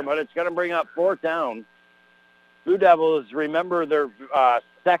marker, but it's going to bring up 4th down. Blue Devils, remember their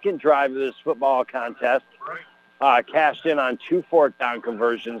second drive of this football contest, cashed in on 2 4th down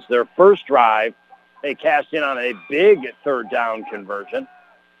conversions. Their first drive, they cashed in on a big 3rd down conversion.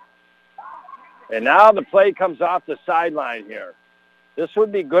 And now the play comes off the sideline here. This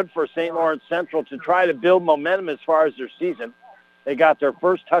would be good for St. Lawrence Central to try to build momentum as far as their season. They got their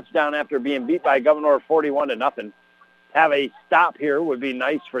first touchdown after being beat by Governor 41-0. Have a stop here would be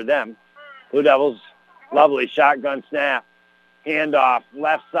nice for them. Blue Devils, lovely shotgun snap. Handoff,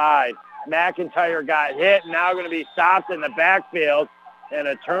 left side. McIntyre got hit, now going to be stopped in the backfield, and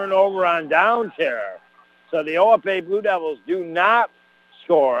a turnover on downs here. So the OFA Blue Devils do not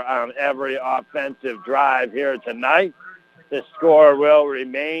score on every offensive drive here tonight. The score will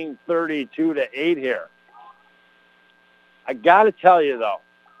remain 32-8 here. I got to tell you, though,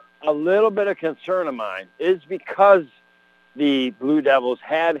 a little bit of concern of mine is because the Blue Devils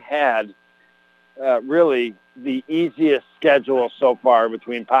had really the easiest schedule so far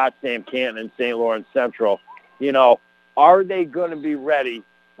between Potsdam, Canton, and St. Lawrence Central. Are they going to be ready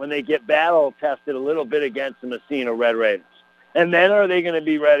when they get battle-tested a little bit against the Messina Red Raiders? And then are they going to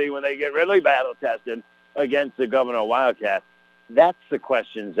be ready when they get really battle-tested against the Governor Wildcats? That's the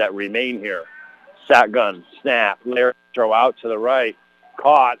questions that remain here. Shotgun, snap, Larry throw out to the right,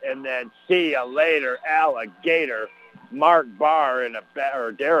 caught, and then see ya later, alligator. Mark Barr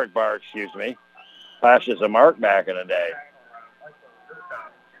or Derek Barr, excuse me, flashes a mark back in the day.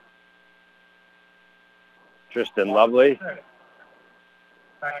 Tristan Lovely.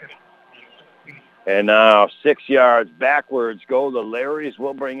 And now 6 yards backwards go the Larrys.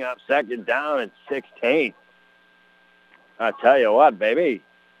 Will bring up 2nd down and 16. I tell you what, baby.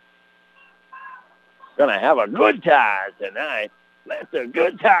 Gonna have a good time tonight. Let the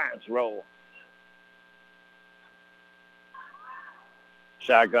good times roll.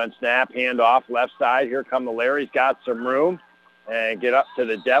 Shotgun snap, handoff, left side. Here come the Larrys. Got some room and get up to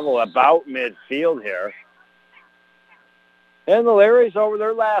the Devil about midfield here. And the Larrys over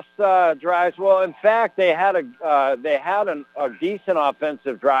their last drives. Well, in fact, they had a decent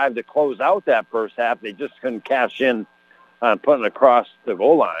offensive drive to close out that first half. They just couldn't cash in on putting it across the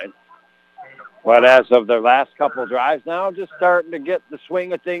goal line. But as of their last couple drives now, just starting to get the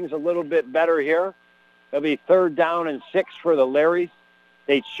swing of things a little bit better here. It'll be 3rd down and 6 for the Larrys.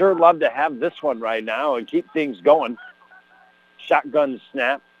 They'd sure love to have this one right now and keep things going. Shotgun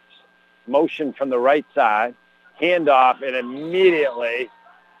snap, motion from the right side, handoff, and immediately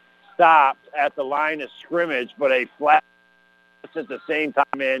stopped at the line of scrimmage, but a flat at the same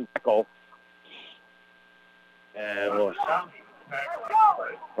time in tackle. And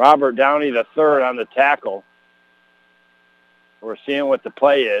Robert Downey the third on the tackle. We're seeing what the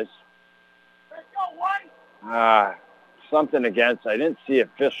play is. Something against. I didn't see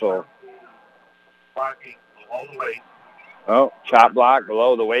official. Oh, chop block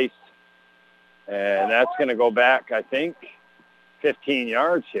below the waist. And that's going to go back, I think, 15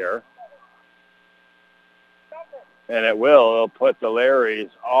 yards here. And it'll put the Larrys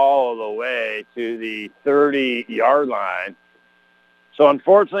all the way to the 30-yard line. So,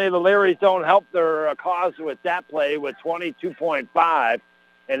 unfortunately, the Larrys don't help their cause with that play with 22.5.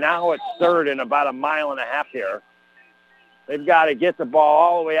 And now it's third and about a mile and a half here. They've got to get the ball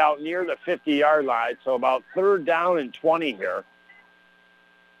all the way out near the 50-yard line. So about third down and 20 here.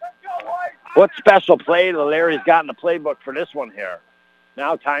 What special play do the Larrys got in the playbook for this one here?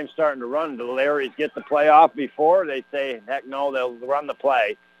 Now time's starting to run. Do the Larrys get the play off before? They say, heck no, they'll run the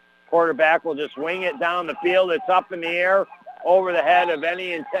play. Quarterback will just wing it down the field. It's up in the air over the head of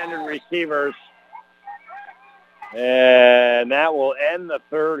any intended receivers. And that will end the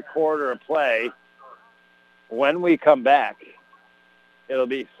third quarter of play. When we come back, it'll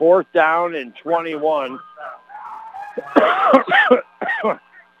be fourth down and 21.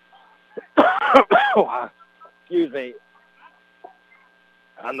 Excuse me.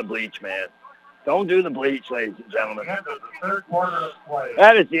 On the bleach, man. Don't do the bleach, ladies and gentlemen.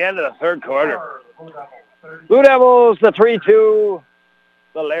 That is the end of the third quarter. Blue Devils, the 3-2.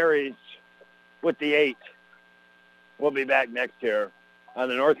 The Larrys with the 8. We'll be back next year on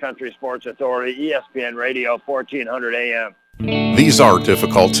the North Country Sports Authority, ESPN Radio, 1400 AM. These are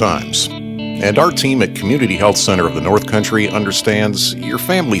difficult times, and our team at Community Health Center of the North Country understands your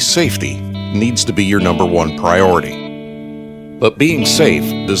family's safety needs to be your number one priority. But being safe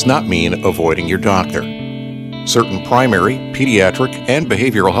does not mean avoiding your doctor. Certain primary, pediatric, and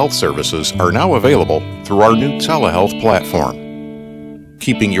behavioral health services are now available through our new telehealth platform,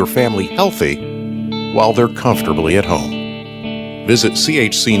 keeping your family healthy while they're comfortably at home. Visit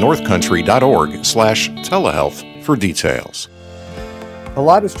chcnorthcountry.org/telehealth for details. A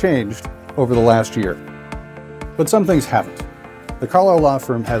lot has changed over the last year, but some things haven't. The Carlisle Law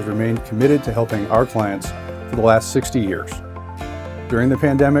Firm has remained committed to helping our clients for the last 60 years. During the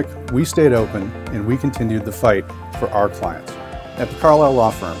pandemic, we stayed open and we continued the fight for our clients. At the Carlisle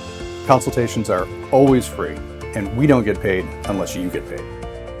Law Firm, consultations are always free, and we don't get paid unless you get paid.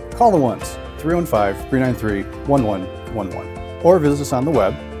 Call the ones, 315-393-1111, or visit us on the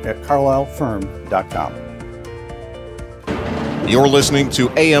web at carlislefirm.com. You're listening to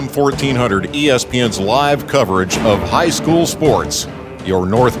AM 1400 ESPN's live coverage of high school sports. Your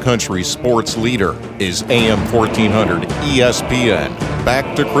North Country sports leader is AM 1400 ESPN.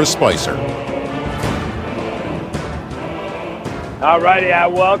 Back to Chris Spicer. All righty, I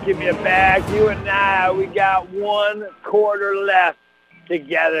welcome you back. You and I, we got one quarter left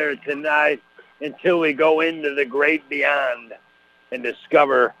together tonight until we go into the great beyond and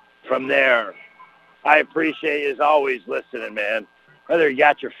discover from there. I appreciate you as always listening, man. Whether you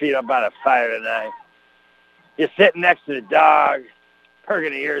got your feet up by the fire tonight, you're sitting next to the dog,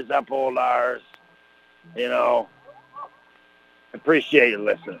 perking the ears up, old Lars. You know, appreciate you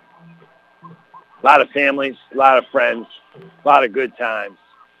listening. A lot of families, a lot of friends, a lot of good times.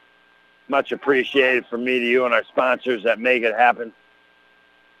 Much appreciated from me to you and our sponsors that make it happen.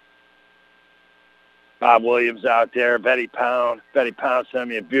 Bob Williams out there, Betty Pound. Betty Pound sent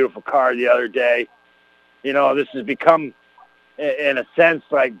me a beautiful card the other day. You know, this has become, in a sense,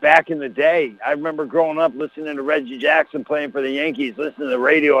 like back in the day. I remember growing up listening to Reggie Jackson playing for the Yankees, listening to the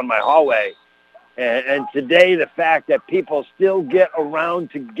radio in my hallway. And today, the fact that people still get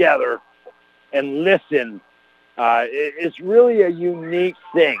around together and listen, it's really a unique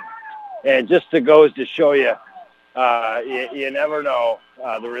thing. And just goes to show you, you never know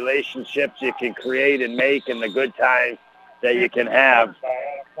the relationships you can create and make and the good times that you can have.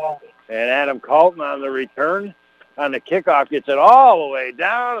 And Adam Colton on the return, on the kickoff, gets it all the way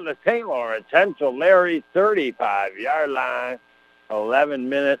down to the St. Lawrence Central Larry 35-yard line. 11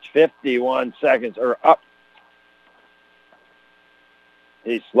 minutes, 51 seconds, or up.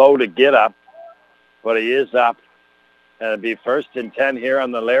 He's slow to get up, but he is up. And it'll be first and 10 here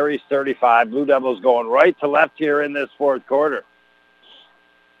on the Larry's 35. Blue Devils going right to left here in this fourth quarter.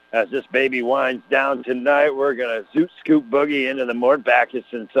 As this baby winds down tonight, we're going to zoot scoop boogie into the Mort Backus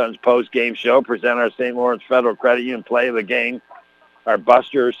 & Sons post-game show, present our St. Lawrence Federal Credit Union play of the game, our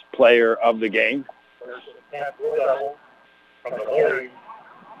Busters player of the game. From the Larry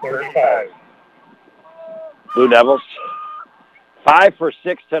 35. Blue Devils, 5 for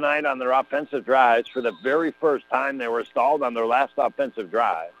 6 tonight on their offensive drives. For the very first time, they were stalled on their last offensive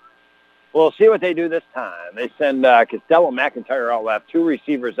drive. We'll see what they do this time. They send Costello McIntyre out left, 2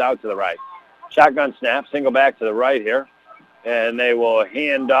 receivers out to the right. Shotgun snap, single back to the right here. And they will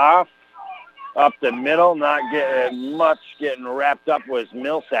hand off up the middle, not getting much, getting wrapped up with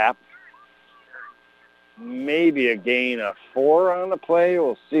Millsap. Maybe a gain of 4 on the play.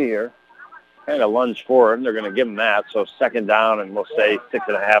 We'll see here. Kind of lunge forward, and they're going to give them that. So second down, and we'll say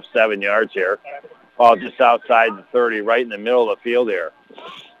 6.5, 7 yards here. Ball just outside the 30, right in the middle of the field here.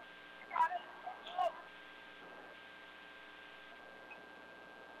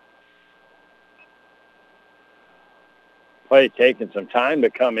 Play taking some time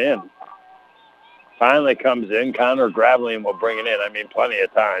to come in. Finally comes in. Connor Graveline will bring it in. I mean, plenty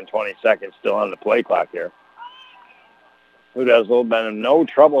of time. 20 seconds still on the play clock here. Blue Devils will have been in no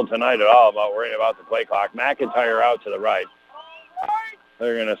trouble tonight at all about worrying about the play clock. McIntyre out to the right.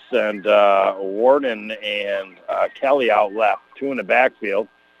 They're going to send Warden and Kelly out left, 2 in the backfield.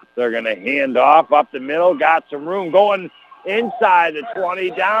 They're going to hand off up the middle. Got some room going inside the 20,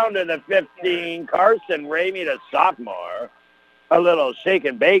 down to the 15. Carson Ramey, the sophomore. A little shake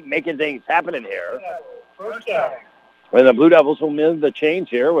and bake, making things happening here. First down. Well, the Blue Devils will move the change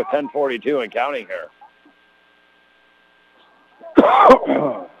here with 10:42 and counting here.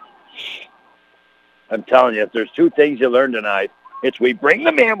 I'm telling you, if there's 2 things you learned tonight, it's we bring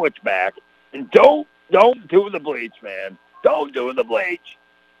the manwich back, and don't do the bleach, man. Don't do the bleach.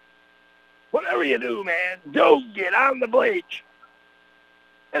 Whatever you do, man, don't get on the bleach.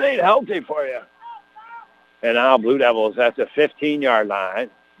 It ain't healthy for you. And now Blue Devils at the 15-yard line.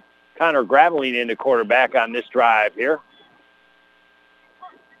 Connor Graveline in the quarterback on this drive here.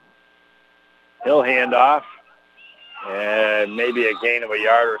 He'll hand off. And maybe a gain of a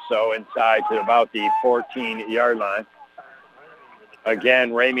yard or so inside to about the 14-yard line. Again,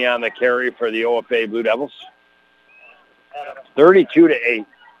 Ramey on the carry for the OFA Blue Devils. 32-8.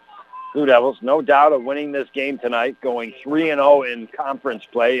 Blue Devils, no doubt of winning this game tonight, going 3-0 in conference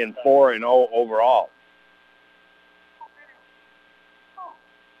play and 4-0 overall.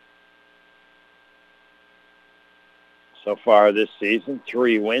 So far this season,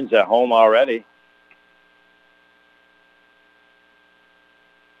 3 wins at home already.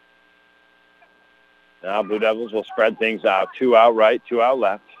 Now Blue Devils will spread things out. 2 out right, 2 out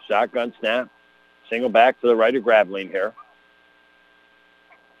left. Shotgun snap. Single back to the right of Graveline here.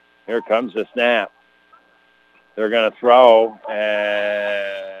 Here comes the snap. They're going to throw,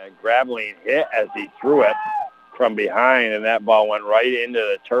 and Graveline hit as he threw it from behind, and that ball went right into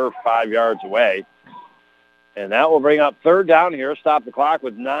the turf 5 yards away. And that will bring up 3rd down here. Stop the clock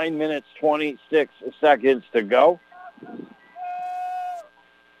with 9 minutes, 26 seconds to go.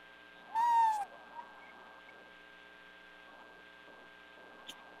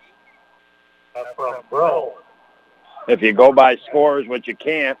 If you go by scores, which you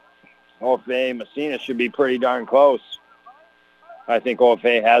can't, OFA Messina should be pretty darn close. I think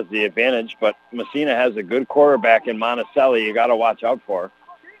OFA has the advantage, but Messina has a good quarterback in Monticelli you got to watch out for.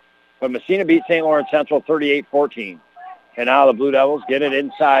 But Messina beat St. Lawrence Central 38-14. And now the Blue Devils get it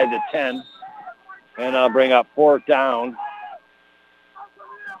inside the 10. And I'll bring up 4th down.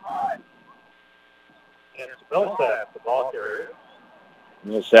 It's Millsap, the ball carrier.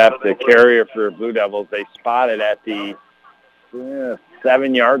 Millsap, the carrier for Blue Devils. They spotted at the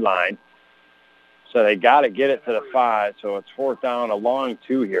 7-yard line. So they got to get it to the 5. So it's 4th down, a long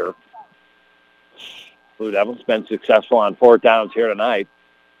 2 here. Blue Devils been successful on 4th downs here tonight.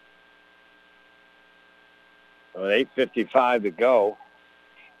 So 8:55 to go.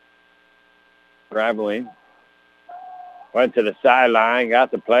 Graveline went to the sideline,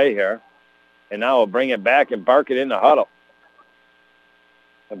 got the play here. And now we'll bring it back and bark it in the huddle.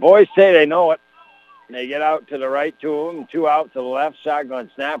 The boys say they know it. They get out to the right to him, 2 out to the left.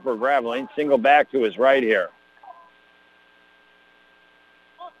 Shotgun snap for Graveline. Single back to his right here.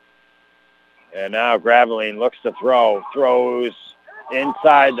 And now Graveline looks to throw. Throws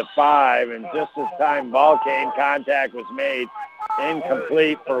inside the 5. And just as time ball came, contact was made.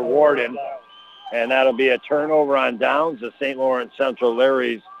 Incomplete for Warden. And that'll be a turnover on downs. The St. Lawrence Central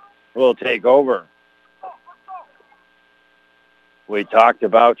Larrys will take over. We talked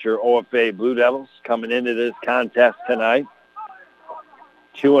about your OFA Blue Devils coming into this contest tonight.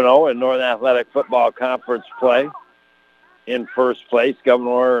 2-0 in Northern Athletic Football Conference play. In first place,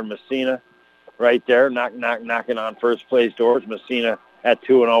 Governor and Messina right there, knocking on first place doors. Messina at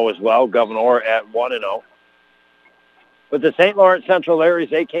 2-0 as well. Governor at 1-0. But the St. Lawrence Central Larrys,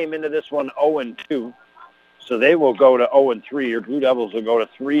 they came into this one 0-2. So they will go to 0-3. Your Blue Devils will go to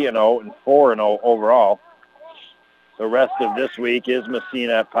 3-0 and 4-0 overall. The rest of this week is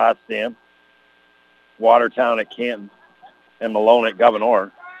Messina at Potsdam, Watertown at Canton, and Malone at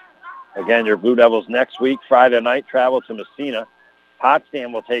Governor. Again, your Blue Devils next week, Friday night, travel to Messina.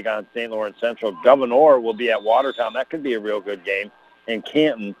 Potsdam will take on St. Lawrence Central. Governor will be at Watertown. That could be a real good game. And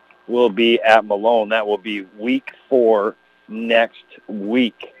Canton will be at Malone. That will be week 4 next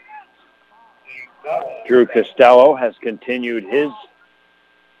week. Drew Costello has continued his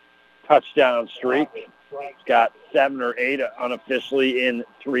touchdown streak. He's got 7 or 8 unofficially in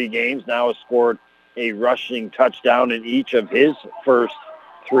 3 games. Now has scored a rushing touchdown in each of his first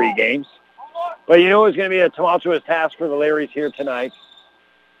 3 games. But you know it's going to be a tumultuous task for the Larrys here tonight.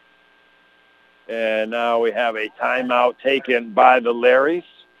 And now we have a timeout taken by the Larrys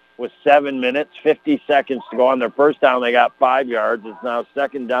with 7 minutes, 50 seconds to go on their first down. They got 5 yards. It's now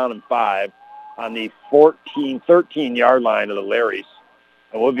 2nd down and 5 on the 13-yard line of the Larrys.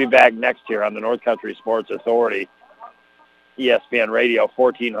 And we'll be back next year on the North Country Sports Authority, ESPN Radio,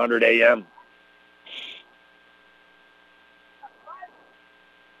 1400 AM.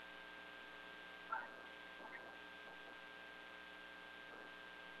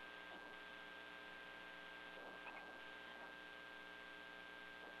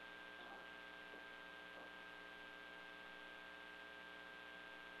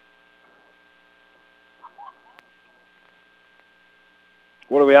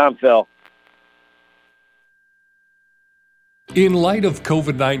 What are we on, Phil? In light of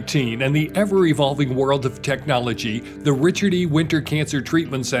COVID-19 and the ever-evolving world of technology, the Richard E. Winter Cancer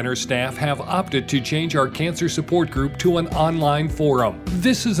Treatment Center staff have opted to change our cancer support group to an online forum.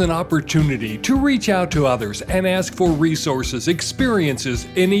 This is an opportunity to reach out to others and ask for resources, experiences,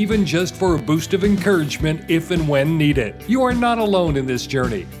 and even just for a boost of encouragement if and when needed. You are not alone in this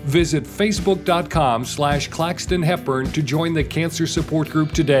journey. Visit facebook.com/Claxton Hepburn to join the cancer support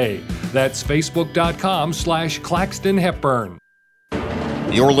group today. That's facebook.com/Claxton Hepburn.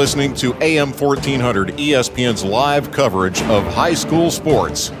 You're listening to AM 1400 ESPN's live coverage of high school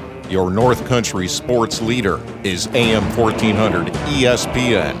sports. Your North Country sports leader is AM 1400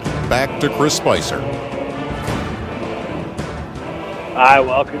 ESPN. Back to Chris Spicer. I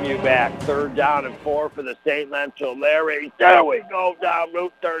welcome you back. 3rd down and 4 for the St. Lencho Larrys. There we go down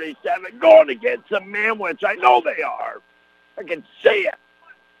Route 37, going to get some manwich. I know they are. I can see it.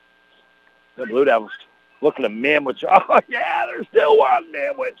 The Blue Devils looking at manwich. Oh, yeah, there's still one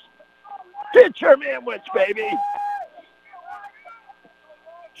manwich. Get your manwich, baby.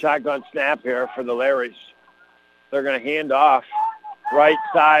 Shotgun snap here for the Larrys. They're going to hand off right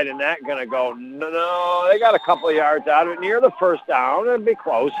side, and that's going to go. No, they got a couple of yards out of it near the first down. It'll be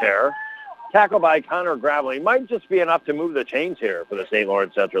close here. Tackle by Connor Gravelly. Might just be enough to move the chains here for the St.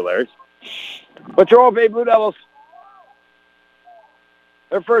 Lawrence Central Larrys. But your OFA Blue Devils,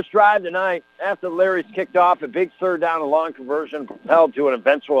 their first drive tonight, after the Larrys kicked off a big 3rd down and long conversion, propelled to an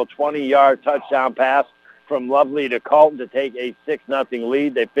eventual 20-yard touchdown pass from Lovely to Colton to take a 6-0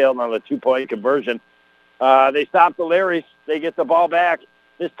 lead. They failed on the 2-point conversion. They stopped the Larrys. They get the ball back.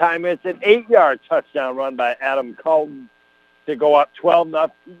 This time it's an 8-yard touchdown run by Adam Colton to go up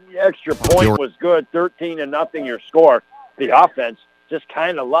 12-0. The extra point was good, 13-0 your score. The offense just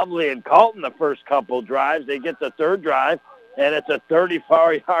kind of Lovely and Colton the first couple drives. They get the 3rd drive, and it's a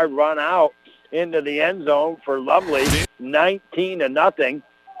 34-yard run out into the end zone for Lovely, 19-0.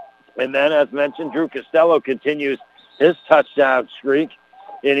 And then, as mentioned, Drew Costello continues his touchdown streak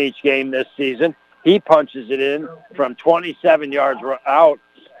in each game this season. He punches it in from 27 yards out,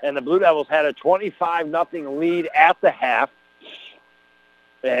 and the Blue Devils had a 25-0 lead at the half,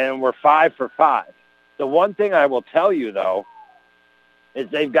 and we're 5 for 5. The one thing I will tell you, though, is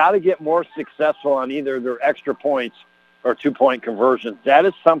they've got to get more successful on either their extra points or 2-point conversions. That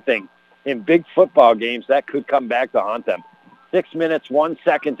is something in big football games that could come back to haunt them. 6 minutes, 1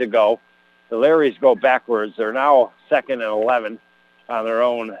 second to go. The Larrys go backwards. They're now 2nd and 11 on their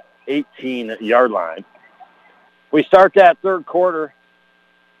own 18-yard line. We start that 3rd quarter,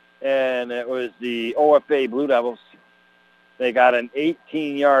 and it was the OFA Blue Devils. They got an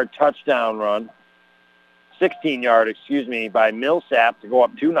 18-yard touchdown run, 16-yard, by Millsap to go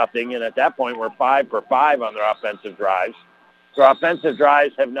up 2-0, and at that point we're 5 for 5 on their offensive drives. Their offensive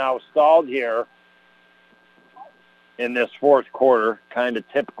drives have now stalled here in this 4th quarter, kind of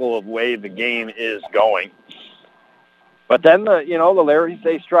typical of the way the game is going. But then, the Larrys,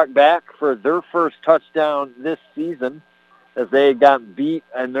 they struck back for their first touchdown this season as they got beat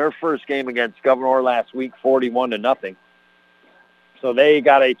in their first game against Governor last week, 41-0. So they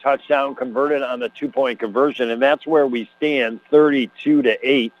got a touchdown converted on the 2-point conversion, and that's where we stand,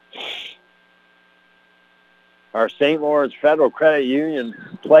 32-8. Our St. Lawrence Federal Credit Union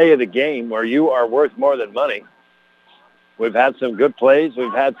play of the game, where you are worth more than money. We've had some good plays.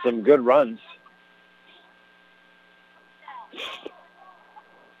 We've had some good runs.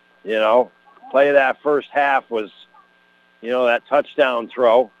 Play of that first half was, that touchdown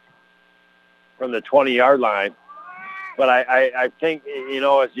throw from the 20-yard line. But I think,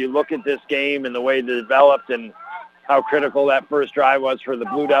 as you look at this game and the way it developed and how critical that first drive was for the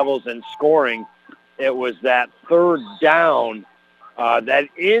Blue Devils in scoring, it was that 3rd down that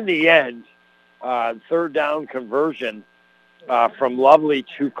in the end, 3rd down conversion from Lovely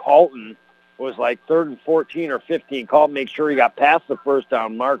to Colton was like 3rd and 14 or 15. Called, make sure he got past the first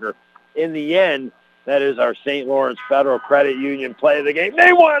down marker. In the end, that is our St. Lawrence Federal Credit Union play of the game.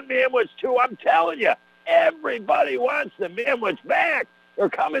 They want Manwich too. I'm telling you, everybody wants the Manwich back. They're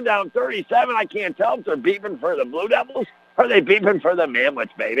coming down 37. I can't tell if they're beeping for the Blue Devils or they beeping for the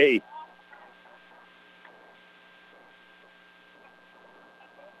Manwich, baby.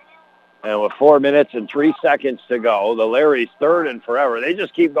 And with 4 minutes and 3 seconds to go, the Larry's 3rd and forever. They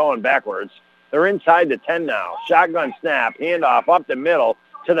just keep going backwards. They're inside the 10 now. Shotgun snap, handoff up the middle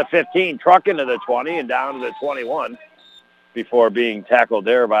to the 15, truck into the 20 and down to the 21 before being tackled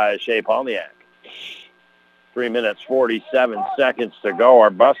there by Shea Palniak. 3 minutes, 47 seconds to go.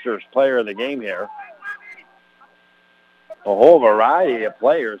 Our Busters player of the game here. A whole variety of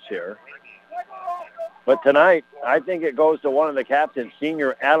players here. But tonight, I think it goes to one of the captains,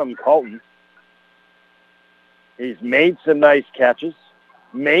 senior Adam Colton. He's made some nice catches,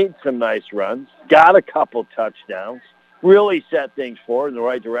 made some nice runs, got a couple touchdowns, really set things forward in the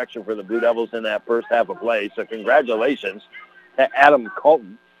right direction for the Blue Devils in that first half of play. So congratulations to Adam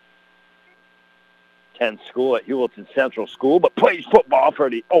Colton. 10th school at Hewelton Central School, but plays football for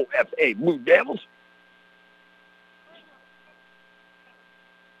the OFA Blue Devils.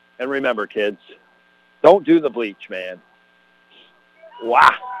 And remember, kids, don't do the bleach, man. Wow.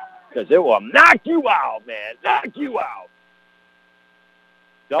 Because it will knock you out, man. Knock you out.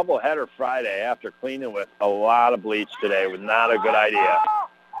 Doubleheader Friday after cleaning with a lot of bleach today was not a good idea.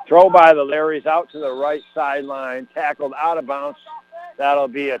 Throw by the Larrys out to the right sideline, tackled out of bounds. That'll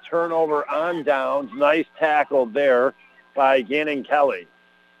be a turnover on downs. Nice tackle there by Gannon Kelly.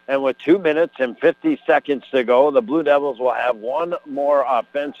 And with 2 minutes and 50 seconds to go, the Blue Devils will have one more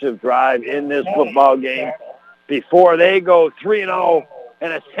offensive drive in this football game before they go 3-0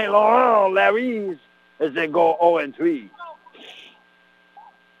 and it's St. Laurent Larrys as they go 0-3.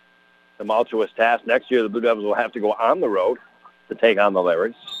 Tumultuous task. Next year, the Blue Devils will have to go on the road to take on the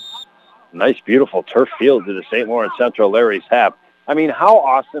Larrys. Nice, beautiful turf field to the St. Lawrence Central Larrys have. I mean, how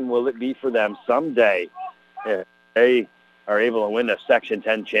awesome will it be for them someday if they are able to win a Section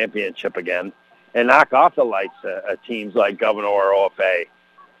 10 championship again and knock off the lights of teams like Governor or OFA?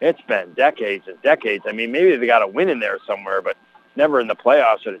 It's been decades and decades. I mean, maybe they got a win in there somewhere, but never in the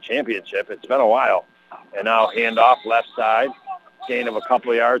playoffs or the championship. It's been a while. And now handoff left side, gain of a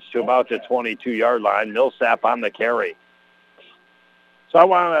couple of yards to about the 22-yard line. Millsap on the carry. So I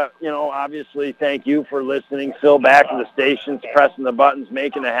want to, obviously thank you for listening. Phil back in the stations, pressing the buttons,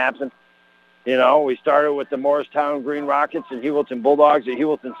 making it happen. We started with the Morristown Green Rockets and Hewelton Bulldogs at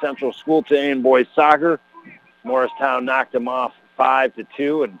Hewelton Central School today in boys soccer. Morristown knocked them off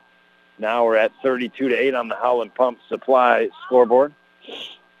 5-2, and now we're at 32-8 on the Howland Pump Supply scoreboard.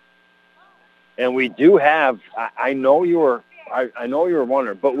 And we do have, I know you were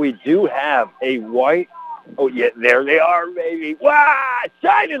wondering, but we do have a white. Oh, yeah, there they are, baby. Wow,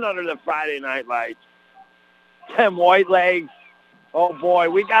 shining under the Friday night lights. Them white legs. Oh, boy,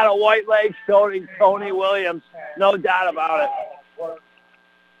 we got a white leg, Tony Williams. No doubt about it.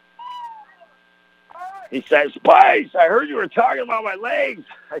 He says, Spice, I heard you were talking about my legs.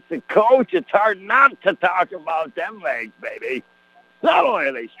 I said, Coach, it's hard not to talk about them legs, baby. Not only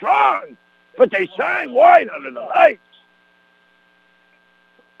are they strong, but they shine white under the lights.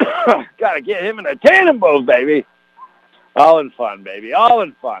 Got to get him in a tandem boat, baby. All in fun, baby. All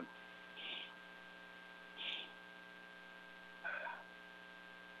in fun.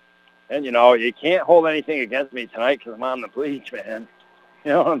 And, you can't hold anything against me tonight because I'm on the bleach, man.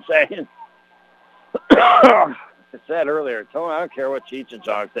 You know what I'm saying? I said earlier, Tony, I don't care what Cheech and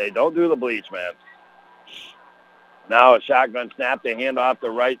Chong say. Don't do the bleach, man. Now a shotgun snap to hand off the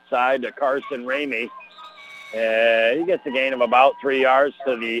right side to Carson Ramey. He gets a gain of about 3 yards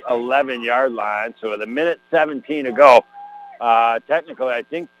to the 11-yard line. So with 1:17 to go, technically I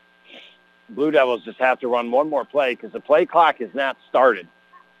think Blue Devils just have to run one more play because the play clock is not started.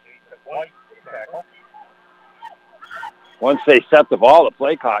 Once they set the ball, the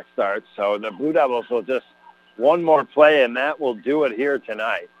play clock starts. So the Blue Devils will just one more play, and that will do it here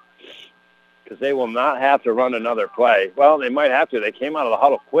tonight because they will not have to run another play. Well, they might have to. They came out of the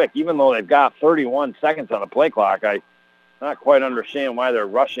huddle quick. Even though they've got 31 seconds on the play clock, I not quite understand why they're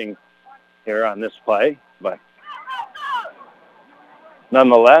rushing here on this play. But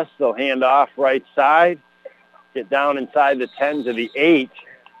nonetheless, they'll hand off right side, get down inside the 10 to the 8.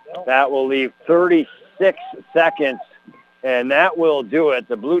 That will leave 36 seconds, and that will do it.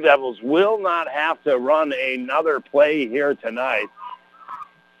 The Blue Devils will not have to run another play here tonight,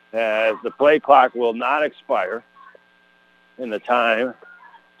 as the play clock will not expire in the time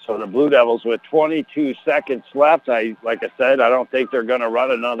So the Blue Devils with 22 seconds left. Like I said, I don't think they're going to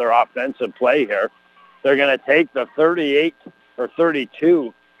run another offensive play here. They're going to take the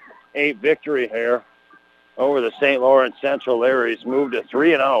 32-8 victory here over the St. Lawrence Central Larrys, moved to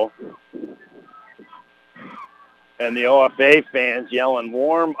 3-0. And the OFA fans yelling,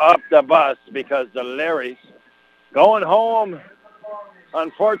 warm up the bus, because the Larrys going home,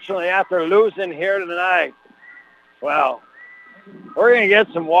 unfortunately, after losing here tonight. Well, we're going to get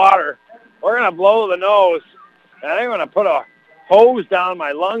some water. We're going to blow the nose. And I'm going to put a hose down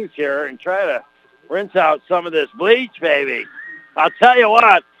my lungs here and try to rinse out some of this bleach, baby. I'll tell you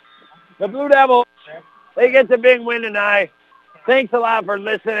what, the Blue Devils, they get the big win tonight. Thanks a lot for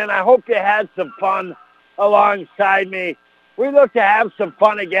listening. I hope you had some fun alongside me. We look to have some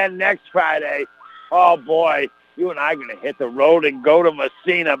fun again next Friday. Oh, boy, you and I are going to hit the road and go to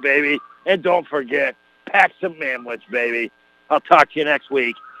Messina, baby. And don't forget, pack some manwich, baby. I'll talk to you next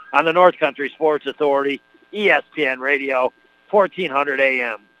week on the North Country Sports Authority, ESPN Radio, 1400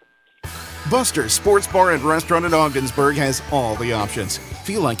 AM. Buster's Sports Bar and Restaurant in Ogdensburg has all the options.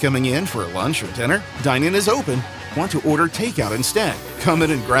 Feel like coming in for lunch or dinner? Dine-in is open. Want to order takeout instead? Come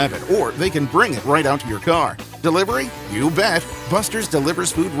in and grab it, or they can bring it right out to your car. Delivery? You bet. Buster's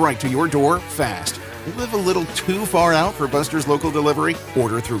delivers food right to your door fast. Live a little too far out for Buster's local delivery?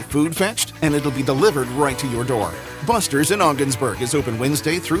 Order through Food Fetched, and it'll be delivered right to your door. Buster's in Ogdensburg is open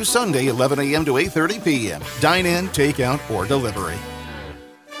Wednesday through Sunday, 11 a.m. to 8:30 p.m. Dine in, takeout, or delivery.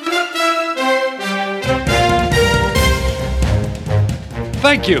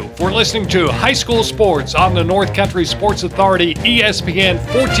 Thank you for listening to High School Sports on the North Country Sports Authority, ESPN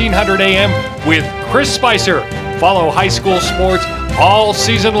 1400 AM with Chris Spicer. Follow high school sports all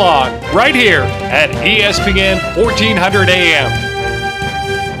season long right here at ESPN 1400 AM.